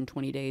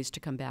 120 days to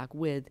come back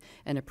with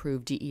an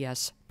approved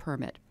DES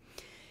permit.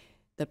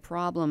 The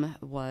problem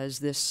was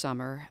this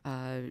summer,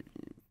 I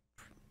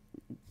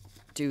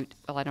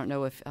don't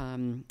know if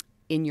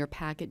in your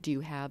packet, do you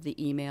have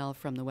the email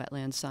from the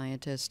wetland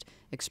scientist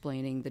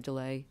explaining the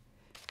delay?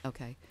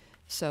 Okay.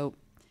 So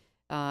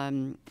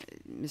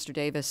Mr.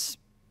 Davis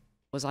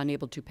was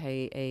unable to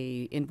pay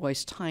a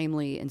invoice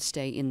timely and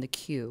stay in the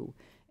queue.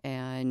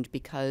 And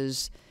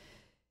because,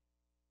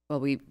 well,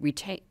 we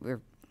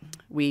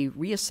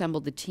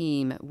reassembled the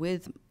team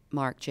with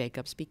Mark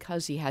Jacobs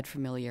because he had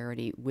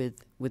familiarity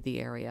with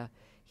the area.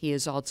 He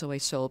is also a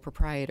sole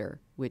proprietor,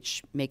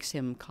 which makes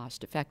him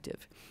cost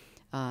effective.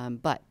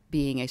 But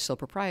being a sole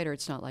proprietor,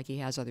 it's not like he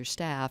has other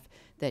staff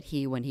that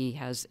when he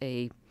has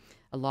a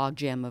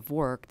logjam of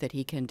work that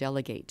he can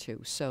delegate to.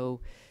 So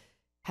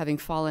having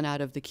fallen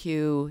out of the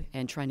queue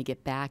and trying to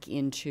get back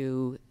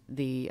into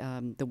the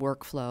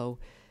workflow,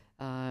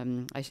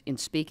 in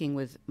speaking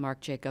with Mark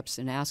Jacobs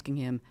and asking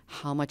him,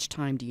 how much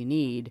time do you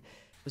need,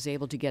 was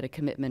able to get a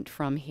commitment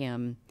from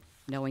him,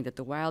 knowing that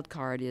the wild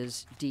card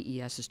is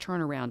DES's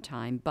turnaround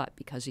time, but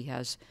because he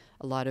has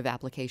a lot of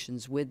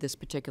applications with this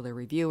particular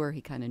reviewer,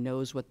 he kind of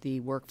knows what the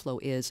workflow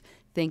is,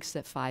 thinks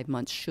that 5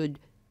 months should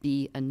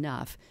be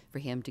enough for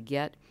him to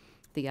get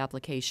the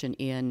application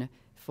in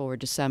for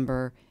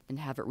December and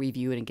have it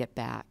reviewed and get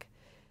back.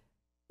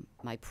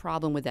 My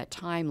problem with that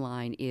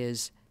timeline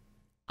is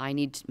I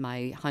need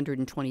my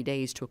 120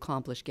 days to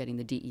accomplish getting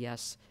the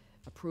DES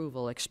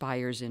approval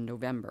expires in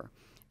November.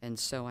 And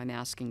so I'm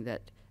asking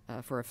that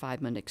for a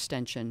 5-month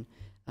extension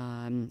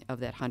of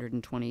that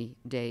 120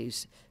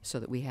 days so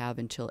that we have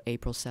until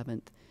April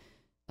 7th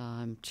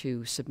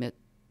to submit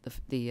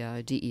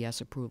the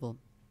DES approval.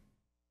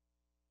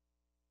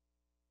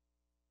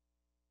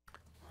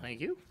 Thank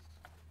you.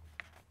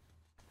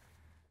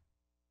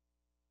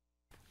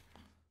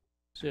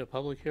 Is there a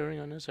public hearing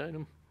on this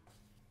item?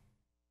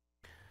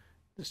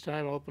 This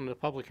time I'll open the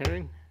public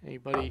hearing.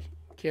 Anybody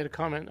care to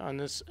comment on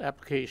this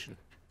application?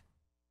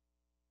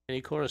 Any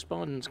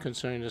correspondence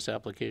concerning this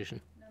application?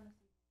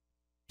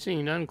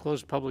 Seeing none, close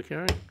the public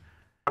hearing.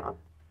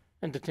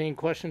 Entertain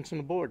questions from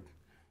the board.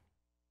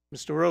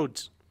 Mr.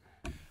 Rhodes.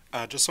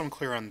 Just so I'm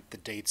clear on the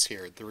dates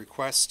here, the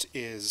request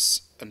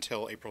is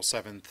until April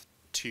 7th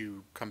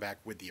to come back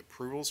with the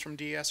approvals from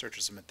DES or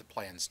to submit the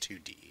plans to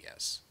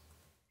DES?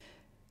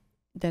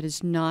 That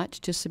is not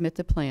to submit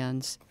the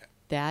plans. Okay.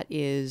 That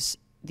is,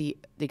 the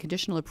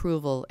conditional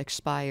approval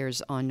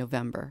expires on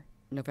November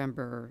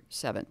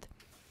 7th.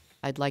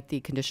 I'd like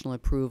the conditional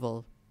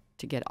approval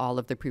to get all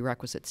of the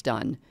prerequisites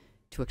done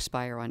to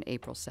expire on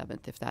April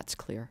 7th, if that's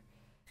clear.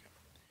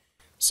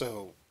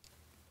 So,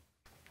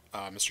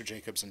 Mr.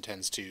 Jacobs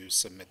intends to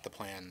submit the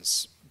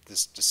plans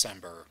this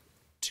December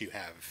to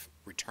have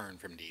return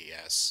from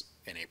DES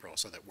in April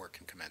so that work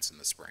can commence in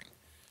the spring.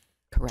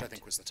 Correct. Which I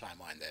think was the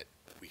timeline that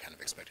we kind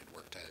of expected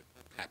work to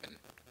happen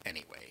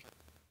anyway.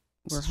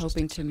 This We're is just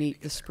hoping to extending meet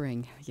it the there.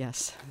 spring,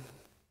 yes.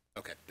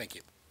 Okay, thank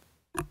you.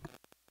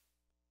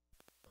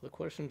 The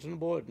questions on the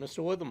board.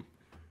 Mr. Witham.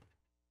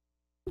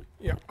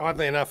 Yeah,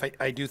 oddly enough,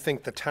 I do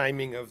think the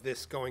timing of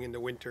this going into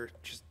winter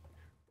just,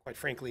 quite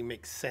frankly,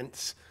 makes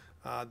sense.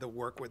 The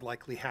work would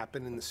likely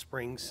happen in the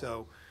spring,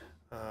 so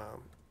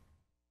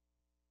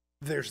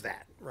there's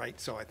that, right?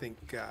 So I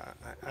think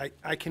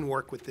I can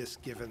work with this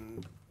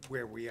given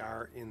where we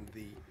are in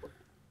the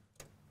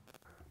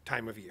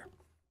time of year.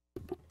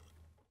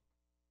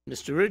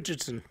 Mr.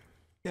 Richardson.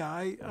 Yeah,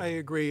 I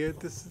agree.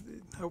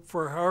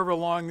 For however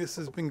long this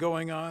has been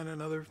going on,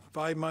 another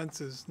 5 months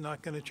is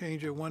not going to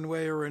change it one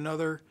way or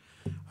another.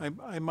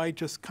 I might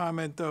just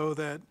comment, though,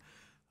 that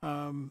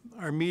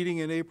our meeting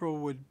in April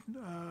would,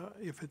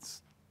 if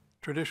it's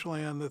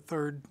traditionally on the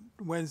third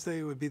Wednesday,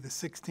 it would be the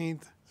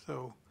 16th.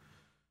 So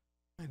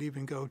I'd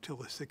even go till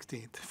the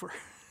 16th for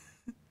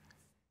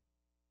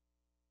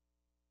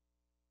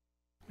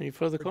Any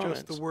further for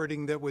comments? just the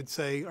wording that would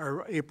say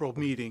our April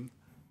meeting.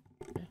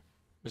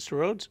 Mr.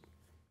 Rhodes?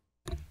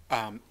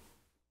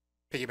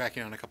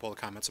 Piggybacking on a couple of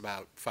comments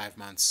about 5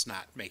 months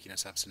not making a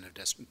substantive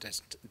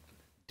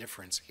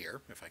difference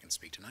here, if I can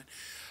speak tonight.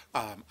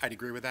 I'd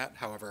agree with that.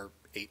 However,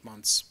 8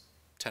 months,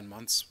 10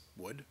 months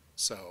would.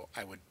 So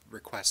I would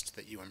request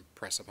that you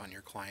impress upon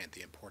your client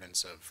the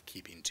importance of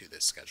keeping to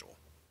this schedule.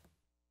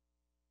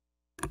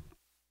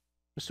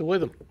 Mr.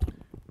 Witham?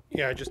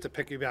 Yeah, just to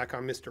piggyback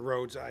on Mr.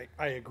 Rhodes, I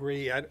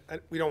agree.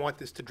 We don't want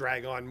this to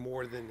drag on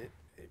more than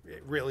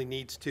it really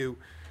needs to.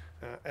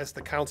 As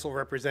the council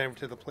representative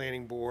to the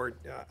planning board,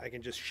 I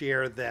can just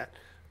share that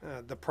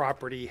the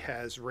property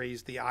has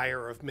raised the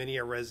ire of many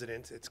a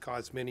resident. It's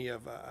caused many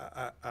of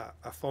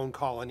a phone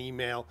call and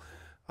email.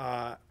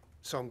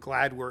 So I'm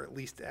glad we're at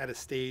least at a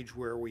stage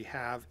where we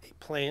have a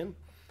plan.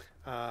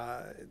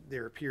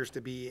 There appears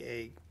to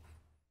be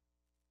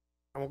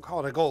I won't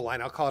call it a goal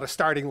line, I'll call it a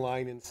starting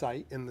line in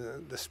sight in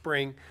the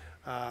spring.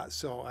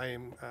 So I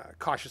am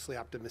cautiously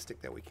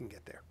optimistic that we can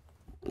get there.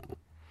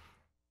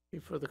 Any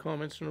further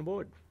comments from the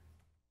board?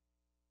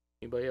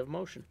 Anybody have a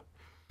motion?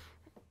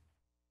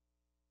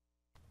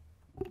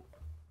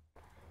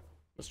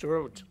 Mr.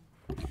 Rhodes?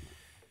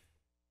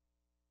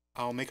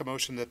 I'll make a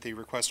motion that the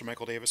request of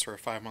Michael Davis for a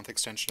 5-month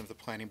extension of the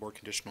planning board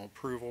conditional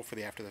approval for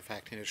the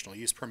after-the-fact conditional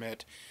use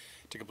permit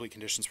to complete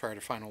conditions prior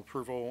to final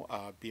approval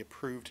be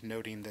approved,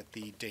 noting that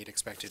the date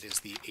expected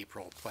is the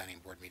April planning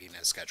board meeting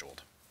as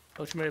scheduled.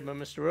 Motion made by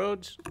Mr.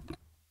 Rhodes,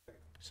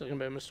 second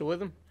by Mr.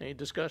 Witham. Any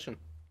discussion?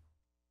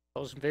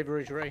 All those in favor,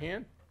 raise your right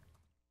hand.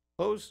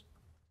 Opposed?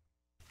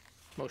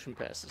 Motion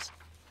passes.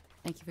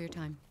 Thank you for your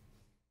time.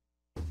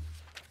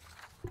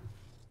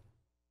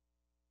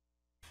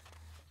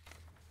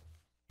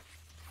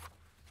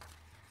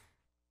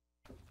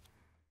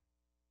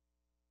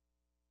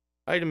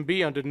 Item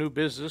B under new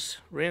business,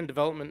 Rand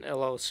Development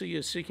LLC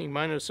is seeking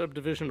minor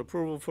subdivision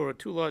approval for a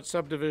 2-lot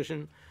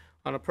subdivision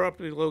on a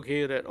property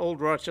located at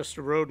Old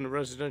Rochester Road in the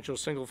residential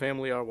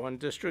single-family R1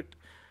 district.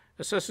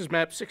 Assessors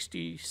map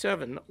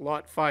 67,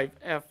 lot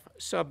 5F,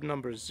 sub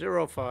number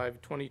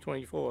 05,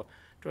 2024.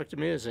 Director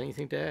Mears,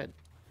 anything to add?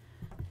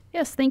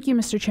 Yes, thank you,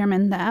 Mr.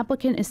 Chairman. The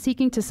applicant is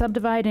seeking to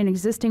subdivide an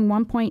existing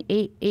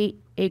 1.88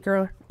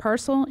 acre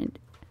parcel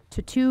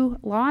into 2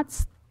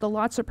 lots. The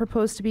lots are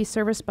proposed to be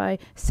serviced by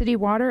city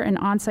water and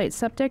on-site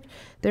septic.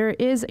 There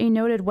is a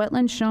noted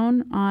wetland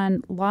shown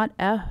on lot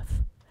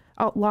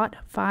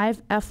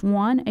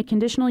 5F1. A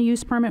conditional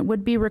use permit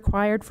would be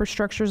required for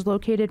structures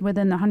located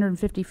within the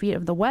 150 feet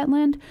of the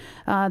wetland.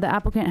 The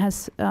applicant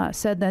has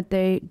said that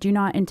they do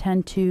not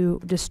intend to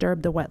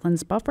disturb the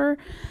wetlands buffer.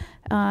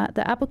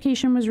 The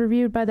application was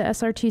reviewed by the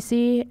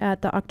SRTC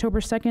at the October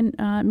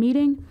 2nd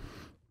meeting.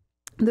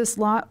 This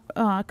lot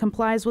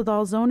complies with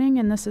all zoning,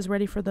 and this is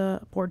ready for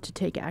the board to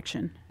take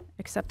action,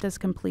 accept as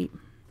complete.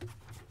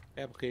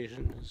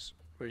 Application is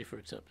ready for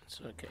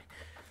acceptance. Okay.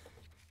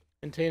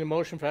 Entertain a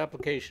motion for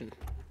application.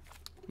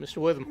 Mr.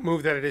 Witham.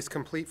 Move that it is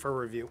complete for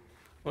review.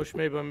 Motion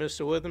made by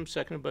Mr. Witham,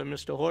 seconded by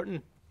Mr.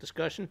 Horton.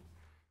 Discussion?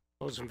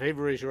 All those in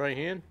favor, raise your right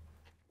hand.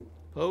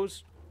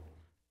 Opposed?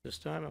 This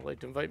time, I'd like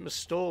to invite Mr.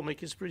 Stoll to make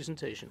his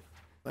presentation.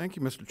 Thank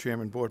you, Mr.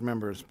 Chairman, board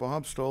members.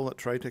 Bob Stoll at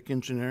Tritech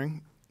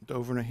Engineering,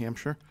 Dover, New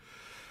Hampshire.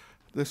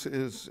 This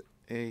is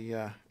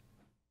a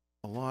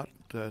lot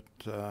that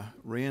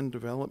Rand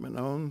Development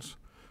owns.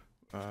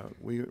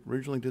 We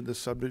originally did this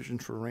subdivision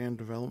for Rand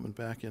Development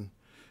back in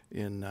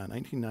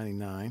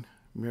 1999,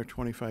 a mere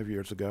 25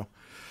 years ago.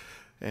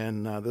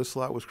 And this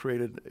lot was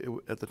created,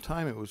 at the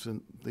time it was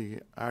in the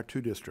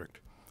R2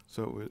 district.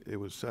 So it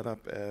was set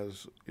up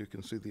as, you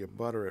can see the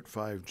abutter at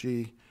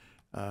 5G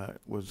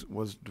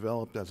was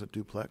developed as a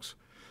duplex.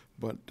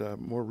 But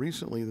more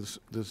recently,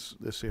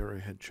 this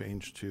area had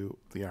changed to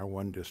the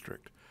R1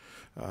 district.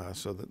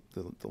 So that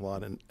the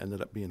lot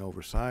ended up being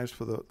oversized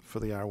for the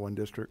R1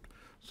 district.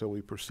 So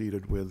we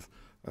proceeded with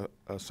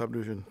a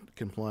subdivision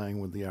complying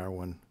with the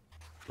R1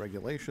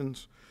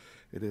 regulations.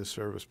 It is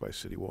serviced by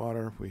city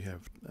water. We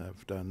have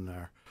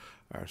done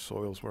our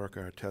soils work,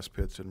 our test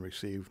pits, and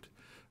received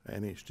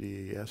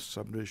NHDES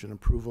subdivision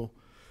approval.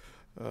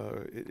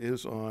 It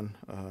is on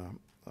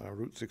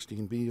Route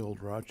 16B,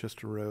 Old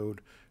Rochester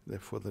Road.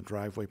 Therefore, the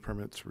driveway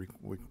permits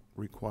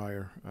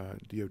require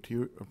DOT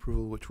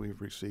approval, which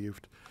we've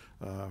received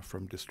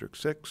from District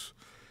 6.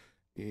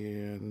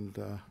 And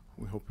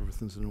we hope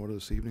everything's in order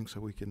this evening so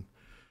we can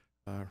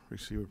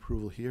receive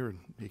approval here and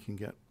he can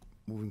get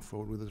moving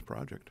forward with his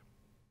project.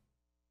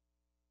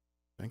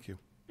 Thank you.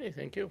 Hey,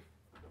 thank you.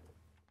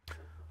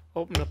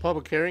 Open the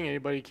public hearing.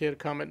 Anybody care to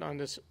comment on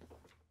this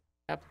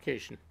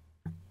application?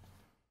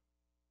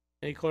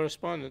 Any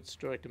correspondence,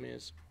 Director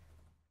Mears?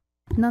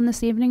 None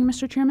this evening,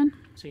 Mr. Chairman.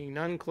 Seeing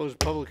none, close the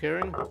public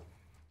hearing.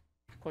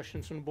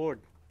 Questions from the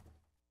board?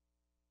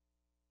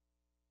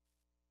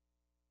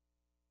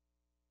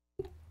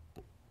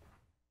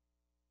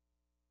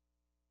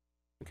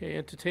 Okay,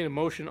 entertain a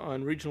motion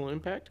on regional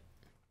impact.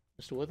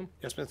 Mr. Witham?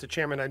 Yes, Mr.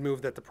 Chairman, I'd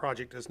move that the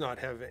project does not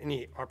have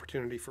any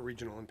opportunity for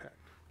regional impact.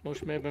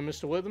 Motion made by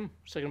Mr. Witham,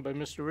 seconded by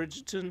Mr.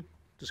 Richardson.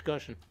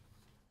 Discussion.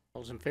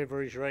 All those in favor,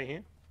 raise your right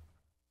hand.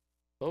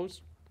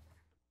 Opposed?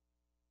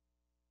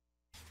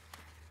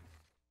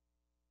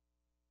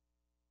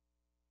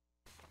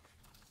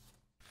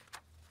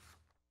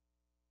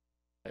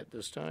 At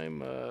this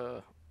time,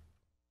 I'd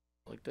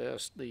like to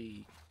ask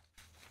the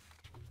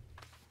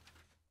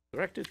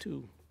director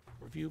to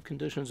review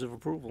conditions of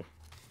approval.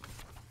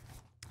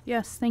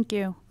 Yes, thank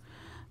you.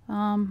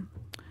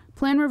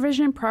 Plan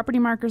revision, property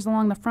markers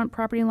along the front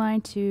property line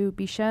to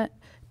be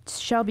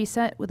shall be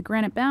set with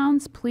granite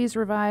bounds. Please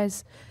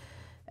revise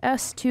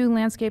S2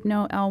 landscape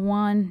note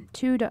L1,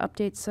 2 to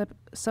update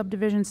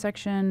subdivision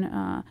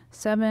section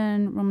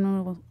 7, Roman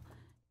numeral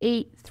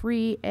 8,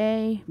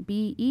 3A,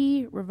 B,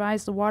 E.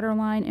 Revise the water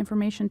line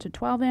information to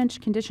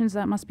 12-inch. Conditions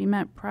that must be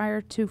met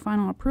prior to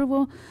final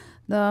approval.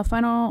 The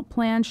final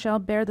plan shall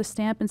bear the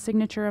stamp and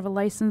signature of a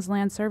licensed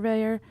land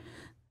surveyor.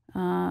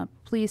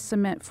 Please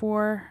submit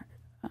 4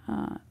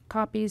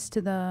 copies to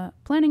the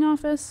planning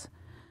office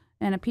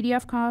and a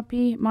PDF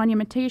copy.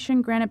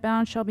 Monumentation, granite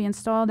bounds shall be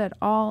installed at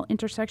all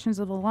intersections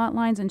of the lot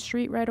lines and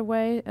street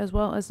right-of-way, as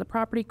well as the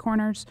property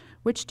corners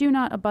which do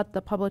not abut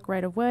the public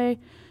right-of-way,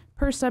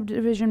 per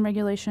subdivision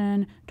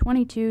regulation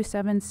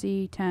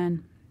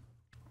 22-7C10.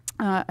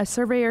 A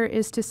surveyor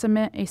is to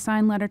submit a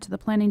signed letter to the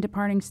planning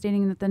department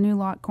stating that the new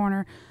lot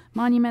corner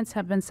monuments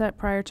have been set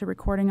prior to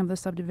recording of the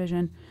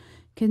subdivision.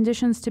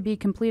 Conditions to be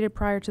completed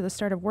prior to the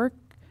start of work.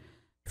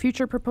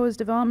 Future proposed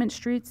development,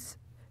 streets,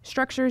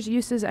 structures,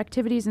 uses,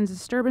 activities, and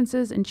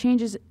disturbances, and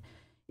changes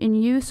in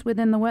use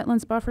within the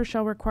wetlands buffer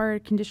shall require a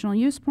conditional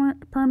use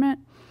permit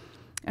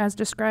as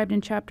described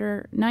in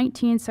Chapter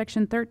 19,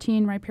 Section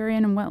 13,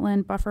 Riparian and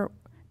Wetland Buffer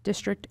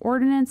District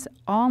Ordinance.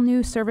 All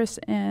new service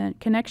and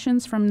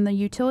connections from the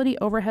utility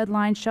overhead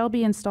line shall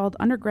be installed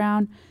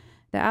underground.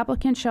 The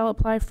applicant shall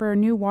apply for a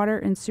new water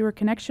and sewer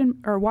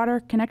connection or water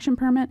connection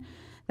permit.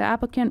 The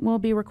applicant will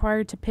be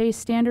required to pay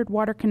standard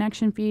water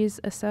connection fees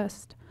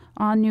assessed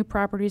on new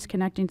properties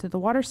connecting to the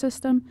water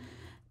system.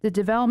 The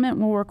development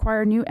will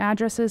require new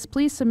addresses.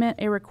 Please submit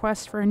a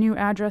request for a new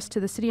address to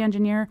the city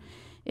engineer.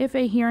 If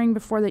a hearing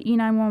before the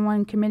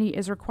E911 committee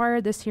is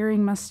required, this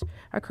hearing must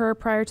occur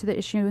prior to the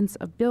issuance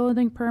of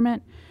building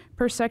permit.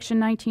 Per section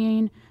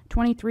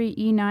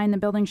 1923E9, the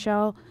building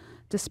shall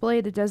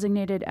display the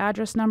designated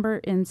address number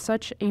in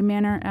such a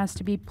manner as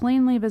to be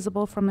plainly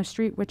visible from the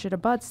street which it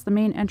abuts the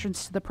main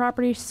entrance to the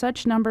property.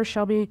 Such number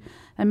shall be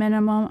a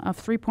minimum of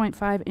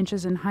 3.5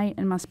 inches in height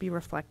and must be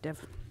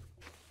reflective.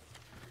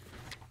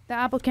 The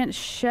applicant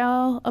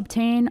shall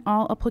obtain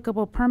all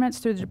applicable permits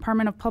through the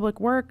Department of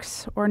Public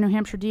Works or New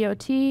Hampshire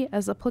DOT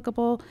as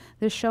applicable.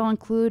 This shall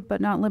include,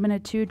 but not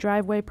limited to,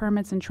 driveway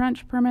permits and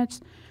trench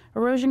permits.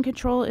 Erosion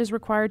control is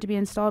required to be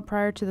installed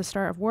prior to the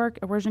start of work.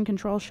 Erosion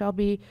control shall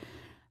be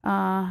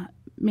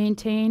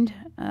maintained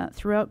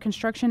throughout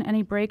construction.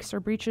 Any breaks or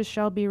breaches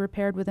shall be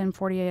repaired within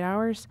 48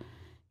 hours.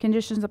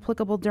 Conditions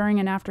applicable during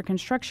and after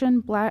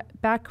construction.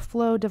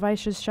 Backflow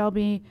devices shall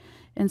be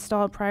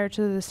installed prior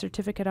to the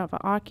certificate of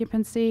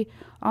occupancy.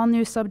 All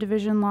new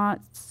subdivision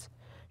lots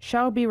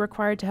shall be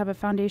required to have a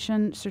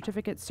foundation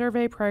certificate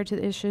survey prior to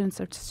the issuance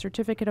of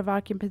certificate of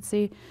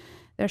occupancy.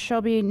 There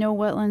shall be no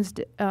wetlands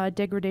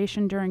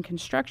degradation during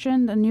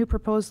construction. The new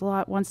proposed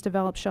lot, once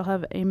developed, shall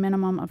have a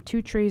minimum of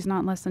 2 trees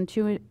not less than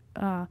 2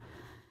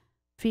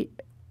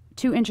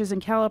 inches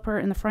in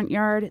caliper in the front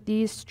yard.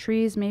 These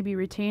trees may be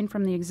retained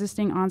from the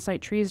existing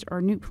on-site trees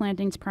or new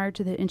plantings prior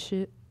to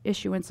the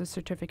issuance of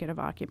certificate of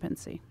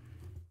occupancy.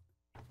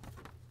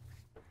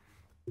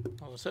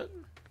 All set?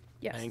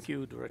 Yes. Thank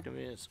you, Director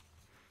Mears.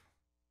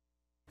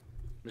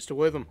 Mr.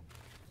 Witham.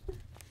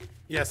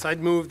 Yes,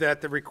 I'd move that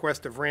the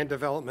request of Rand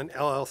Development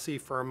LLC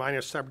for a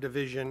minor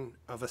subdivision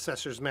of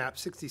Assessor's Map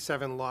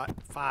 67 Lot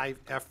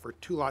 5F for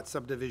 2-lot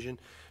subdivision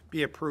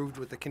be approved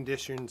with the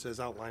conditions as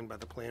outlined by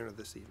the planner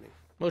this evening.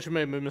 Motion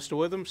made by Mr.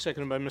 Witham,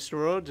 seconded by Mr.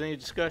 Rhodes. Any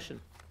discussion?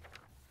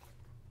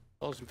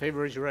 All those in favor,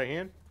 raise your right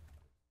hand.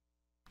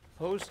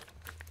 Opposed?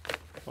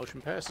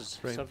 Motion passes.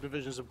 Great.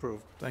 Subdivision is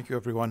approved. Thank you,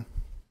 everyone.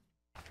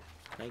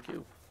 Thank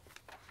you.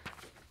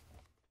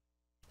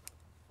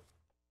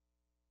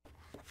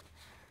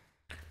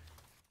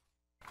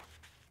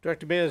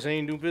 Director Mears,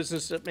 any new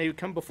business that may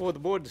come before the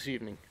board this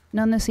evening?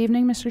 None this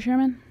evening, Mr.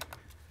 Chairman?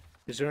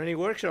 Is there any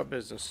workshop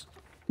business?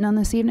 None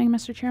this evening,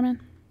 Mr. Chairman?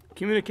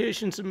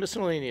 Communications and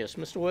miscellaneous.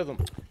 Mr. Witham.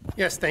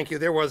 Yes, thank you.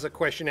 There was a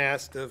question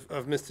asked of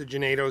Mr.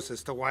 Genados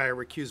as to why I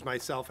recused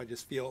myself. I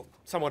just feel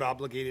somewhat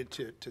obligated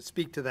to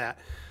speak to that.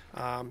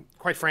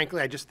 Quite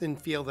frankly, I just didn't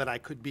feel that I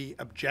could be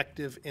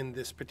objective in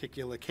this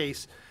particular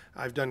case.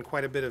 I've done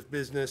quite a bit of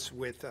business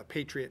with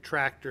Patriot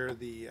Tractor,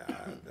 the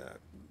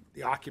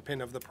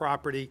occupant of the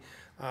property,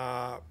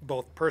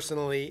 both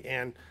personally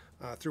and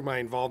through my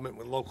involvement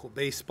with local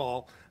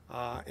baseball.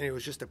 And it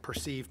was just a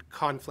perceived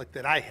conflict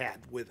that I had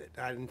with it.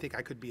 I didn't think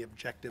I could be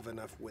objective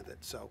enough with it,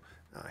 so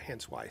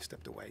hence why I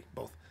stepped away,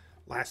 both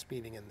last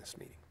meeting and this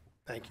meeting.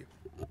 Thank you.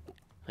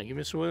 Thank you,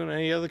 Mr. Witham.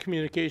 Any other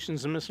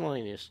communications and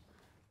miscellaneous?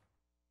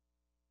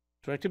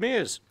 Director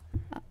Mears.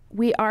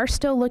 We are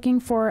still looking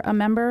for a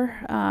member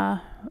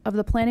of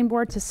the planning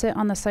board to sit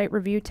on the site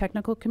review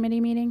technical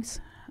committee meetings.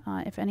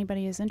 If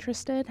anybody is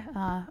interested,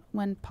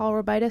 when Paul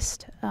Robitis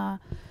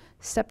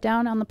stepped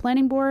down on the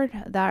planning board,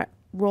 that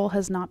role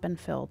has not been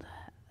filled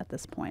at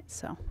this point,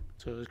 so.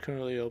 So it's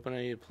currently open.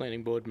 Any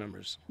planning board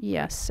members?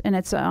 Yes, and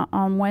it's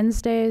on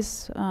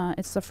Wednesdays.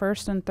 It's the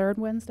first and third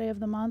Wednesday of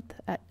the month,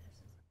 at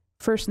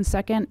first and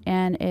second,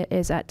 and it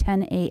is at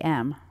 10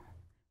 a.m.,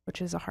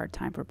 which is a hard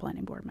time for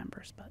planning board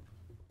members, but.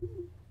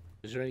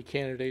 Is there any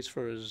candidates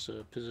for his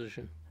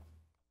position?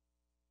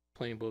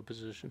 Planning board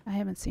position? I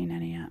haven't seen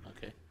any yet.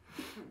 Okay.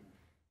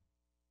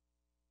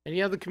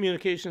 Any other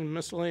communication and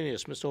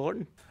miscellaneous? Mr.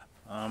 Horton?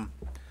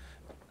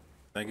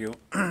 Thank you.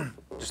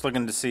 Just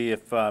looking to see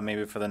if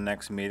maybe for the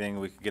next meeting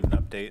we could get an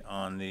update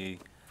on the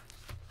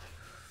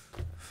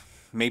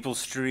Maple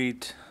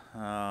Street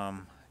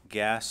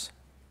gas.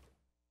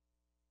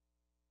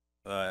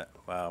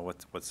 Wow,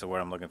 what's the word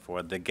I'm looking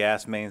for? The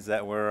gas mains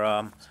that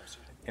were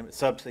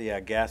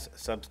gas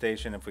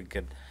substation. If we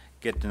could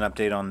get an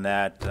update on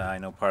that. I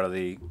know part of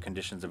the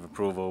conditions of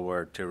approval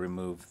were to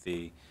remove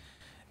the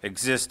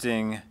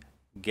existing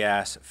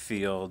gas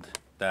field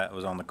that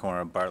was on the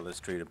corner of Bartlett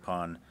Street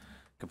upon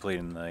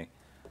completing the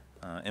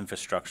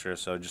infrastructure.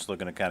 So just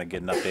looking to kind of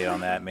get an update on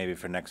that, maybe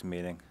for next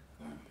meeting.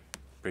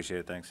 Appreciate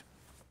it. Thanks.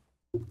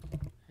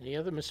 Any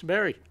other? Mr.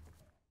 Berry?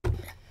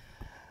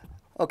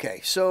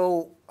 Okay,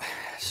 so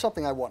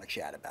something I want to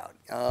chat about.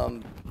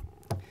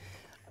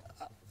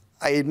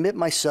 I admit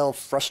myself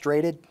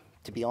frustrated,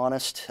 to be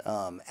honest.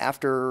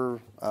 After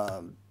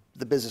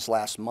the business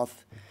last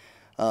month,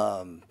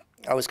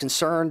 I was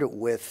concerned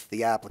with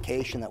the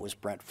application that was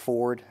Brent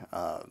Ford.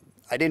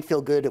 I didn't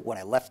feel good when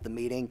I left the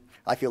meeting.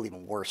 I feel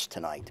even worse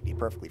tonight, to be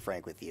perfectly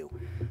frank with you.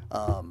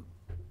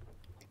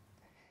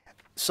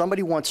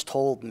 Somebody once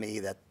told me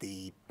that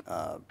the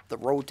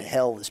road to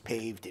hell is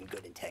paved in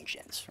good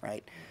intentions,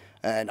 right?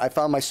 And I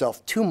found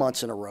myself 2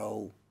 months in a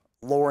row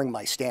lowering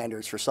my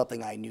standards for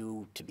something I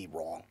knew to be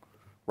wrong,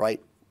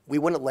 right? We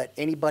wouldn't let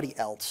anybody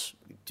else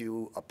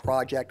do a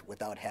project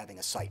without having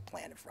a site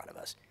plan in front of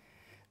us.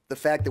 The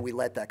fact that we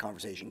let that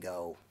conversation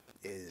go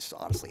is,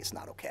 honestly, it's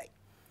not okay.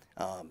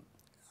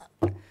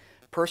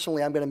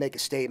 Personally, I'm going to make a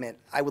statement.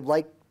 I would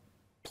like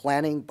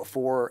planning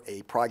before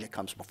a project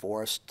comes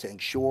before us to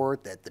ensure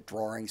that the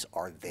drawings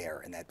are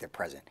there and that they're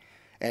present.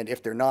 And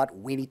if they're not,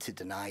 we need to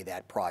deny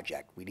that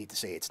project. We need to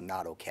say it's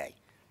not okay,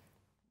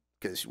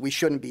 because we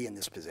shouldn't be in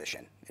this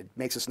position. It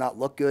makes us not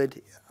look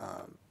good.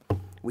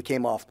 We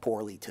came off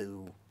poorly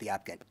to the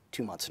applicant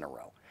 2 months in a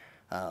row.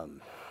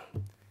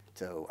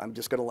 So I'm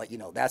just going to let you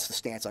know that's the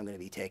stance I'm going to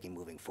be taking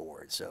moving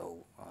forward.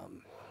 So,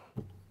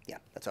 yeah,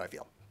 that's how I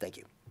feel. Thank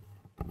you.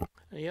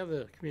 Any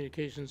other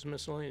communications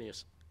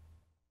miscellaneous?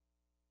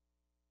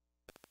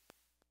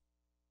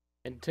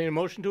 Entertain a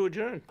motion to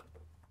adjourn.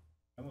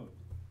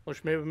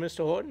 Motion made by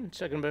Mr. Horton,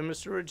 seconded by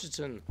Mr.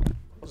 Richardson.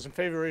 Those in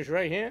favor, raise your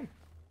right hand.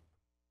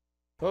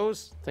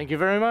 Opposed? Thank you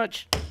very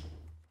much.